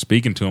and then,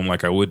 speaking to him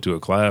like I would to a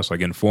class,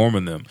 like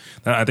informing them.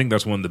 I think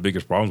that's one of the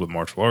biggest problems with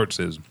martial arts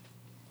is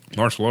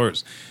martial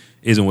arts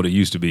isn't what it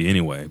used to be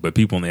anyway. But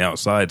people on the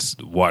outside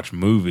watch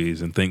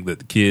movies and think that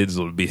the kids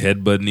will be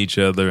headbutting each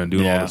other and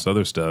doing all this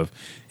other stuff.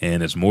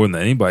 And it's more than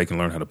that. Anybody can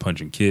learn how to punch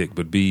and kick,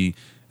 but be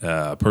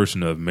a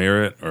person of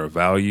merit or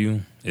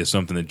value is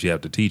something that you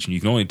have to teach. And you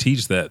can only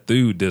teach that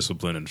through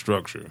discipline and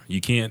structure. You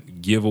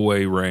can't give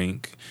away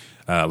rank,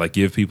 like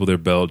give people their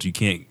belts. You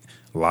can't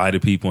lie to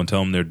people and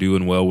tell them they're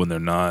doing well when they're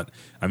not.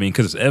 I mean,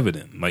 because it's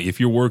evident. Like if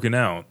you're working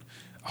out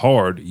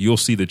hard, you'll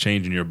see the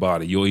change in your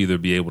body. You'll either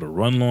be able to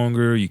run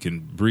longer, you can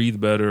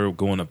breathe better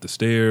going up the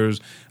stairs.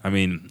 I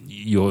mean,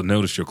 you'll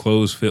notice your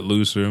clothes fit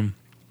looser.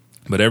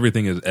 But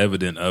everything is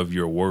evident of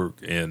your work,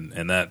 and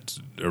that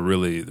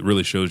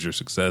really shows your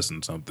success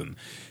in something.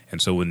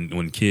 And so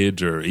when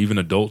kids or even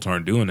adults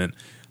aren't doing it,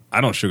 I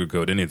don't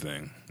sugarcoat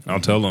anything. I'll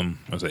tell them,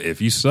 I say,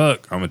 if you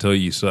suck, I'm going to tell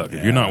you you suck.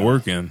 If you're not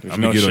working,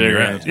 I'm going to get on your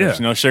ass.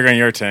 There's no sugar in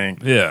your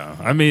tank. Yeah.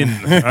 I mean,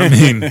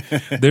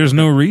 there's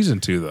no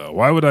reason to, though.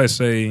 Why would I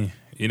say,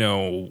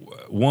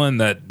 one,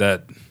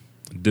 that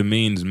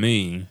demeans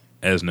me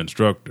as an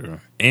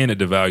instructor, and it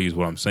devalues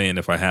what I'm saying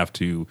if I have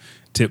to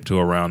tiptoe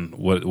around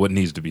what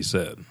needs to be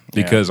said.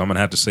 Because I'm going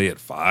to have to say it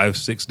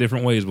 5-6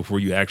 different ways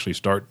before you actually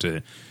start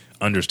to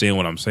understand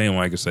what I'm saying.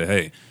 When I can say,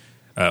 hey,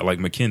 like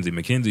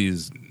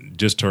Mackenzie's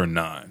just turned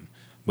 9.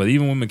 But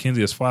even when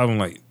Mackenzie is 5, I'm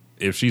like,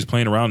 if she's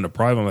playing around in the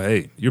private, I'm like,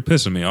 hey, you're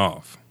pissing me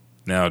off.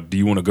 Now, do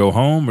you want to go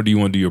home or do you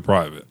want to do your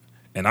private?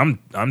 And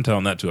I'm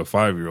telling that to a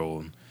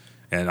 5-year-old.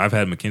 And I've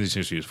had Mackenzie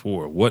since she was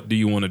 4. What do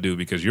you want to do?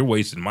 Because you're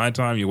wasting my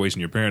time. You're wasting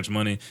your parents'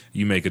 money.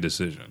 You make a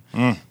decision.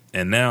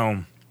 And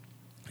now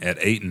at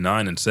 8 and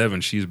 9 and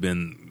 7, she's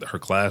been her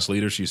class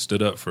leader. She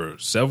stood up for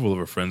several of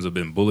her friends who have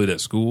been bullied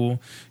at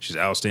school. She's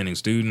an outstanding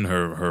student.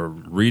 Her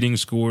reading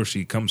score,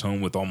 she comes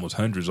home with almost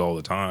hundreds all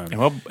the time.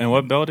 And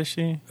what belt is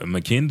she?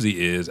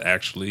 Mackenzie is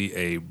actually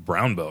a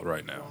brown belt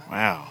right now.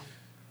 Wow.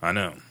 I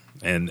know.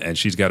 And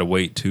she's got to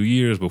wait 2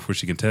 years before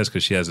she can test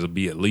because she has to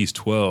be at least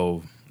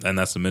 12, and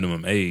that's the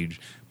minimum age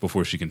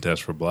before she can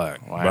test for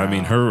black. Wow. But I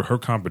mean, her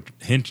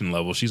comprehension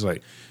level, she's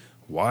like,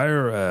 why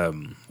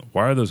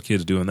are those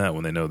kids doing that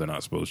when they know they're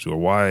not supposed to? Or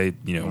why,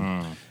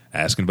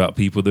 asking about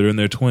people that are in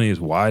their 20s,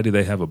 why do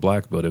they have a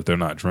black belt if they're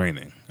not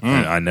training?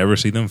 And I never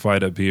see them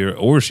fight up here.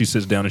 Or she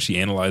sits down and she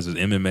analyzes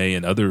MMA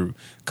and other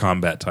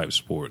combat type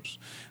sports.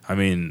 I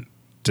mean,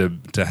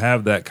 to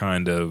have that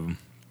kind of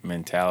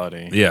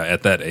mentality. Yeah,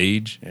 at that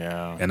age.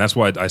 Yeah. And that's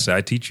why I say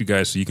I teach you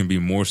guys so you can be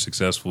more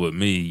successful at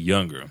me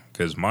younger.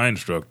 Because my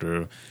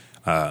instructor,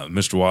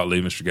 Mr.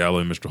 Watley, Mr.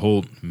 Galloway, Mr.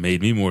 Holt,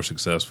 made me more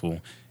successful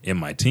in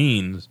my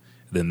teens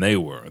than they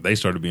were. They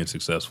started being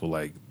successful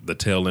like the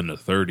tail end of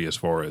 30 as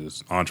far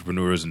as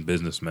entrepreneurs and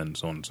businessmen and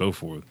so on and so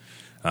forth.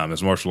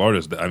 As martial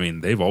artists, I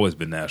mean, they've always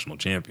been national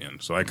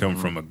champions. So I come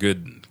from a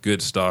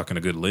good stock and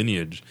a good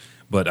lineage.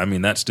 But, I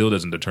mean, that still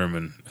doesn't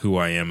determine who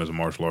I am as a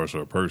martial artist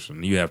or a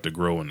person. You have to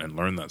grow and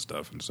learn that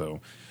stuff. And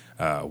so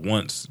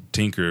once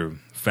Tinker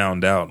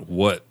found out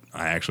what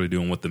I actually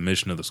do and what the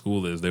mission of the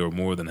school is, they were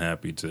more than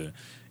happy to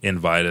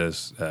invite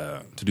us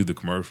to do the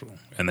commercial.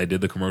 And they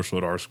did the commercial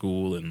at our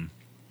school, and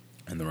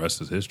the rest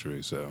is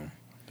history. So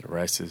the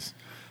rest is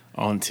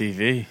on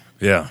TV.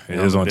 Yeah, it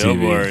is on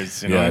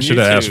billboards, TV. Yeah, I should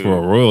have asked for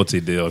a royalty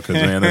deal because,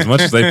 man, as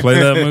much as they play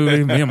that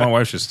movie, me and my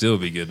wife should still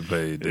be getting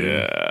paid, dude.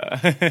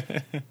 Yeah.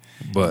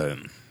 But,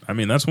 I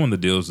mean, that's one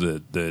of the deals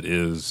that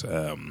is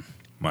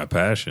my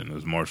passion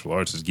as martial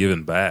arts is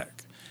giving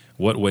back.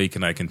 What way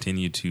can I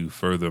continue to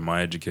further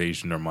my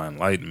education or my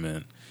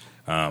enlightenment?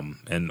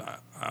 And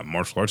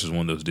martial arts is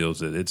one of those deals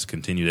that it's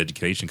continued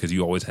education because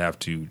you always have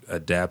to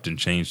adapt and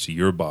change to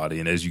your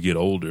body. And as you get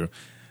older,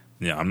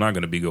 I'm not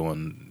going to be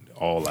going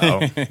all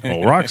out.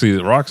 Well,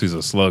 Roxy's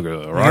a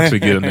slugger. Roxy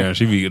get in there and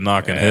she be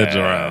knocking heads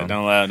around.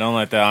 Don't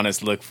let the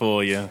honest look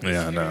fool you.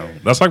 Yeah, I know.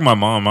 That's like my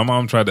mom. My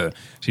mom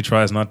she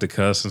tries not to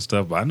cuss and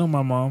stuff, but I know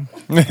my mom.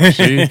 When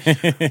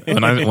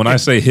I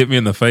say hit me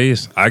in the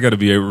face, I got to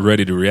be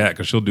ready to react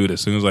because she'll do it as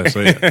soon as I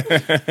say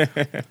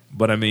it.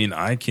 But I mean,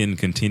 I can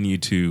continue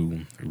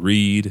to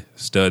read,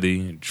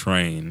 study,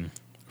 train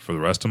for the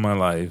rest of my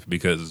life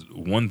because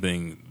one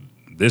thing,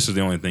 this is the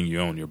only thing you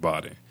own, your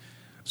body.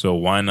 So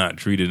why not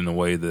treat it in a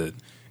way that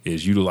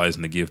is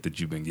utilizing the gift that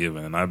you've been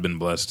given? And I've been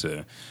blessed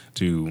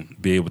to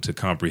be able to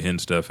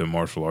comprehend stuff in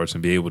martial arts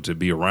and be able to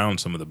be around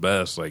some of the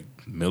best, like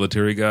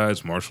military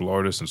guys, martial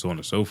artists, and so on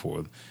and so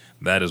forth.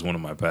 That is one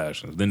of my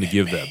passions. Then to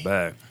give that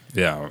back.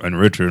 Yeah, and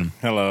Richard,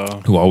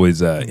 hello, who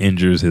always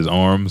injures his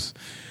arms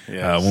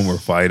when we're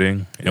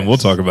fighting. And we'll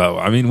talk about,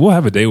 I mean, we'll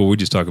have a day where we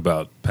just talk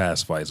about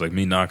past fights, like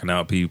me knocking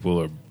out people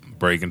or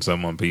breaking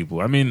some on people.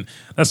 I mean,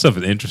 that stuff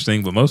is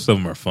interesting, but most of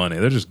them are funny.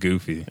 They're just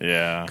goofy.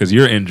 Yeah. Because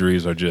your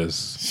injuries are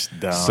just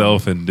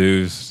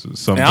self-induced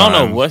sometimes. I don't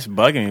know what's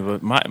bugging me,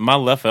 but my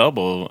left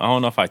elbow, I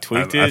don't know if I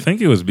tweaked it. I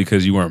think it was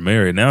because you weren't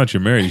married. Now that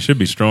you're married, you should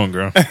be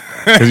stronger.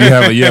 Because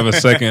you have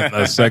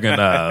a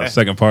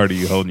second party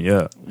you holding you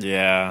up.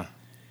 Yeah.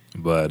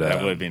 But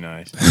that would be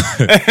nice.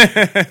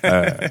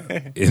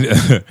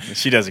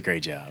 She does a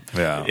great job.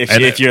 Yeah.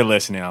 If you're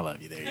listening, I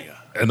love you. There you go.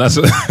 And that's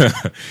a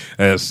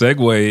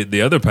segue.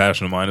 The other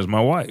passion of mine is my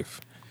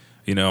wife.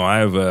 You know, I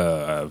have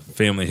a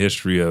family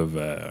history of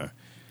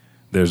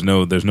there's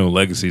no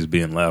legacies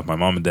being left. My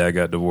mom and dad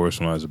got divorced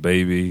when I was a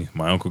baby.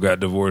 My uncle got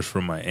divorced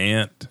from my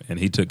aunt, and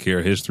he took care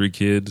of his 3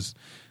 kids.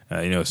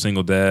 A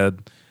single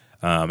dad.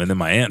 And then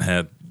my aunt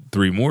had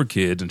 3 more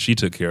kids, and she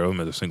took care of them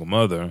as a single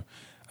mother.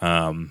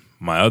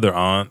 My other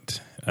aunt,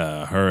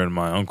 her and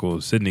my uncle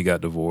Sydney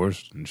got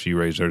divorced, and she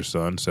raised her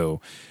son. So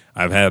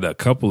I've had a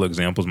couple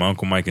examples, my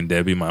Uncle Mike and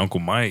Debbie. My Uncle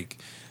Mike,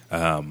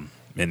 and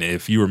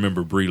if you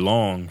remember Bree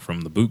Long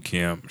from the boot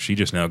camp, she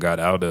just now got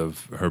out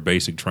of her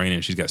basic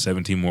training. She's got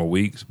 17 more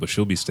weeks, but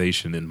she'll be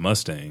stationed in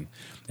Mustang.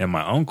 And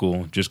my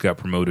uncle just got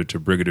promoted to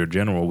Brigadier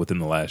General within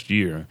the last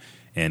year,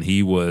 and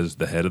he was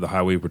the head of the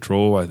Highway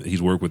Patrol.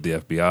 He's worked with the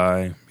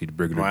FBI. He's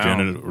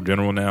Brigadier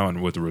General now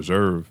and with the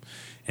Reserve,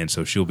 and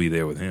so she'll be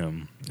there with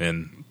him.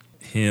 And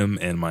him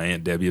and my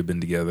Aunt Debbie have been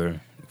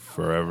together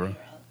forever.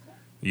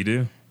 You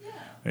do?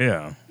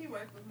 Yeah. He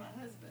worked with my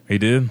husband. He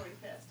did? Before he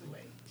passed away.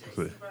 Jason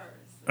Burris.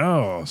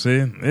 Oh,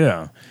 see?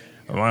 Yeah.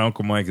 My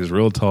Uncle Mike is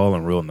real tall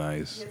and real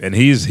nice. And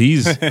he's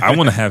I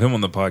want to have him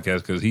on the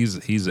podcast because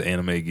he's an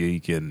anime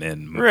geek and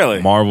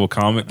really? Marvel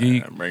comic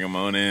geek. Bring him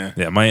on in.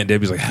 Yeah, my Aunt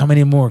Debbie's like, how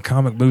many more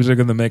comic movies are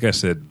going to make? I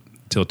said,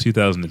 till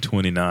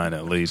 2029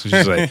 at least.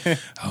 She's like,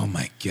 oh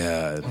my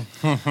God.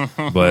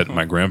 But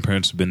my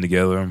grandparents have been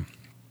together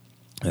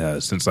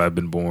since I've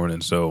been born,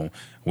 and so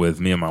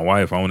with me and my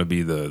wife, I want to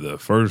be the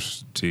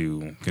first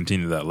to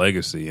continue that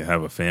legacy and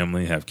have a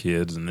family, have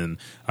kids, and then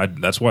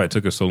that's why it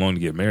took us so long to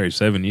get married,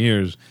 7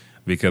 years,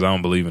 because I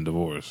don't believe in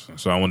divorce.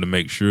 So I wanted to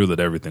make sure that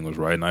everything was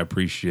right, and I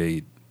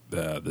appreciate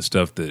the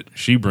stuff that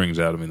she brings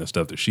out of me, the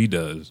stuff that she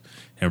does,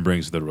 and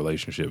brings to the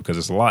relationship, because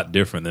it's a lot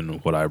different than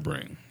what I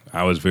bring.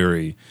 I was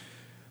very,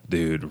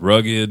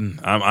 rugged.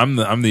 I'm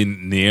the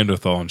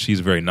Neanderthal, and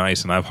she's very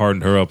nice, and I've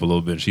hardened her up a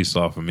little bit, and she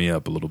softened me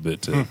up a little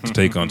bit to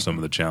take on some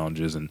of the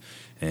challenges and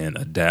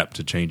adapt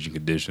to changing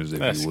conditions, if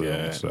That's you will.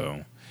 good.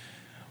 So,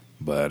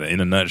 but in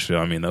a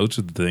nutshell, I mean, those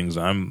are the things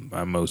I'm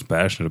most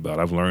passionate about.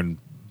 I've learned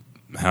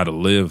how to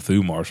live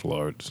through martial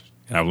arts,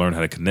 and I've learned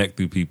how to connect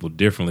through people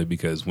differently,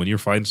 because when you're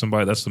fighting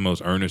somebody, that's the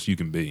most earnest you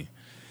can be.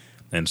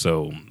 And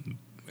so,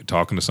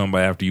 talking to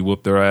somebody after you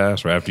whoop their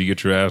ass or after you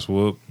get your ass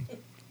whooped,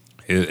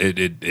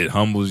 it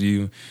humbles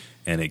you,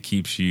 and it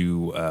keeps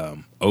you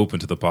open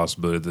to the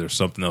possibility that there's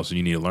something else that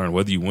you need to learn,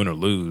 whether you win or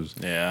lose.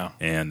 Yeah.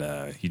 And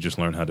you just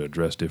learn how to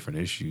address different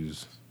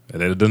issues.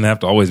 And it doesn't have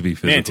to always be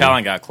physical. Me and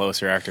Talon got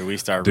closer after we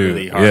started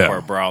really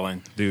hardcore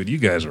brawling. Dude, you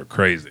guys are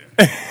crazy.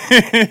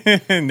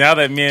 Now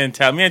that me and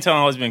Talon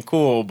always been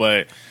cool,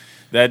 but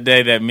that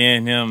day that me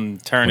and him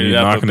turned When it you're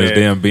up knocking a his bit,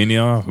 damn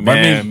beanie off.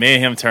 man, me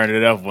and him turned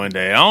it up one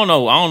day. I don't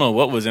know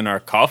what was in our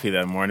coffee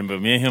that morning, but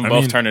me and him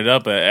both turned it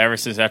up. But ever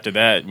since after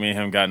that, me and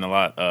him gotten a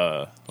lot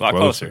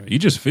closer. You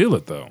just feel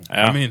it, though.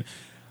 Yeah. I mean,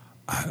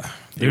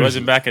 He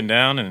wasn't backing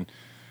down, and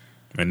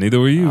neither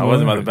were you. I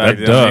wasn't about to back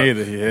That down duck,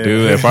 either. Yeah.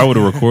 dude. If I would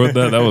have recorded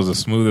that was the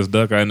smoothest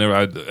duck I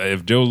never.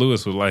 If Joe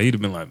Lewis was like, he'd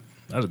have been like,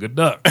 "That's a good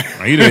duck."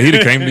 He'd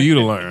have came to you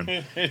to learn.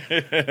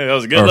 that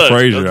was a good Or look.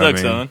 Frazier, Good look,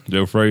 son.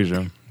 Joe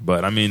Frazier.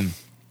 But I mean,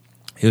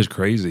 it was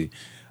crazy.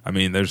 I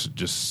mean, there's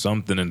just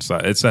something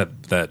inside. It's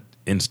that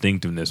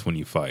instinctiveness when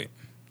you fight,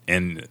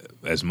 and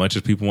as much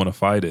as people want to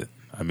fight it,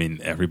 I mean,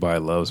 everybody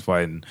loves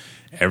fighting.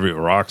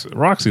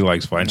 Roxy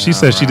likes fighting. She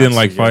said she didn't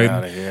like Roxy, get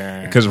outta fighting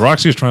here. because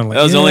Roxy was trying to. Like,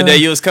 That was the only day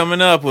you was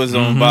coming up was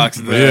on box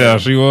day. Yeah,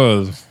 she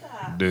was.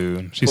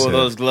 Dude, she Pull said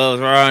those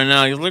gloves right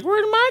now. You're like,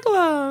 where's my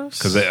gloves?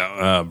 because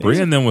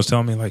Bria and them was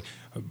telling me like.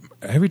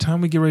 Every time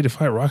we get ready to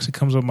fight, Roxy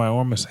comes up my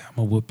arm and says, "I'm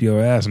gonna whoop your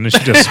ass," and then she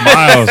just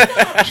smiles.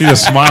 She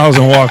just smiles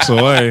and walks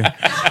away.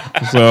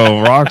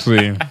 So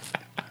Roxy,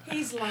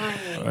 He's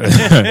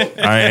lying.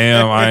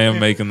 I am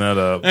making that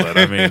up, but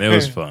I mean, it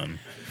was fun.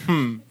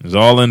 It was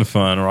all in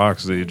fun.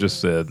 Roxy just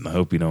said, "I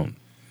hope you don't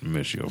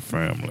miss your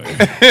family,"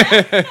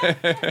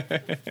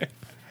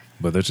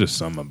 but there's just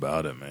something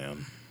about it,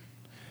 man.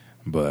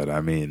 But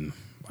I mean,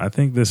 I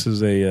think this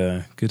is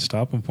a good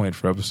stopping point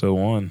for episode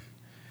 1.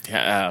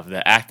 Yeah,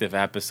 the active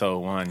episode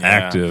 1. Yeah.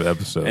 Active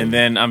episode, And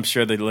then I'm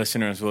sure the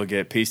listeners will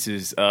get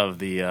pieces of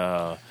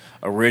the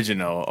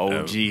original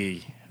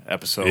OG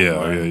episode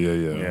 1. Yeah.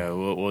 Yeah,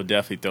 we'll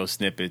definitely throw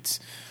snippets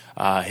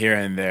here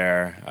and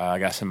there. I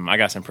got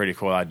some pretty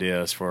cool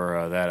ideas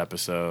for that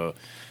episode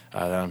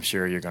that I'm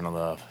sure you're gonna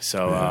love.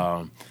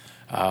 So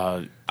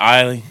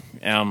I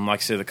am, like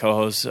I said, the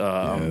co-host,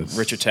 Yes.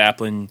 Richard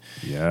Taplin.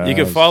 Yes. You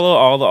can follow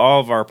all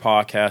of our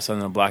podcasts on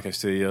the Blacken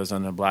Studios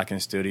on the Blacken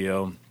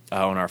Studio.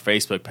 On our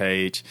Facebook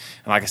page.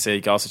 And like I said,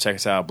 you can also check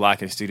us out at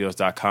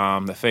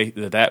blackenstudios.com.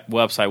 That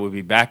website will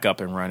be back up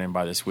and running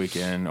by this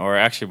weekend, or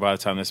actually by the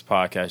time this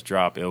podcast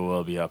drop, it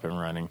will be up and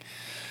running.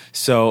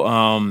 So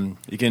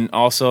you can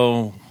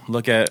also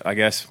look at, I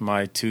guess,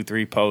 my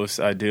 2-3 posts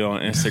I do on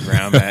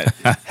Instagram at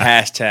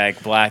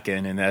hashtag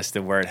Blacken, and that's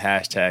the word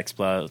hashtag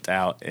spelled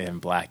out in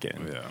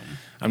Blacken. Yeah.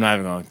 I'm not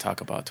even going to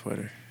talk about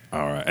Twitter.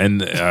 All right,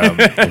 and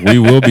we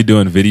will be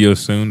doing video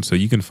soon, so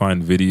you can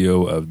find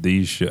video of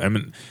these shows. I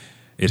mean,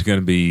 it's going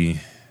to be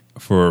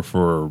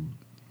for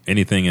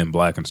anything in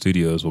Blacken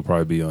Studios will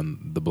probably be on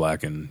the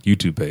Blacken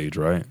YouTube page,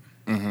 right?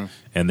 Mm-hmm.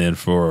 And then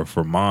for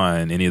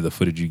mine, any of the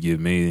footage you give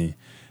me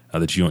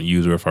that you don't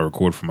use, or if I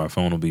record from my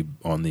phone, will be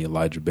on the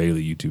Elijah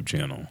Bailey YouTube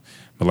channel.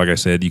 But like I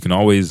said, you can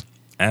always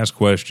ask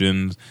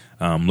questions,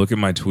 look at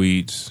my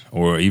tweets,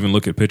 or even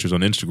look at pictures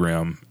on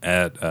Instagram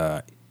at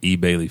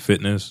eBailey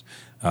Fitness.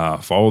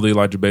 Follow the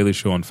Elijah Bailey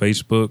Show on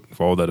Facebook,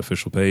 follow that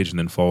official page, and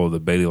then follow the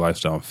Bailey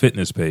Lifestyle and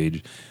Fitness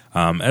page.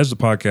 As the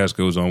podcast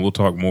goes on, we'll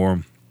talk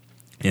more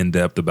in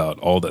depth about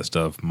all that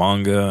stuff: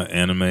 manga,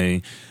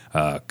 anime,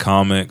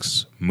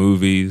 comics,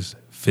 movies,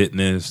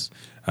 fitness,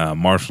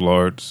 martial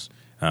arts,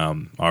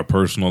 our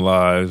personal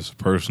lives,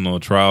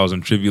 personal trials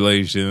and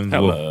tribulations.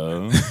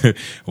 Hello.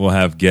 We'll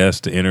have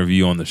guests to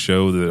interview on the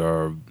show that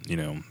are,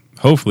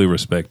 hopefully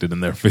respected in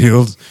their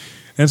fields.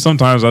 And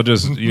sometimes I'll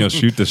just,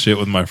 shoot the shit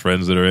with my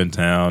friends that are in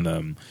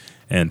town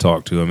and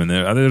talk to them. And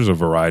there's a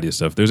variety of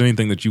stuff. If there's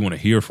anything that you want to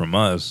hear from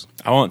us,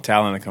 I want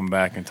Talon to come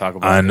back and talk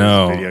about I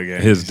know his video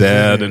games. his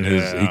dad and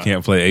Yeah. he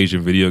can't play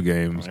Asian video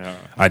games. Yeah.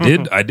 I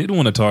did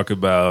want to talk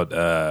about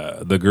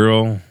the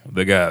girl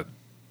that got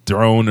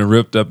thrown and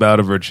ripped up out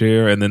of her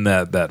chair, and then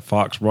that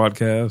Fox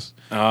broadcast.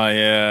 Oh,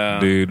 yeah.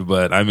 Dude,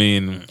 but I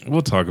mean,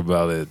 we'll talk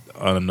about it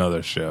on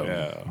another show.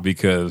 Yeah.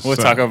 Because We'll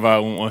talk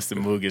about once the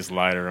mood gets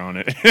lighter on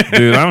it.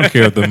 dude, I don't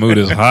care if the mood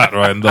is hot,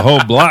 right? The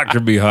whole block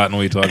could be hot when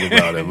we talk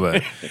about it.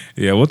 But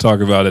yeah, we'll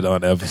talk about it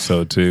on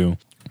episode 2.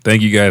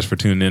 Thank you guys for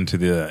tuning in to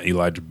the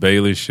Elijah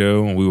Bailey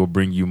Show. We will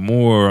bring you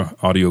more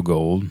audio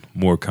gold,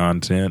 more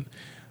content,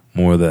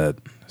 more of that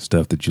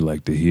stuff that you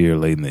like to hear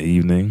late in the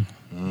evening.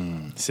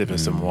 Sipping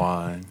some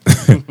wine.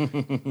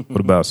 What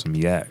about some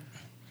yak?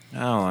 I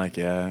don't like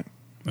that.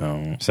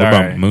 What Sorry.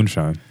 about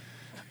moonshine?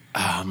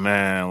 Oh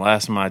man,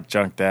 last time I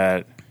drunk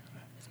that.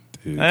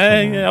 Dude,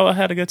 Hey, come on. yeah, I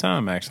had a good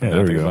time actually. Yeah,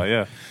 there we I think go. about it,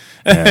 yeah.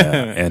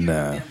 And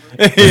Yeah,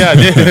 I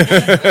did.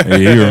 yeah,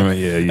 you remember,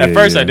 yeah, At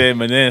first yeah. I did,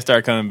 but then it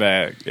started coming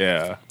back.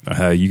 Yeah.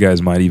 You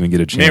guys might even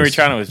get a chance. Me and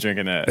Rihanna was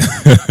drinking that.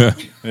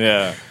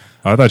 Yeah.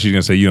 I thought you were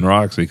gonna say you and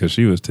Roxy because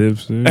she was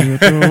tipsy.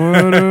 That's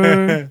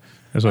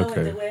Oh, at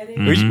okay. the wedding?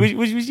 Mhm.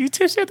 Was you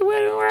tipsy at the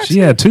wedding, Roxy? She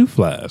had 2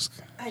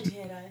 flasks. I did.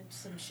 I had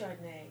some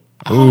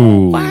Chardonnay.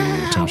 Ooh,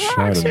 some Yeah,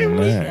 Chardonnay.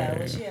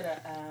 well, she had a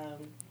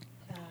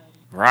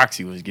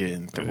Roxy was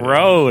getting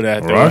throwed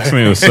at the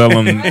Roxy was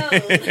selling.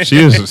 road.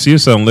 She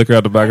was selling liquor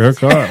out the back of her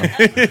car.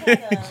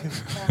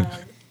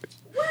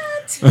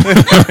 What?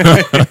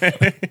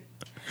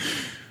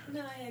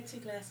 No, I had 2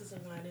 glasses of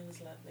wine. It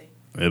was lovely.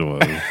 It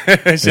was.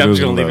 I'm just was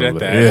gonna leave it at lovely.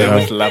 that. Yeah. It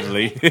was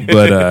lovely.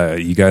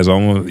 But you guys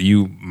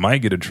you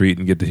might get a treat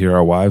and get to hear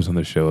our wives on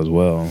the show as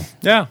well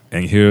Yeah.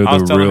 and hear I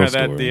was the telling real her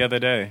that story. the other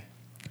day.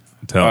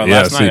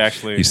 Last night,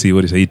 actually. You see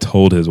what he said? He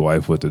told his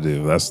wife what to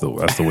do. That's the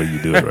way you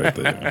do it right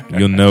there.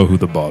 You'll know who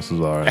the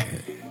bosses are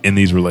in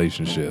these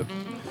relationships.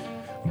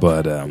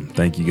 But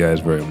thank you guys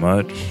very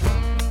much.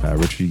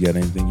 Richard, you got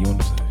anything you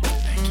want to say?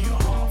 Thank you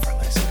all for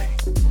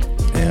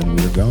listening. And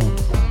we're gone.